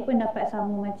calculate pun dapat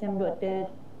sama macam doktor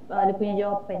dia punya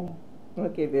jawapan ni.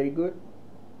 Okay, very good.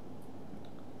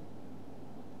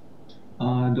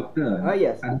 Doktor,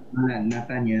 yes. nak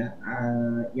tanya,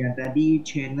 yang tadi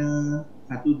channel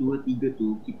 1, 2, 3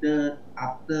 tu, kita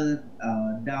after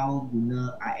down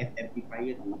guna IF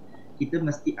amplifier tu, kita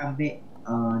mesti ambil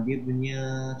dia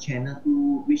punya channel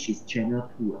tu, which is channel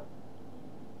 2.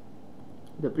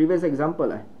 The previous example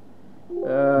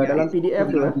dalam PDF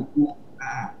tu buku,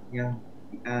 yang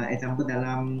example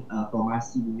dalam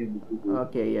formasi punya buku tu.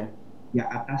 Okay, ya. Yang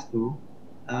atas tu,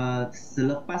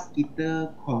 selepas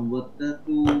kita converter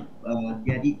tu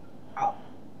jadi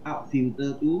out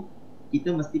filter tu,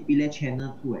 kita mesti pilih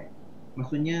channel 2.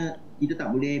 Maksudnya kita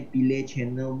tak boleh pilih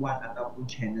channel 1 ataupun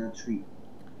channel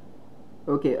 3.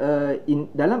 Okay,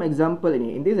 dalam example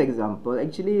ini, in this example,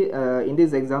 actually in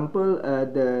this example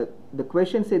the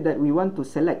question said that we want to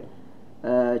select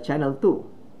channel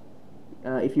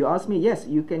 2. If you ask me, yes,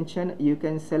 you can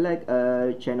select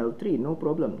channel 3, no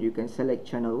problem. You can select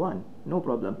channel 1, no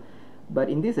problem.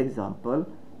 But in this example,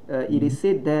 it is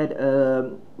said that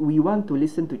we want to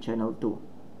listen to channel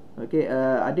 2. Okay,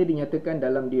 ada dinyatakan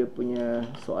dalam dia punya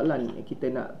soalan kita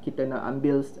nak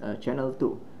ambil channel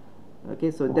 2.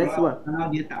 Okay, so that's what. Kalau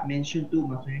dia tak mention tu,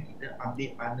 maksudnya kita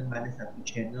ambil mana-mana satu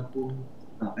channel pun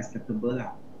acceptable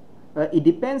lah. It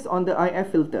depends on the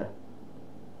IF filter.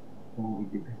 Oh,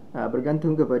 it depends.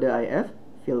 Bergantung kepada IF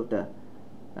filter.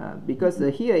 Because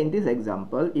here in this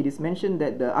example, it is mentioned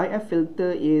that the IF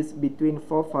filter is between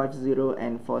 450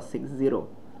 and 460.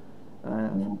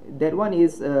 That one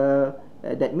is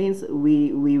that means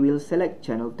we will select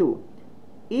channel 2.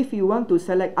 If you want to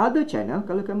select other channel,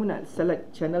 kalau kamu nak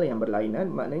select channel yang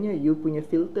berlainan, maknanya you punya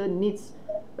filter needs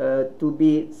to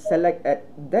be select at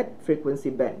that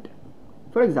frequency band.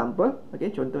 For example,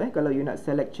 okay, contoh kalau you nak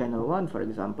select channel 1 for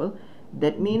example,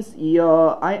 that means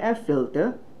your IF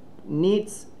filter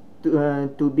needs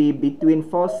to be between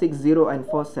 460 and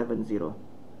 470.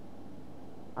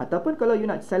 Ataupun kalau you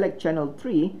nak select channel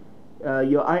 3,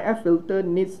 your IF filter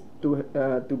needs to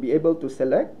be able to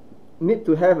select, need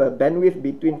to have a bandwidth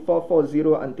between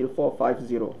 440 until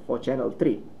 450 for channel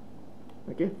 3.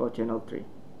 Okay, for channel 3.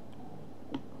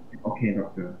 Okay,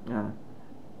 doktor.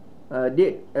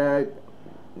 Dia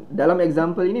dalam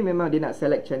example ini memang dia nak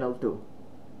select channel tu.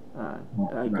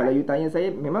 Right. Kalau you tanya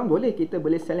saya, memang boleh, kita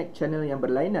boleh select channel yang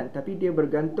berlainan, tapi dia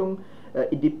bergantung,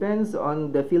 it depends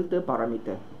on the filter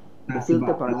parameter. The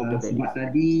filter parameter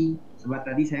values. Sebab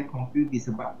tadi saya confused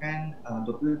disebabkan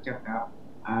doktor cakap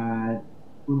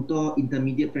untuk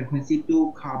intermediate frequency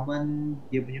tu common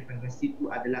dia punya frequency tu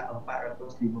adalah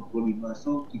 455,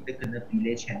 so kita kena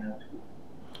pilih channel tu.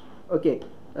 Okay,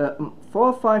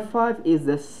 455 is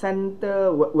the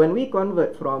center. When we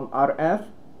convert from RF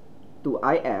to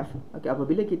IF, okay,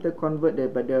 apabila kita convert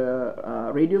daripada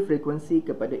radio frequency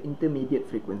kepada intermediate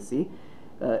frequency,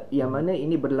 yang mana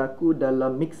ini berlaku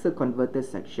dalam mixer converter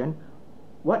section,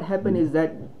 what happen is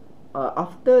that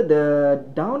after the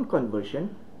down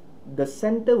conversion, the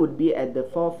center would be at the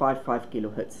 455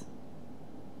 kilohertz.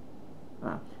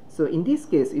 So in this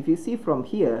case, if you see from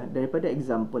here, daripada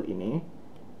example ini,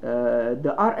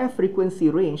 the RF frequency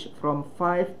range from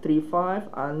 535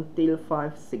 until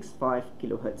 565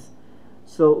 kilohertz.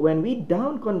 So when we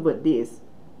down convert this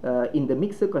in the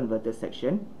mixer converter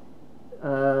section,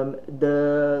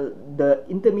 the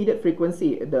intermediate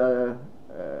frequency,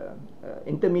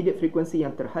 intermediate frequency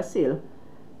yang terhasil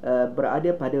berada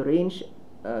pada range,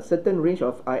 certain range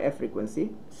of IF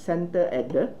frequency, center at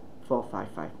the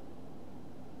 455.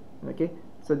 Okay,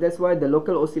 so that's why the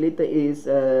local oscillator is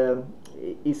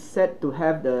set to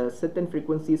have the certain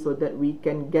frequency so that we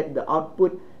can get the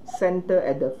output center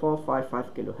at the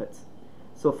 455 kilohertz.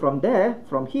 So from there,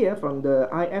 from here, from the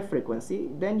IF frequency,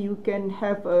 then you can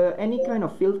have any kind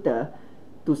of filter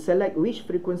to select which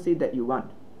frequency that you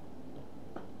want.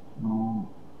 Oh,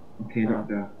 okay,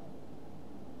 doktor.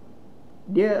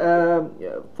 Dia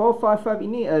 455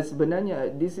 ini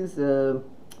sebenarnya this is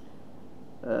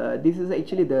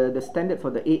actually the standard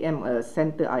for the AM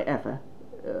center IF.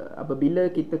 Apabila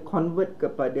kita convert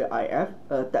kepada IF,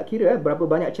 tak kira berapa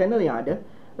banyak channel yang ada,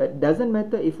 doesn't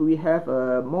matter if we have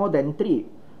more than 3.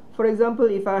 For example,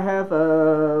 if I have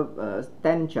 10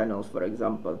 channels, for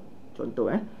example, contoh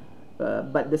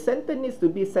but the center needs to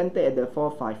be centered at the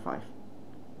 455,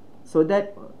 so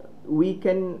that we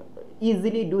can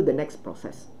easily do the next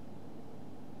process.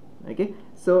 Okay,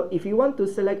 so if you want to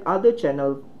select other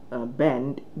channel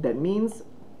band, that means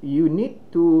you need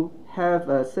to have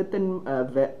a certain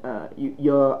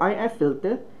your IF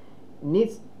filter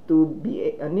needs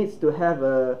to have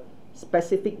a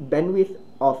specific bandwidth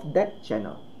of that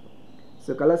channel.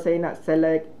 So kalau saya nak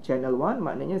select channel 1,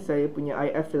 maknanya saya punya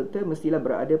IF filter mestilah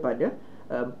berada pada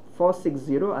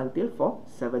 460 until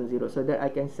 470, so that I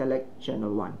can select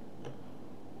channel 1.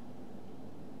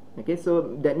 Okay,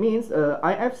 so that means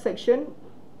IF section,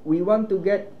 we want to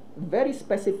get very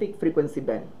specific frequency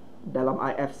band dalam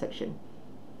IF section,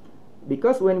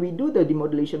 because when we do the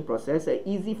demodulation process,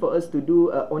 easy for us to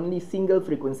do only single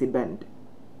frequency band.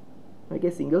 Okay,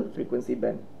 single frequency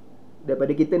band.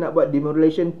 Daripada kita nak buat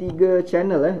demodulation 3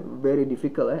 channel, very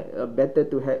difficult. Better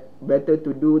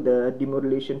to do the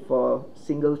demodulation for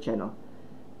single channel.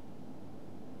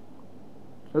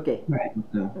 Okay. Right,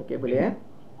 betul. Okay, boleh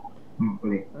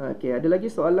Boleh. Okay, ada lagi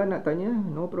soalan nak tanya?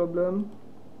 No problem.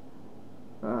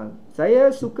 Saya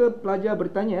suka pelajar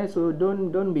bertanya, so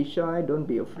don't be shy, don't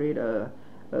be afraid.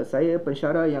 Saya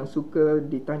pensyarah yang suka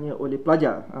ditanya oleh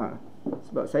pelajar.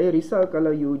 Sebab saya risau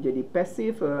kalau you jadi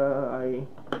pasif,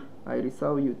 I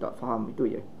risau you tak faham, itu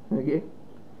je. Okay.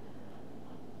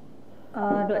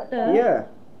 Doktor,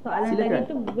 soalan silakan. tadi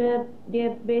tu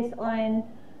dia based on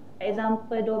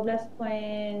example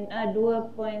 2.12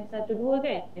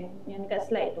 kan, yang dekat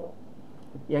slide tu.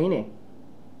 Yang ini?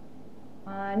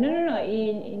 No.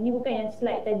 Ini bukan yang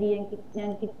slide tadi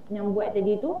yang buat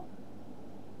tadi tu,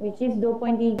 which is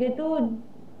 2.3 tu.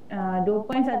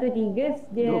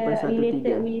 2.13 dia 2.13.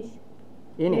 related with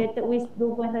Ini? related with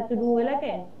 2.12 lah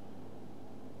kan.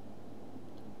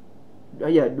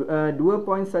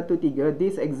 2.13,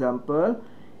 this example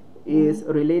is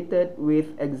related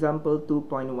with example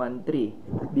 2.13,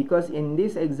 because in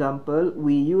this example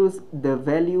we use the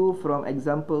value from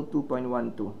example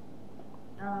 2.12.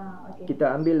 Okay.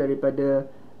 Kita ambil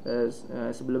daripada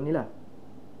sebelum ni lah.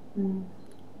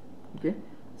 Okay,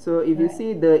 So if you Right.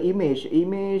 see the image,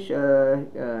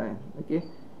 okay,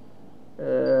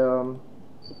 um,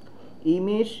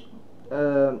 image,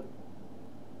 uh,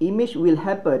 image will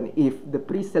happen if the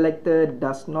pre-selector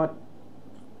does not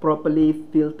properly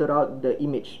filter out the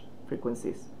image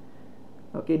frequencies.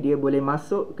 Okay, dia boleh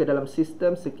masuk ke dalam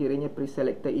sistem sekiranya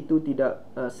pre-selector itu tidak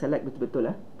select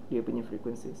betul-betul dia punya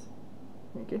frequencies.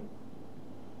 Okay.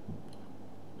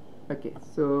 Okay,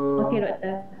 so Okey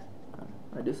doktor.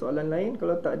 ada soalan lain?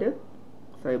 Kalau tak ada,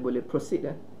 saya boleh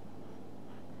proceed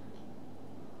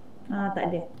Tak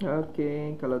ada.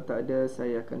 Okay, kalau tak ada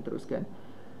saya akan teruskan.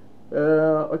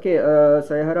 Okay,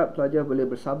 saya harap pelajar boleh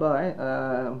bersabar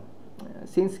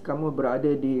since kamu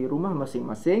berada di rumah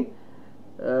masing-masing,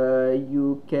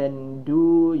 you can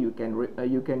do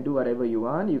whatever you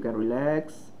want. You can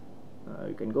relax,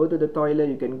 you can go to the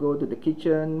toilet, you can go to the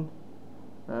kitchen,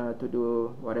 to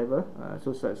do whatever.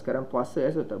 So sekarang puasa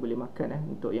so tak boleh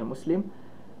makan untuk yang Muslim.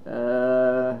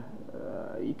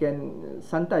 You can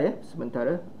santai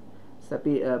sementara.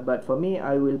 Tapi but for me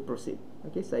I will proceed.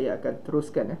 Okay, saya akan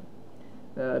teruskan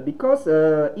because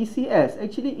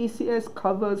ECS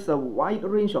covers a wide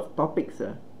range of topics.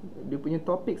 Dia punya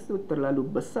topics tu terlalu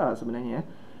besar sebenarnya.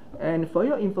 And for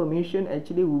your information,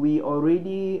 actually we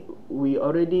already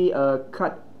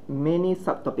cut many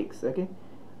subtopics.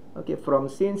 Okay, from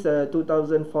since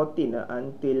 2014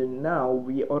 until now,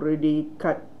 we already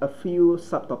cut a few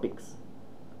subtopics,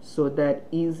 so that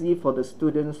easy for the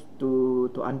students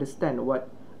to understand what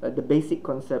the basic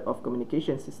concept of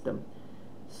communication system.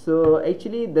 So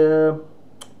actually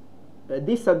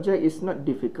this subject is not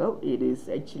difficult. It is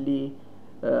actually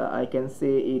I can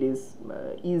say it is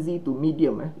easy to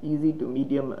medium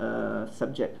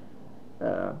subject.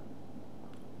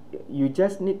 You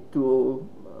just need to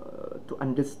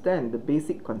understand the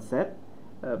basic concept,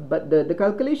 but the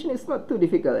calculation is not too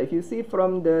difficult. If you see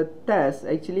from the test,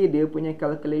 actually dia punya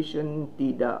calculation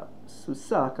tidak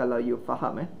susah kalau you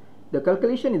faham. The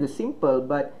calculation is simple,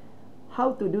 but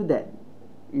how to do that,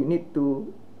 you need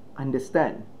to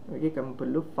understand. Okay, kamu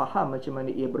perlu faham macam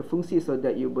mana ia berfungsi so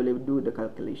that you boleh do the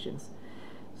calculations.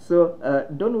 So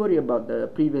don't worry about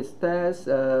the previous test.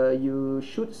 You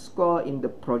should score in the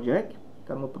project.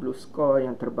 Kamu perlu score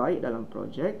yang terbaik dalam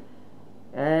project,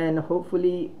 and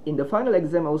hopefully in the final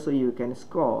exam also you can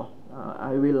score.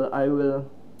 I will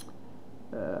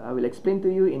explain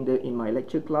to you in my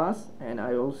lecture class, and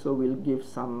I also will give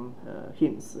some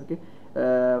hints. Okay,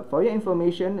 for your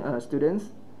information,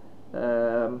 students.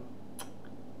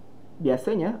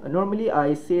 Biasanya, normally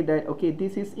I say that okay,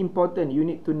 this is important, you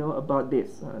need to know about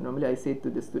this. Normally I say to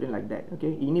the student like that.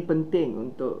 Okay, ini penting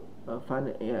untuk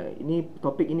ini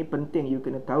topik ini penting, you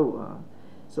kena tahu.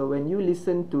 So when you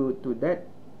listen to that,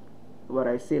 what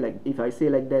I say, like if I say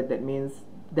like that, that means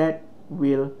that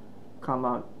will come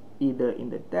out either in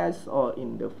the test or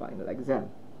in the final exam.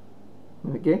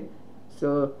 Okay,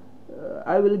 so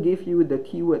I will give you the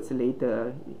keywords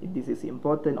later if this is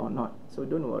important or not, so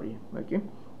don't worry. Okay,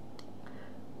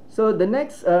 so the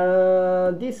next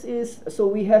so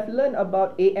we have learned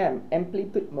about AM,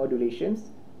 amplitude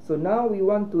modulations. So now we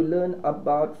want to learn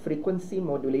about frequency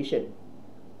modulation.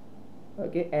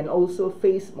 Okay, and also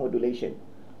phase modulation.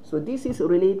 So this is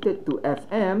related to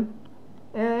FM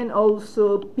and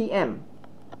also PM,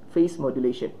 phase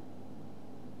modulation.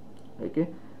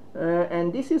 Okay,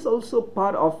 and this is also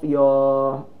part of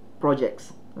your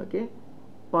projects. Okay,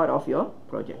 part of your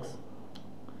projects.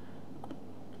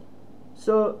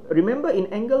 So remember, in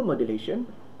angle modulation,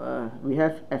 we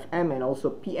have FM and also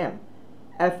PM.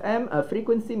 FM,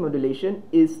 frequency modulation,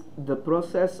 is the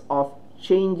process of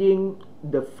changing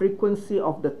the frequency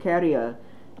of the carrier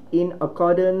in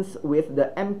accordance with the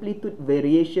amplitude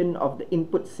variation of the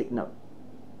input signal.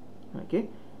 Okay,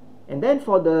 and then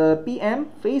for the PM,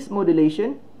 phase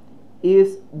modulation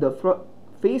is the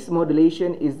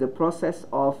process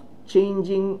of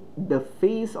changing the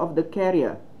phase of the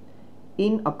carrier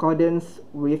in accordance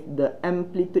with the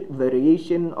amplitude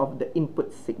variation of the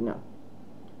input signal.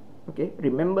 Okay,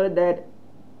 remember that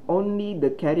only the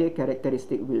carrier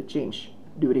characteristic will change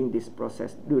during this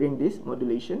process, during this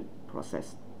modulation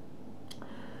process.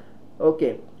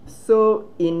 Okay, so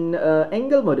in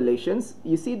angle modulations,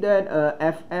 you see that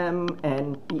FM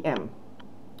and PM.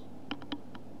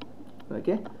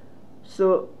 Okay,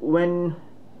 so when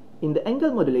in the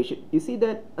angle modulation, you see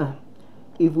that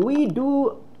if we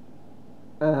do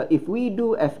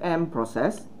FM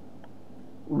process,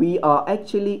 we are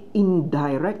actually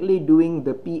indirectly doing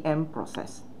the PM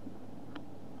process.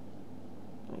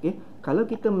 Okay, kalau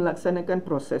kita melaksanakan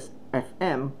proses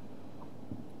FM,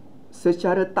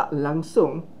 secara tak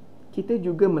langsung kita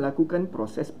juga melakukan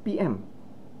proses PM.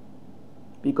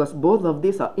 because both of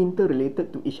these are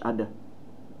interrelated to each other.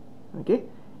 Okay,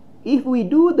 if we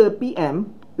do the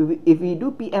PM, if we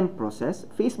do PM process,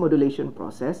 phase modulation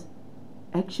process,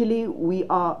 actually we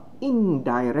are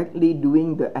indirectly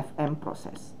doing the FM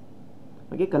process.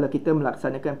 Okay, kalau kita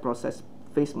melaksanakan proses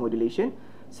phase modulation,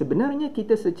 sebenarnya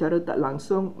kita secara tak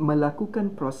langsung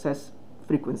melakukan proses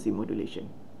frequency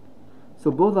modulation.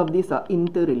 So both of these are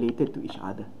interrelated to each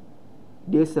other.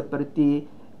 Dia seperti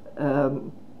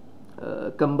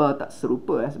kembar tak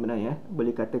serupa sebenarnya.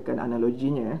 Boleh katakan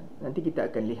analoginya. Nanti kita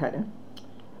akan lihat.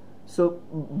 So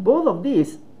both of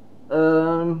these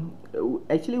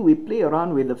actually we play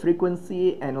around with the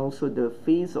frequency and also the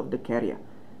phase of the carrier.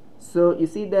 So you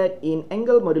see that in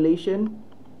angle modulation,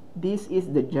 this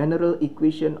is the general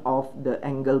equation of the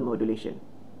angle modulation.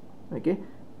 Okay,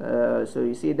 so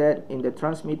you see that in the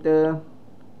transmitter.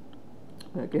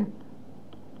 Okay,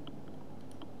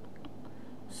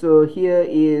 so here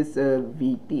is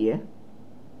VT.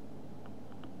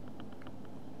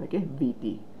 Okay,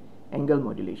 VT, angle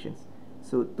modulations.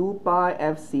 So 2 pi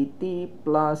FCT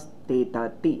plus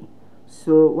theta T.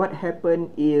 So what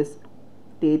happened is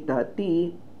theta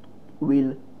T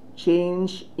will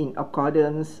change in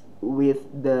accordance with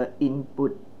the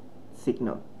input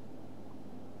signal.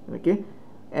 Okay,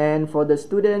 and for the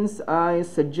students, I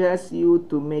suggest you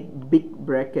to make big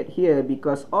bracket here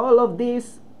because all of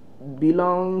this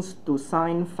belongs to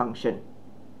sine function.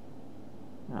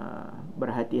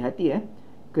 Berhati-hati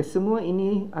kesemua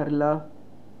ini adalah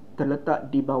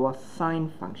terletak di bawah sine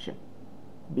function.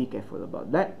 Be careful about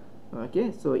that.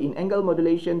 Okay, so in angle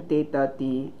modulation, theta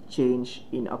T change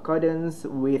in accordance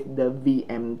with the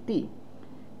VMT.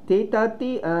 Theta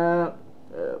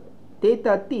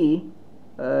T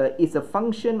is a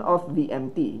function of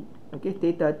VMT. Okay,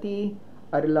 theta T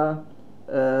adalah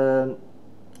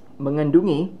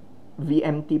mengandungi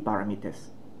VMT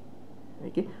parameters.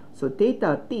 Okay, so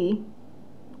theta T,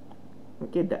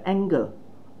 okay, the angle,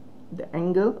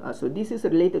 so this is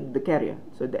related to the carrier.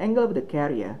 So the angle of the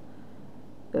carrier,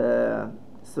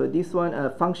 so this one,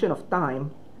 function of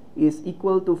time is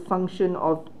equal to function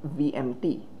of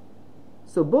VMT.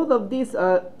 So both of these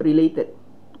are related.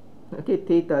 Okay,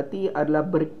 theta T adalah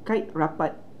berkait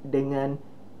rapat dengan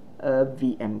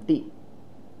VMT.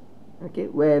 Okay,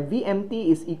 where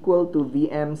VMT is equal to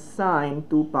VM sine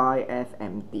 2 pi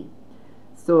FMT.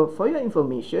 So for your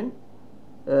information,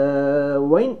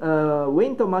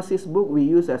 Wayne Thomas's book, we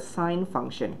use a sine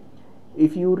function.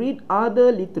 If you read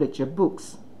other literature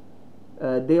books,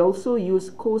 they also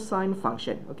use cosine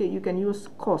function. Okay, you can use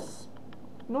cos,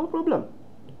 no problem,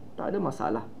 tak ada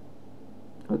masalah.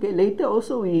 Okay, later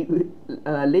also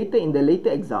later in the later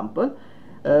example,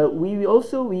 we'll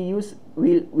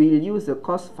use a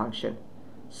cos function.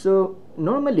 So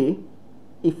normally,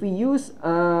 if we use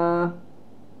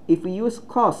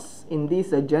cos in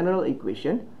this general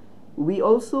equation, we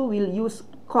also will use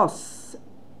cos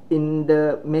in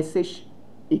the message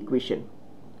equation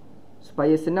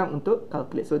supaya senang untuk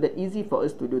calculate, so that easy for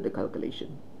us to do the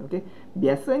calculation. Okay,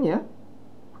 biasanya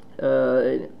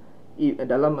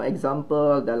dalam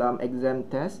example, dalam exam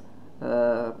test,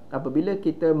 apabila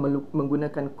kita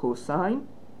menggunakan cosine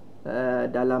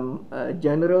dalam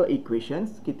general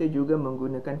equations, kita juga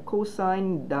menggunakan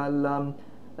cosine dalam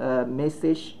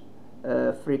message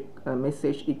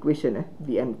equation,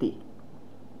 VMT.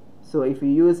 So if we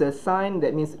use a sine,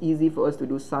 that means easy for us to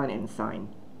do sine and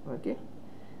sine. Okay,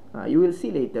 you will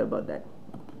see later about that.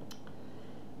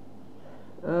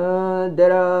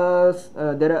 There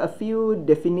are a few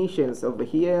definitions over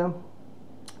here.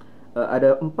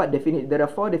 There are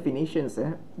 4 definitions.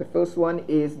 The first one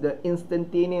is the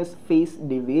instantaneous phase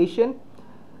deviation,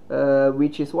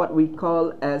 which is what we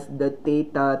call as the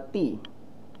theta T.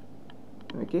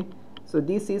 Okay, so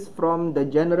this is from the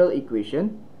general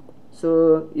equation.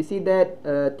 So you see that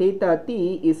theta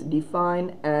T is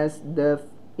defined as the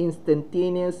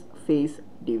instantaneous phase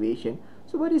deviation.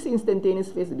 So what is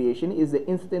instantaneous phase deviation? Is the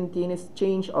instantaneous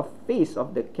change of phase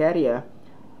of the carrier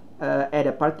at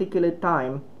a particular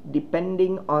time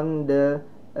depending on the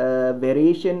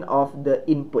variation of the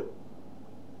input.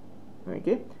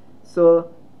 Okay,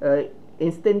 so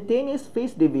instantaneous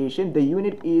phase deviation, the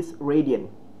unit is radian.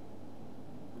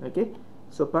 Okay,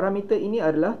 so parameter ini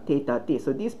adalah theta T.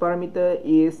 So this parameter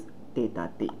is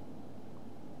theta T.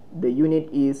 The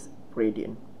unit is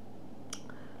radian.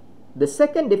 The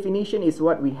second definition is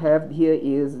what we have here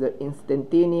is the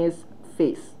instantaneous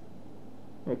phase.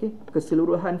 Okay,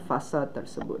 keseluruhan fasa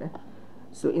tersebut.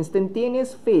 So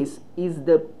instantaneous phase is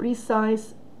the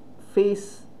precise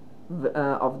phase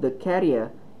of the carrier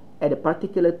at a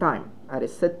particular time, at a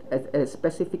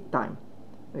specific time.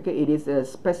 Okay, it is a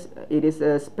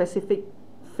specific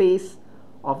phase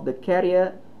of the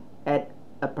carrier at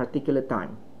a particular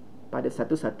time, pada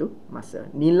satu-satu masa.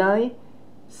 Nilai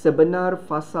sebenar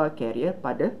fasa carrier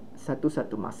pada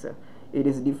satu-satu masa. It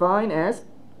is defined as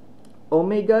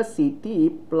omega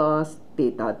ct plus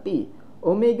theta t.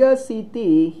 Omega ct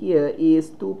here is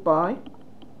 2 pi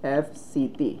f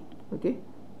ct. Okay,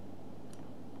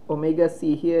 omega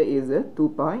c here is a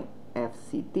 2 pi f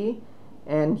ct,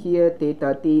 and here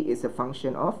theta t is a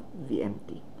function of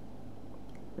vmt.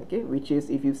 Okay, which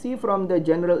is, if you see from the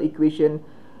general equation,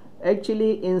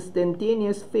 actually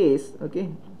instantaneous phase. Okay,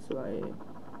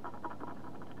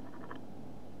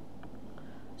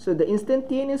 so the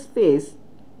instantaneous phase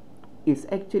is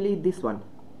actually this one.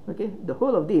 Okay, the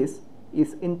whole of this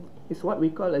is what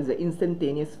we call as the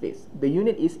instantaneous phase. The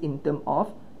unit is in term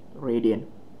of radian.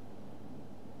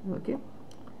 Okay,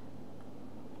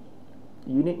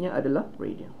 unitnya adalah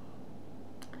radian.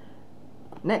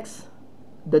 Next,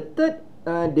 the third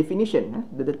definition,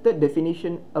 the third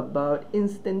definition about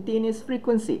instantaneous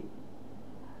frequency.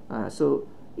 So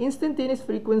instantaneous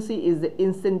frequency is the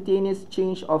instantaneous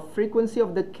change of frequency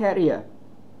of the carrier,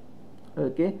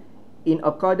 okay, in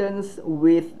accordance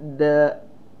with the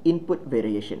input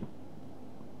variation.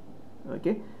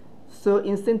 Okay, so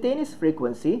instantaneous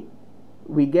frequency,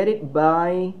 we get it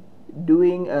by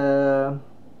doing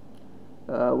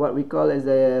what we call as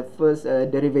the first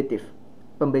derivative,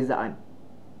 pembezaan.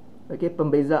 Okay,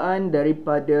 pembezaan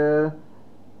daripada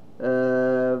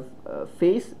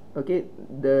phase. Okay,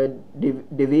 the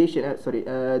deviation,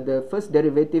 the first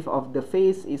derivative of the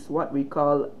phase is what we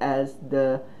call as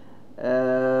the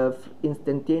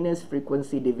instantaneous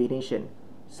frequency definition.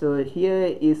 So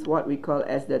here is what we call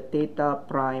as the theta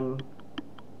prime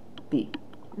t.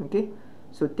 Okay,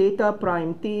 so theta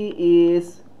prime t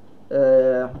is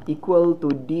equal to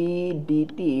d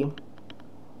dt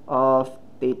of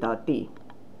theta t.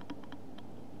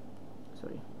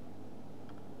 Sorry.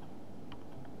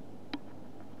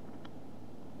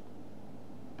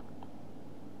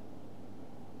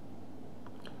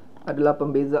 Adalah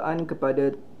pembezaan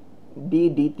kepada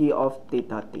d dt of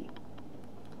theta t.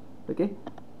 Okay,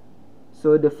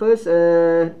 so the first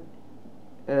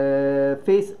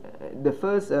phase, the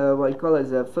first what we call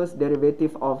as the first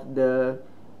derivative of the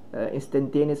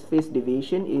instantaneous phase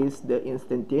deviation is the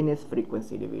instantaneous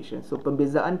frequency deviation. So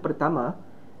pembezaan pertama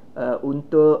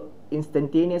untuk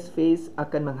instantaneous phase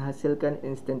akan menghasilkan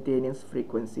instantaneous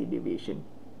frequency deviation.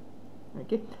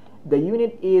 Okay, the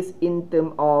unit is in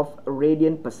term of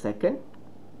radian per second,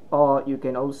 or you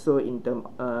can also in term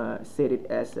say it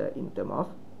as in term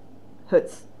of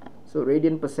hertz. So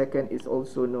radian per second is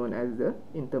also known as the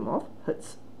in term of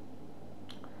hertz.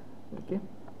 Okay,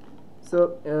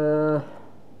 so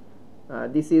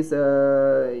this is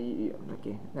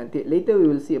okay, nanti later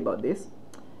we will see about this.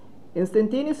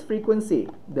 Instantaneous frequency,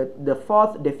 the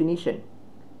fourth definition,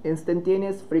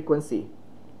 instantaneous frequency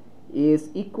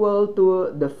is equal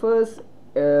to the first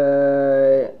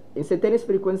instantaneous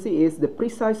frequency is the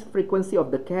precise frequency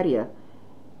of the carrier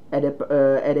at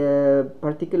a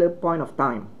particular point of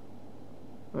time.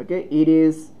 Okay, it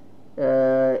is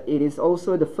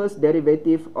also the first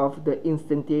derivative of the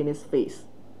instantaneous phase.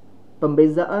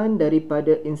 Pembezaan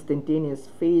daripada instantaneous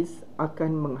phase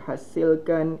akan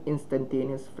menghasilkan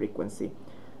instantaneous frequency.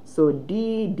 So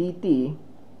d dt,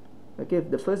 okay,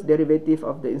 the first derivative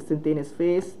of the instantaneous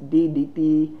phase, d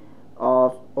dt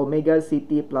of omega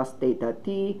ct plus theta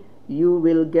t, you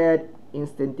will get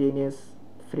instantaneous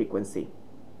frequency.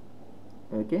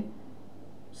 Okay,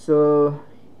 so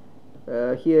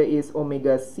here is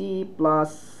omega c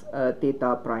plus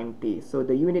theta prime t. So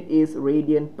the unit is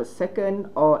radian per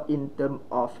second, or in term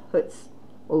of hertz.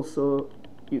 Also,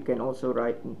 you can also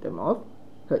write in term of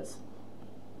hertz.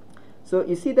 So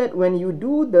you see that when you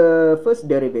do the first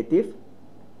derivative,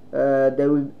 there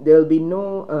will be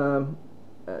no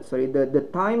the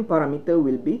time parameter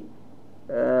will be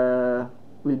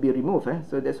removed.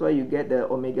 So that's why you get the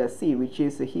omega c, which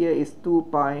is here is 2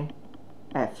 pi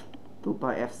f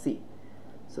c.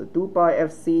 So 2 pi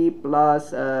f c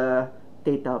plus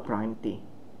theta prime t.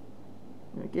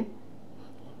 Okay,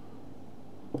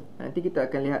 nanti kita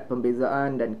akan lihat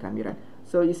pembezaan dan kamiran.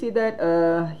 So you see that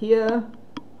here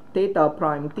theta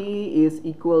prime t is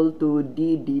equal to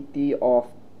d dt of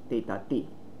theta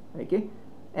t. Okay,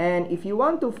 and if you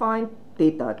want to find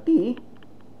theta t,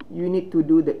 you need to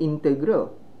do the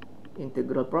integral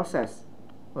process.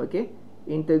 Okay,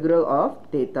 integral of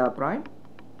theta prime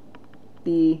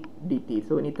t dt.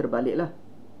 So ini terbalik lah.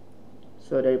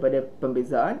 So daripada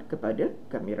pembezaan kepada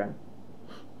kamiran.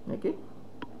 Okay,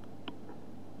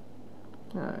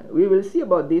 we will see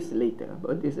about this later,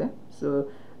 about this. So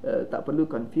tak perlu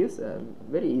confuse,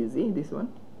 very easy this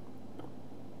one.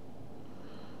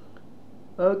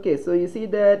 Okay, so you see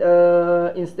that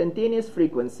instantaneous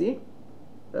frequency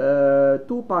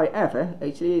 2 pi f,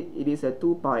 actually it is a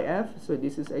 2 pi f, so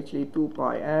this is actually 2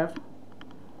 pi f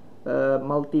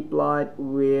multiplied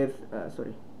with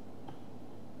sorry,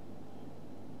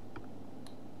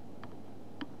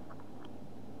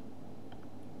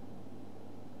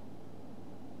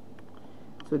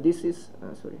 so this is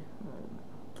sorry,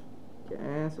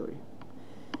 sorry,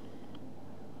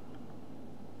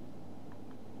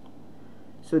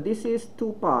 so this is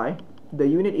 2 pi, the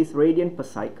unit is radian per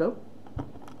cycle,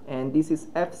 and this is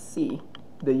fc,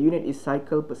 the unit is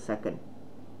cycle per second.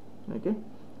 Okay,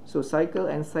 so cycle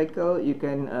and cycle, you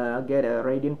can get a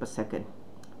radian per second.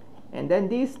 And then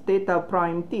this theta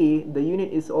prime t, the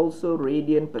unit is also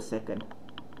radian per second.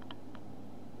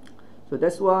 So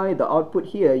that's why the output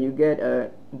here, you get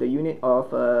the unit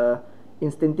of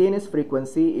instantaneous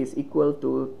frequency is equal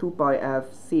to 2 pi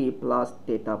f c plus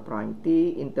theta prime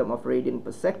t in terms of radian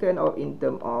per second or in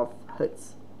terms of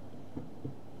hertz.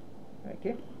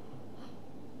 Okay.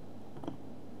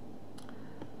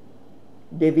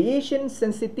 Deviation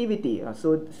sensitivity.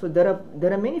 So there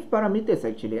are many parameters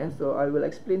actually. So I will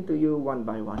explain to you one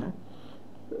by one.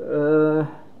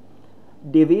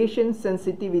 Deviation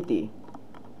sensitivity.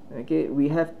 Okay, we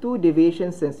have two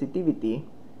deviation sensitivity.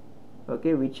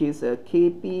 Okay, which is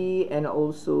Kp and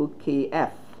also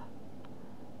Kf.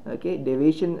 Okay,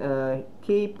 deviation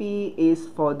Kp is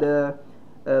for the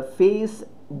phase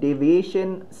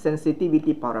deviation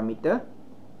sensitivity parameter.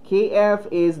 Kf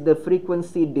is the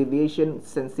frequency deviation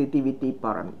sensitivity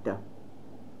parameter.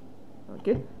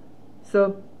 Okay,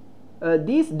 so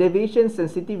this deviation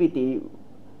sensitivity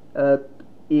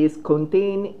is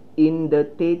contained in the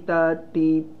theta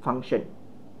t function.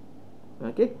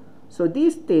 Okay, so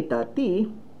this theta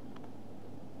t,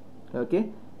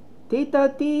 okay, theta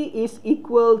t is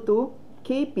equal to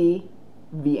Kp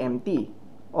Vmt,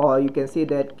 or you can say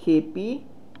that Kp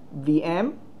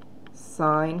Vm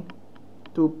sine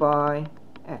 2 pi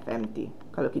fmt.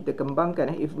 Kalau kita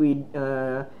kembangkan, if we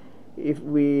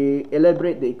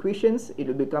elaborate the equations, it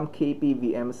will become Kp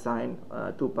Vm sine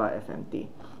 2 pi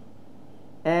fmt.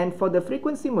 And for the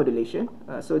frequency modulation,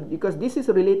 so because this is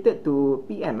related to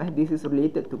Pm, this is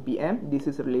related to Pm, this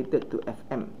is related to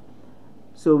Fm.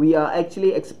 So we are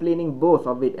actually explaining both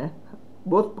of it.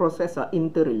 Both processes are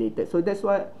interrelated. So that's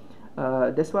why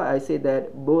I say that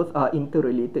both are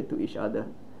interrelated to each other.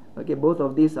 Okay, both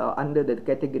of these are under the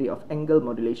category of angle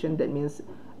modulation. That means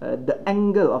the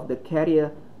angle of the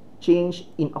carrier change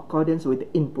in accordance with the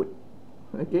input.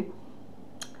 Okay,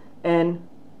 and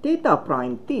theta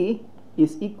prime t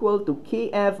is equal to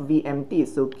Kf Vmt.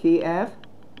 So Kf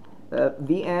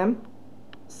Vm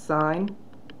sine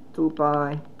 2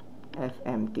 pi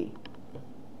fmt.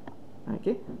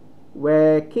 Okay,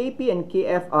 where Kp and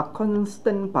Kf are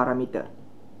constant parameter.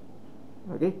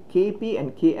 Okay, Kp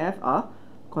and Kf are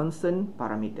constant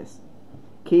parameters.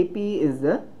 Kp is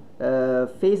the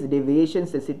phase deviation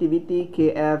sensitivity,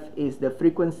 Kf is the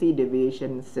frequency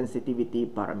deviation sensitivity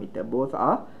parameter. Both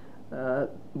are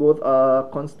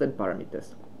constant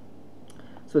parameters.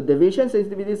 So deviation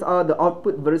sensitivities are the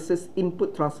output versus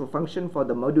input transfer function for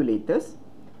the modulators,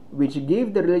 which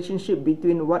give the relationship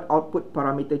between what output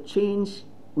parameter change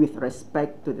with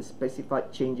respect to the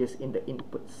specified changes in the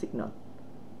input signal.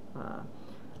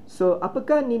 So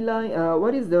apakah nilai,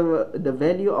 what is the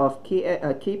value of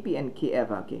Kp and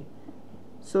Kf? Okay,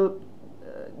 so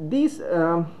these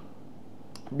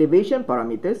deviation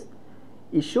parameters,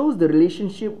 it shows the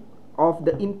relationship of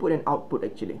the input and output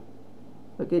actually.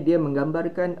 Okay, dia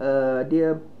menggambarkan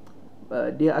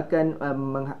dia akan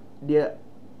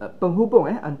penghubung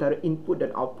antara input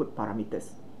dan output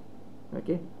parameters.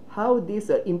 Okay, how these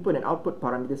input and output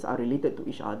parameters are related to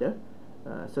each other.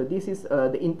 So this is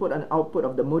the input and output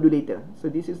of the modulator. So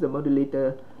this is the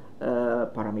modulator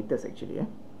parameters actually.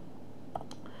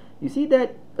 You see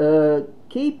that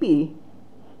Kp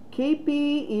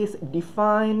is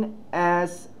defined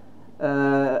as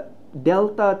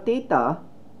delta theta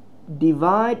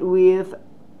divide with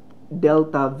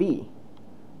delta V.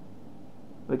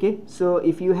 Okay, so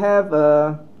if you have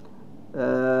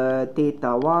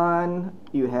theta 1,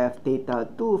 you have theta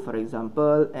 2 for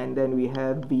example, and then we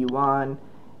have V1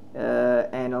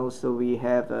 and also we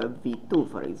have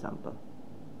V2 for example.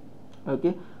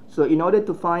 Okay, so in order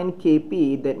to find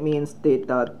Kp, that means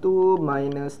theta 2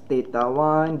 minus theta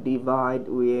 1 divide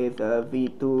with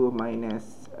V2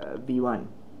 minus V1,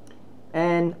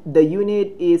 and the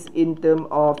unit is in term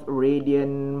of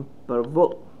radian per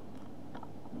volt.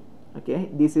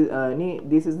 Okay, this is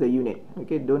the unit.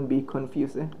 Okay, don't be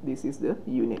confused. This is the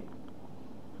unit.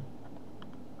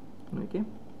 Okay,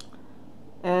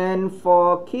 and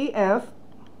for Kf,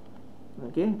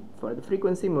 Okay, for the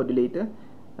frequency modulator,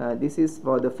 this is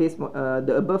for the phase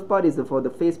the above part is for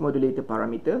the phase modulator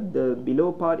parameter. The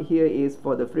below part here is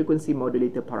for the frequency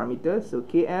modulator parameter. So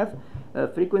KF,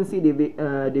 frequency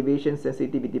deviation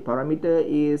sensitivity parameter,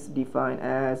 is defined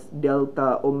as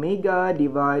delta omega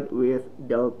divided with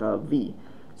delta V.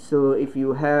 So if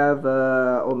you have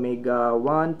omega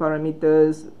 1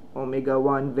 parameters, omega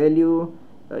 1 value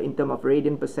in terms of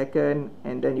radian per second,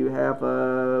 and then you have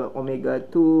omega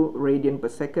 2 radian per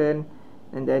second,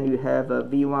 and then you have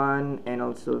V1 and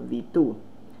also V2.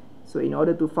 So in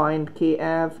order to find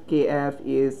KF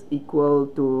is equal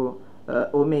to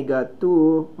omega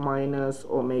 2 minus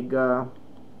omega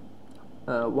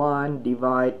 1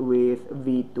 divided with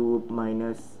V2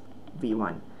 minus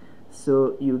V1.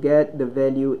 So you get the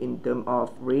value in terms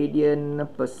of radian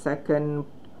per second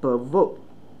per volt.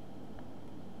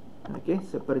 Okay,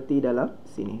 seperti dalam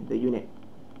sini the unit.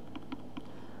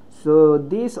 So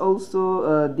this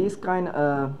also this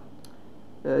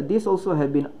also has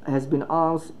been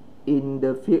asked in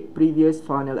the previous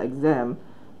final exam,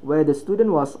 where the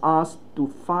student was asked to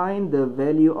find the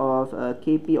value of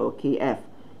Kp or Kf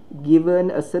given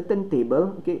a certain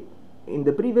table. Okay, in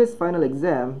the previous final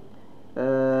exam,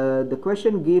 the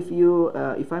question gave you,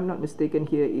 if I'm not mistaken,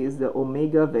 here is the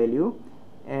omega value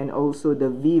and also the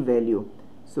V value.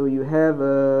 So you have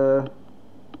okay,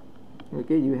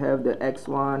 you have the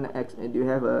x1, you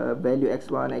have a value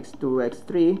x1, x2,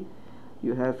 x3.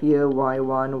 You have here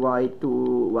y1, y2,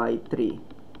 y3.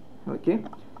 Okay,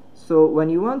 so when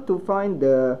you want to find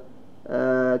the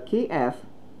Kf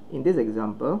in this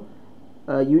example,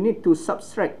 you need to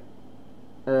subtract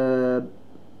two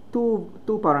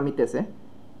parameters,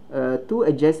 two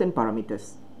adjacent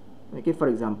parameters. Okay, for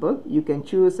example, you can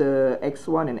choose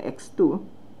x1 and x2,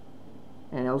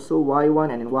 and also y1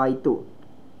 and y2,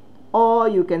 or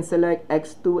you can select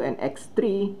x2 and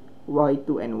x3,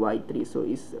 y2 and y3. So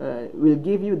it will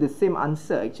give you the same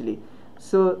answer actually.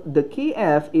 So the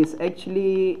Kf is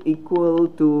actually equal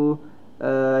to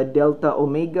delta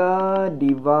omega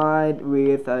divided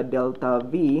with delta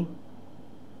V.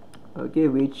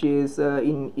 Okay, which is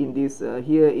in this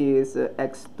here is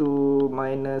x2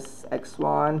 minus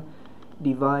x1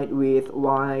 divided with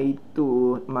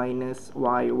y2 minus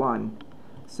y1.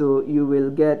 So you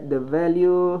will get the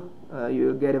value,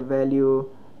 you will get a value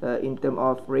in terms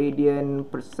of radian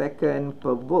per second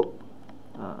per volt,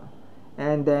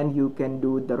 and then you can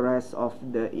do the rest of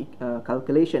the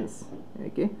calculations.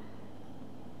 Okay,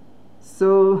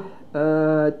 so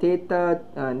theta,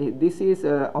 this is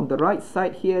on the right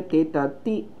side here, theta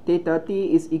t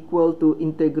is equal to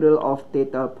integral of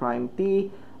theta prime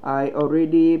t. I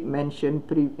already mentioned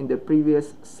in the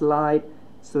previous slide.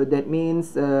 So that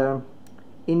means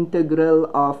integral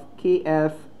of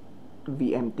Kf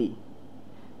Vmt.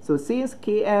 So since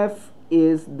Kf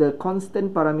is the constant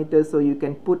parameter, so you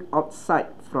can put outside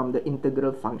from the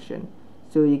integral function.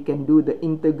 So you can do the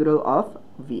integral of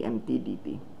Vmt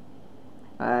dt.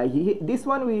 This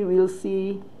one we will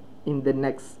see in the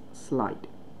next slide.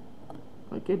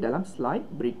 Okay, dalam slide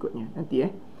berikutnya nanti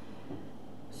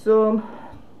So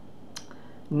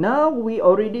now we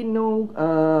already know,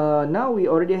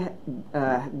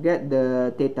 get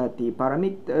the theta t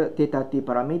parameter,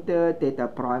 theta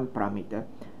prime parameter.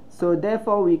 So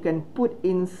therefore we can put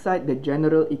inside the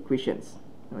general equations.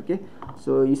 Okay,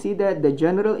 so you see that the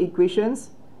general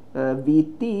equations,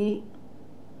 Vt,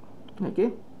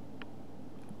 okay,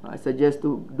 I suggest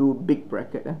to do big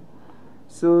bracket.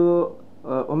 So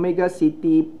omega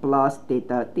Ct plus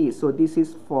theta t. So this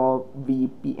is for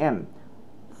Vpm.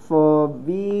 For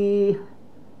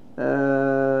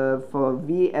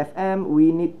Vfm,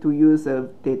 we need to use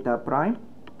theta prime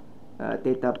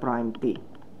t.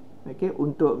 Okay,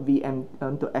 untuk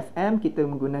Fm kita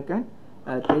menggunakan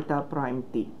theta prime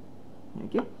t.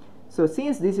 Okay, so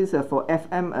since this is for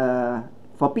Fm,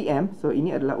 for PM, so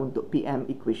ini adalah untuk PM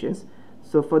equations.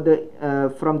 So for the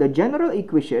from the general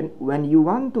equation, when you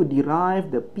want to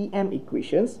derive the PM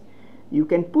equations, you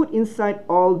can put inside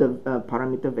all the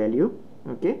parameter value.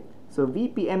 Okay, so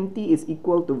Vpmt is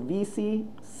equal to Vc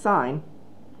sine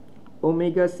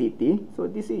omega Ct. So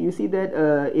this is, you see that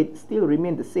it still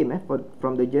remains the same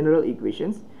from the general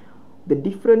equations. The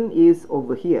difference is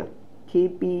over here,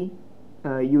 Kp,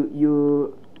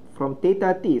 you from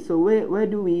theta t. So where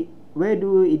do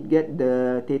it get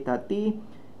the theta t?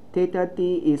 Theta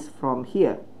t is from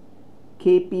here,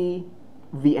 Kp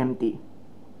Vmt.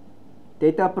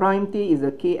 Theta prime t is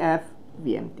the Kf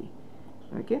Vmt.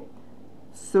 Okay,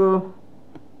 so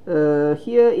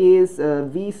here is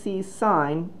Vc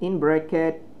sine in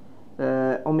bracket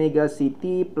omega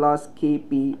Ct plus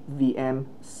Kp Vm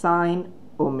sine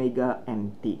omega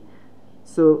Mt.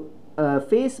 So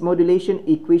phase modulation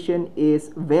equation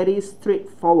is very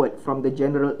straightforward from the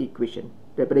general equation.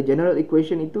 Daripada general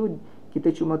equation itu,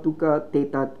 kita cuma tukar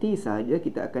theta t saja,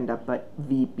 kita akan dapat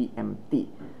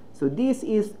VPMT. So this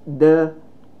is the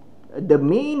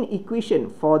main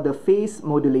equation for the phase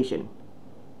modulation.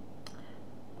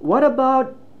 What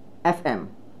about FM?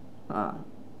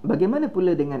 Bagaimana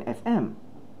pula dengan FM?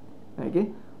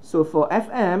 Okay, so for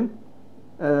FM,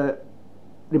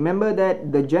 remember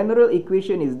that the general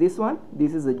equation is this one.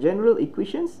 This is the general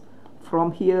equations.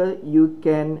 From here, you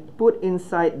can put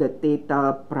inside the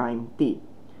theta prime t.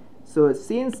 So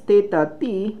since theta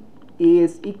t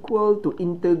is equal to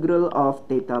integral of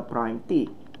theta prime t.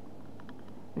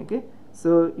 Okay,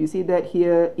 so you see that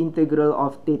here, integral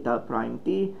of theta prime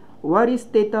t. What is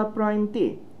theta prime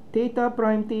t? Theta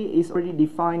prime t is already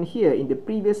defined here in the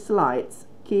previous slides,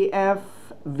 kf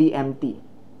vmt.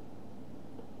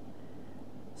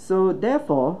 So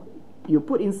therefore, you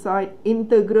put inside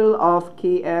integral of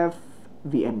kf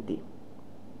vmt.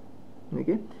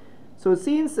 Okay, so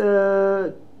since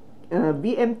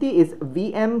vmt is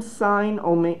vm sine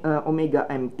omega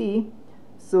mt,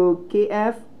 so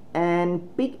kf and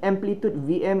peak amplitude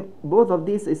Vm, both of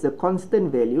these is a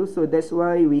constant value, so that's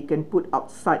why we can put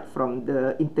outside from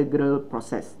the integral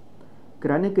process.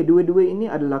 Kerana kedua-dua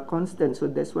ini adalah constant, so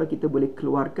that's why kita boleh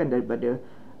keluarkan daripada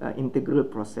integral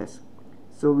process.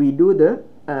 So we do the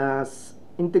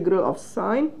integral of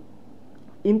sine.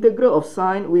 Integral of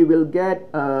sine, we will get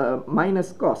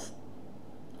minus cos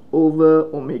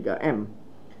over omega m.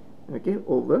 Okay,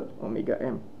 over omega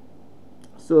m.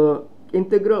 So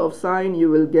integral of sine,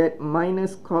 you will get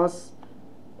minus cos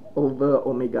over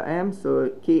omega m,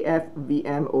 so kf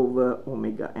vm over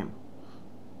omega m.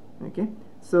 Okay,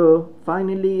 so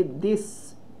finally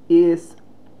this is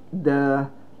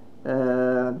the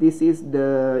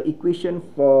equation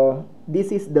for,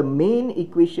 this is the main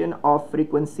equation of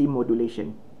frequency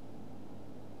modulation.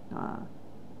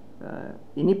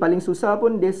 Ini paling susah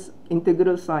pun, this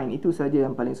integral sine, itu saja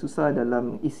yang paling susah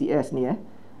dalam ECS ni.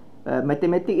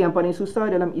 Matematik yang paling susah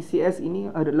dalam ECS ini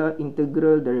adalah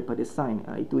integral daripada sine.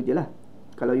 Itu je lah.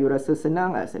 Kalau you rasa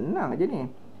senang, senang aja ni.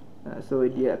 So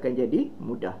dia akan jadi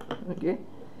mudah. Okay.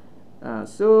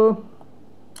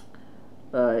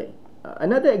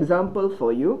 Another example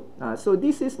for you. So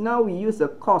this is, now we use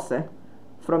a cos.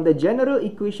 From the general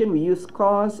equation we use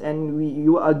cos, and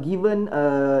you are given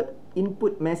a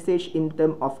input message in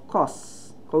term of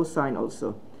cosine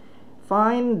also.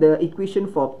 Find the equation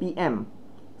for PM.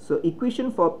 So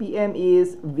equation for PM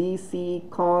is Vc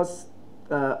cos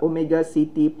omega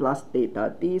Ct plus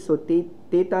theta t. So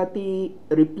theta t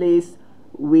replace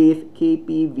with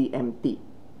Kp Vmt.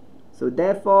 So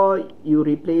therefore you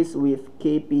replace with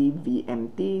Kp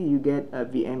Vmt, you get a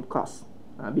Vm cos.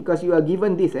 Because you are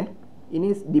given this,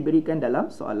 ini diberikan dalam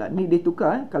soalan. Ni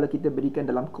ditukar kalau kita berikan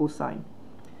dalam cosine.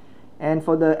 And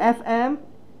for the Fm,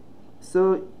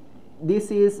 so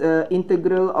this is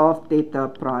integral of theta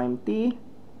prime t.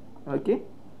 Okay,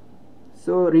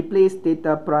 so replace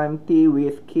theta prime t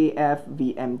with kf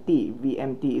vmt.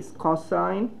 Vmt is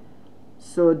cosine,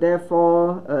 so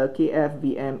therefore kf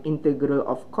vm integral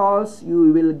of cos,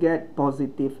 you will get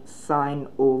positive sine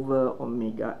over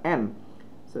omega m.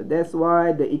 So that's why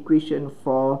the equation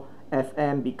for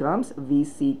Fm becomes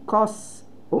Vc cos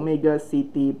omega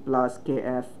Ct plus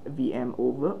kf vm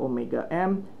over omega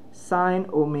m sine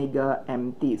omega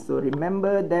mt. So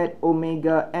remember that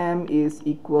omega m is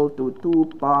equal to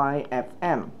 2 pi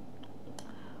Fm.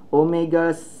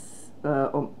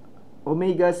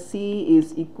 Omega c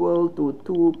is equal to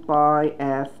 2 pi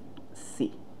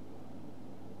Fc.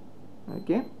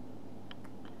 Okay.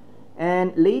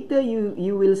 And later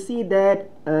you will see that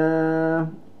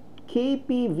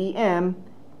Kpvm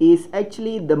is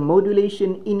actually the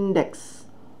modulation index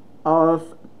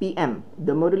of PM,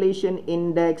 the modulation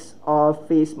index of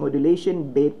phase modulation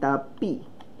beta P.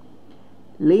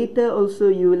 Later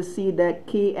also you will see that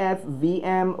Kf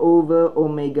Vm over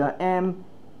omega m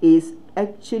is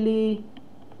actually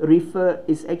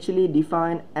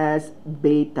defined as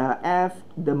beta F,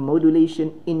 the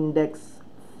modulation index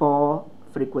for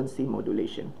frequency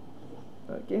modulation.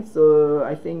 Okay, so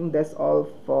I think that's all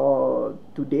for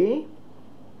today.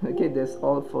 Okay, that's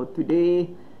all for today.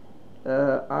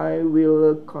 I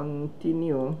will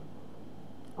continue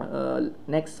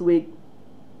next week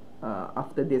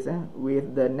after this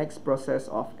with the next process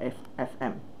of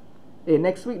FM.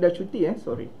 Next week dah cuti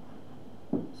sorry.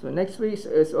 So next week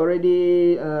is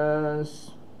already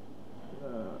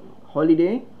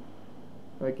holiday.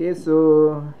 Okay,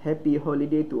 so happy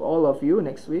holiday to all of you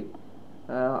next week.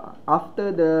 After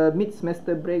the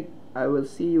mid-semester break, I will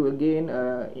see you again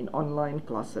in online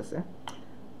classes.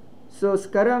 So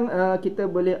sekarang kita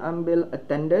boleh ambil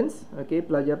attendance. Okay,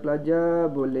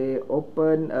 pelajar-pelajar boleh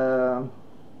open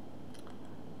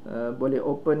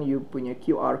you punya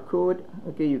QR code.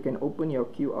 Okay, you can open your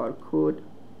QR code.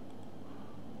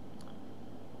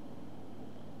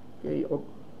 Okay,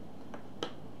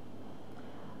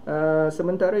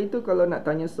 sementara itu kalau nak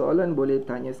tanya soalan boleh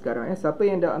tanya sekarang. Siapa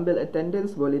yang dah ambil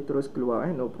attendance boleh terus keluar.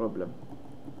 No problem.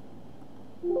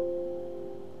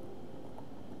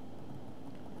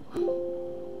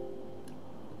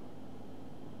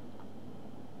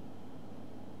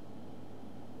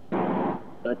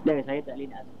 Doktor, saya tak boleh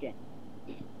nak scan.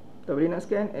 Tak boleh nak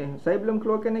scan? Saya belum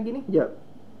keluarkan lagi ni. Sekejap.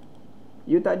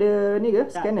 You tak ada ni ke?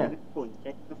 Scanner?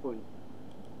 Saya guna phone.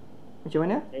 Macam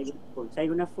mana? Saya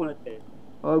guna phone, doktor.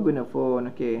 Oh, guna phone.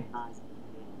 Okay.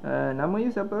 Nama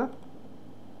you siapa?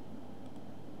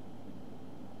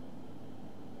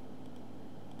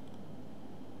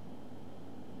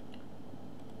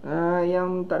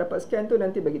 Yang tak dapat scan tu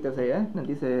nanti bagi tahu saya.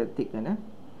 Nanti saya tickkan.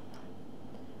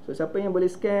 So siapa yang boleh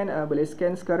scan, boleh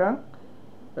scan sekarang.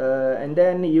 And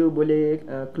then you boleh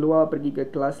keluar pergi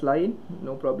ke kelas lain.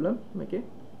 No problem. Okay.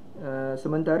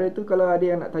 Sementara itu kalau ada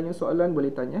yang nak tanya soalan, boleh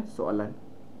tanya soalan.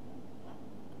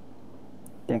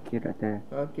 Thank you, Doctor.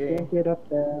 Okay. Thank you,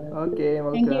 Doctor. Okay,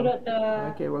 welcome. Thank you, Doktor.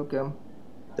 Okay, welcome.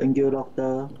 Thank you,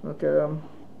 Doctor. Welcome.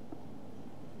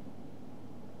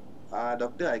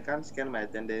 Doctor, I can't scan my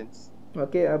attendance.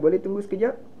 Okay, boleh tunggu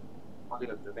sekejap? Okay,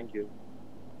 doctor. Thank you.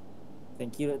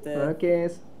 Thank you, Doktor.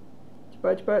 Okay.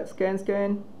 Cepat-cepat scan.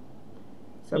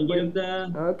 Thank you,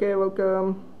 Doktor. Okay,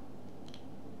 welcome.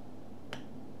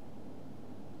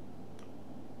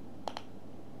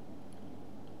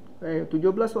 Eh,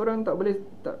 17 orang tak boleh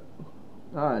tak.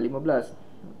 15.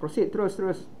 Proceed terus.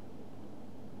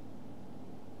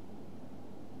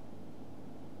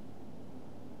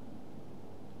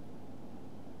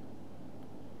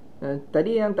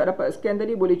 Tadi yang tak dapat scan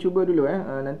tadi boleh cuba dulu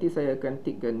nanti saya akan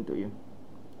tickkan untuk you.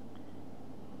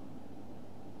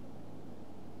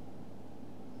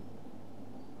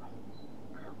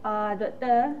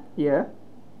 Doktor. Ya. Yeah.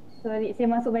 Sorry, saya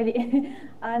masuk balik.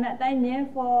 Nak tanya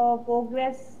for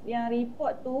progress yang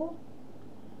report tu.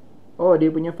 Oh,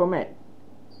 dia punya format.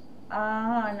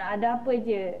 Nak ada apa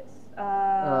je?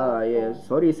 Yeah.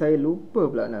 Sorry, saya lupa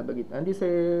pula nak bagi. Nanti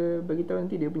saya bagi tahu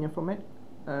nanti dia punya format.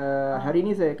 Hari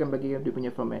ni saya akan bagi dia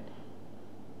punya format.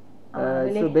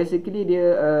 So basically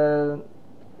dia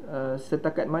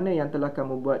setakat mana yang telah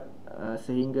kamu buat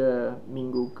sehingga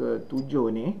minggu ke-7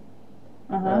 ni.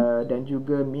 Dan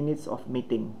juga minutes of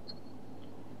meeting.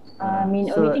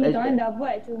 Minute of meeting kita orang dah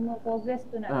buat, cuma progress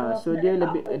tu nak tahu. So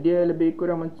dia lebih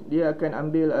kurang dia akan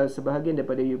ambil sebahagian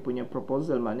daripada you punya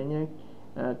proposal. Maknanya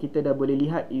kita dah boleh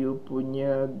lihat you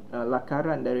punya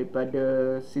lakaran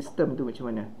daripada sistem tu macam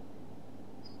mana.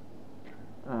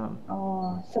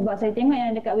 Sebab saya tengok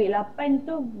yang dekat week 8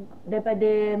 tu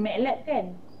daripada MATLAB kan?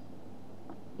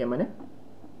 Yang mana?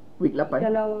 Week 8?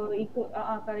 Kalau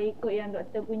ikut yang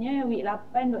doktor punya, week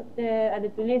 8 doktor ada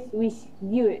tulis which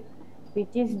viewed, which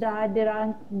is dah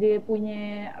ada dia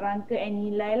punya rangka and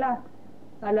nilai lah.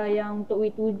 Kalau yang untuk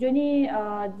week 7 ni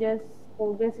just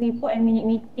progress report and minute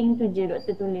meeting tu je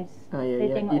doktor tulis. Saya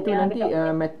tengok itu nanti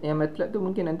yang MATLAB tu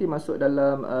mungkin nanti masuk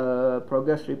dalam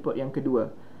progress report yang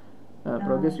kedua.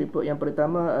 Progress report yang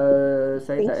pertama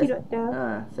saya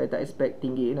tak expect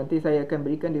tinggi. Nanti saya akan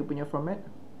berikan dia punya format.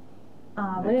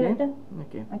 Boleh doktor.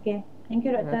 Okay. Thank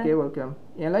you doktor. Okay, welcome.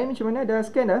 Yang lain macam mana? Dah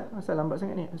scan dah? Asal lambat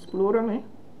sangat ni? 10 orang ni.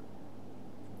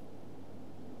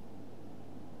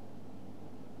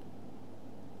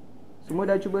 Semua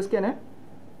dah cuba scan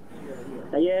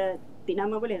Saya tik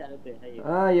nama boleh tak doktor?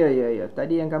 Ya.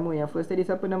 Tadi yang kamu yang first tadi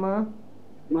siapa nama?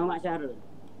 Muhammad Syahrul.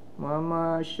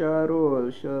 Muhammad Syarul.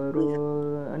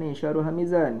 Syarul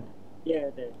Hamizan.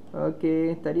 Ya, doktor.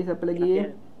 Okay, tadi siapa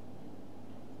lagi?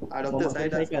 Doktor,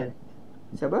 saya dah scan.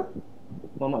 Siapa?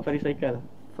 Muhammad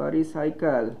Faris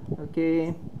Haikal.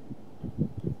 Okay.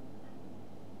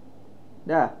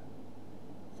 Dah.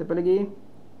 Siapa lagi?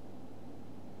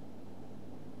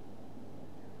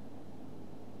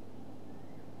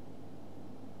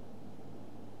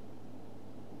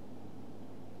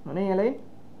 Mana yang lain?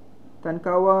 Tan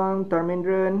Kawang,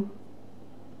 Tarmendran.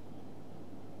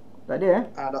 Tak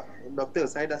ada Doktor,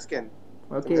 saya dah scan.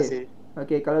 Okay.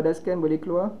 Okay, kalau dah scan boleh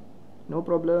keluar. No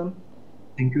problem.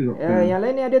 Thank you, Doktor. Yang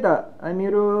lain ni ada tak?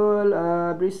 Amirul,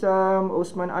 Brisam,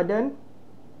 Osman Adan.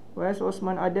 Where's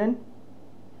Osman Adan?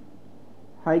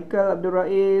 Haikal Abdul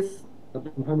Rais.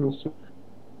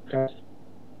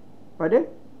 Pardon?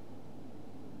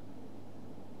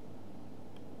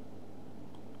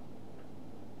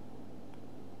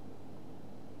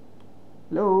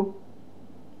 Hello?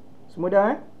 Semua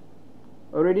dah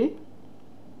Already?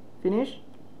 Finish?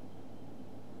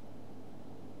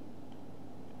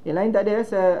 Yang lain tak ada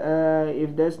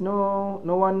if there's no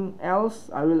one else,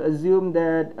 I will assume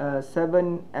that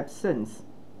 7 absence.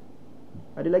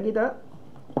 Ada lagi tak?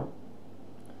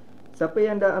 Siapa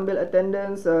yang dah ambil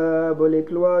attendance boleh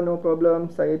keluar, no problem.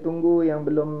 Saya tunggu yang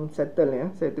belum settle ya.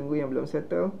 Saya tunggu yang belum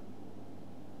settle.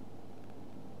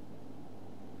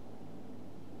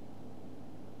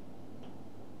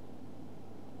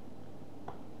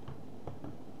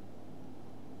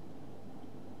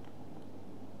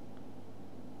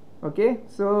 Okay,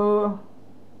 so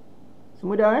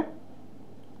semua dah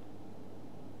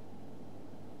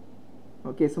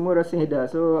Okay, semua rasanya dah.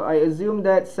 So I assume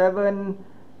that 7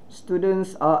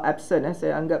 students are absent.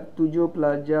 Saya anggap 7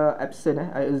 pelajar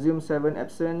absent. I assume 7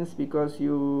 absence because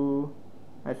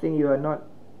I think you are not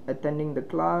attending the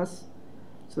class.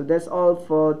 So that's all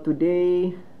for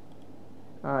today.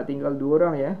 Tinggal 2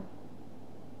 orang ya.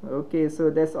 Okay,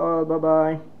 so that's all. Bye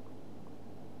bye.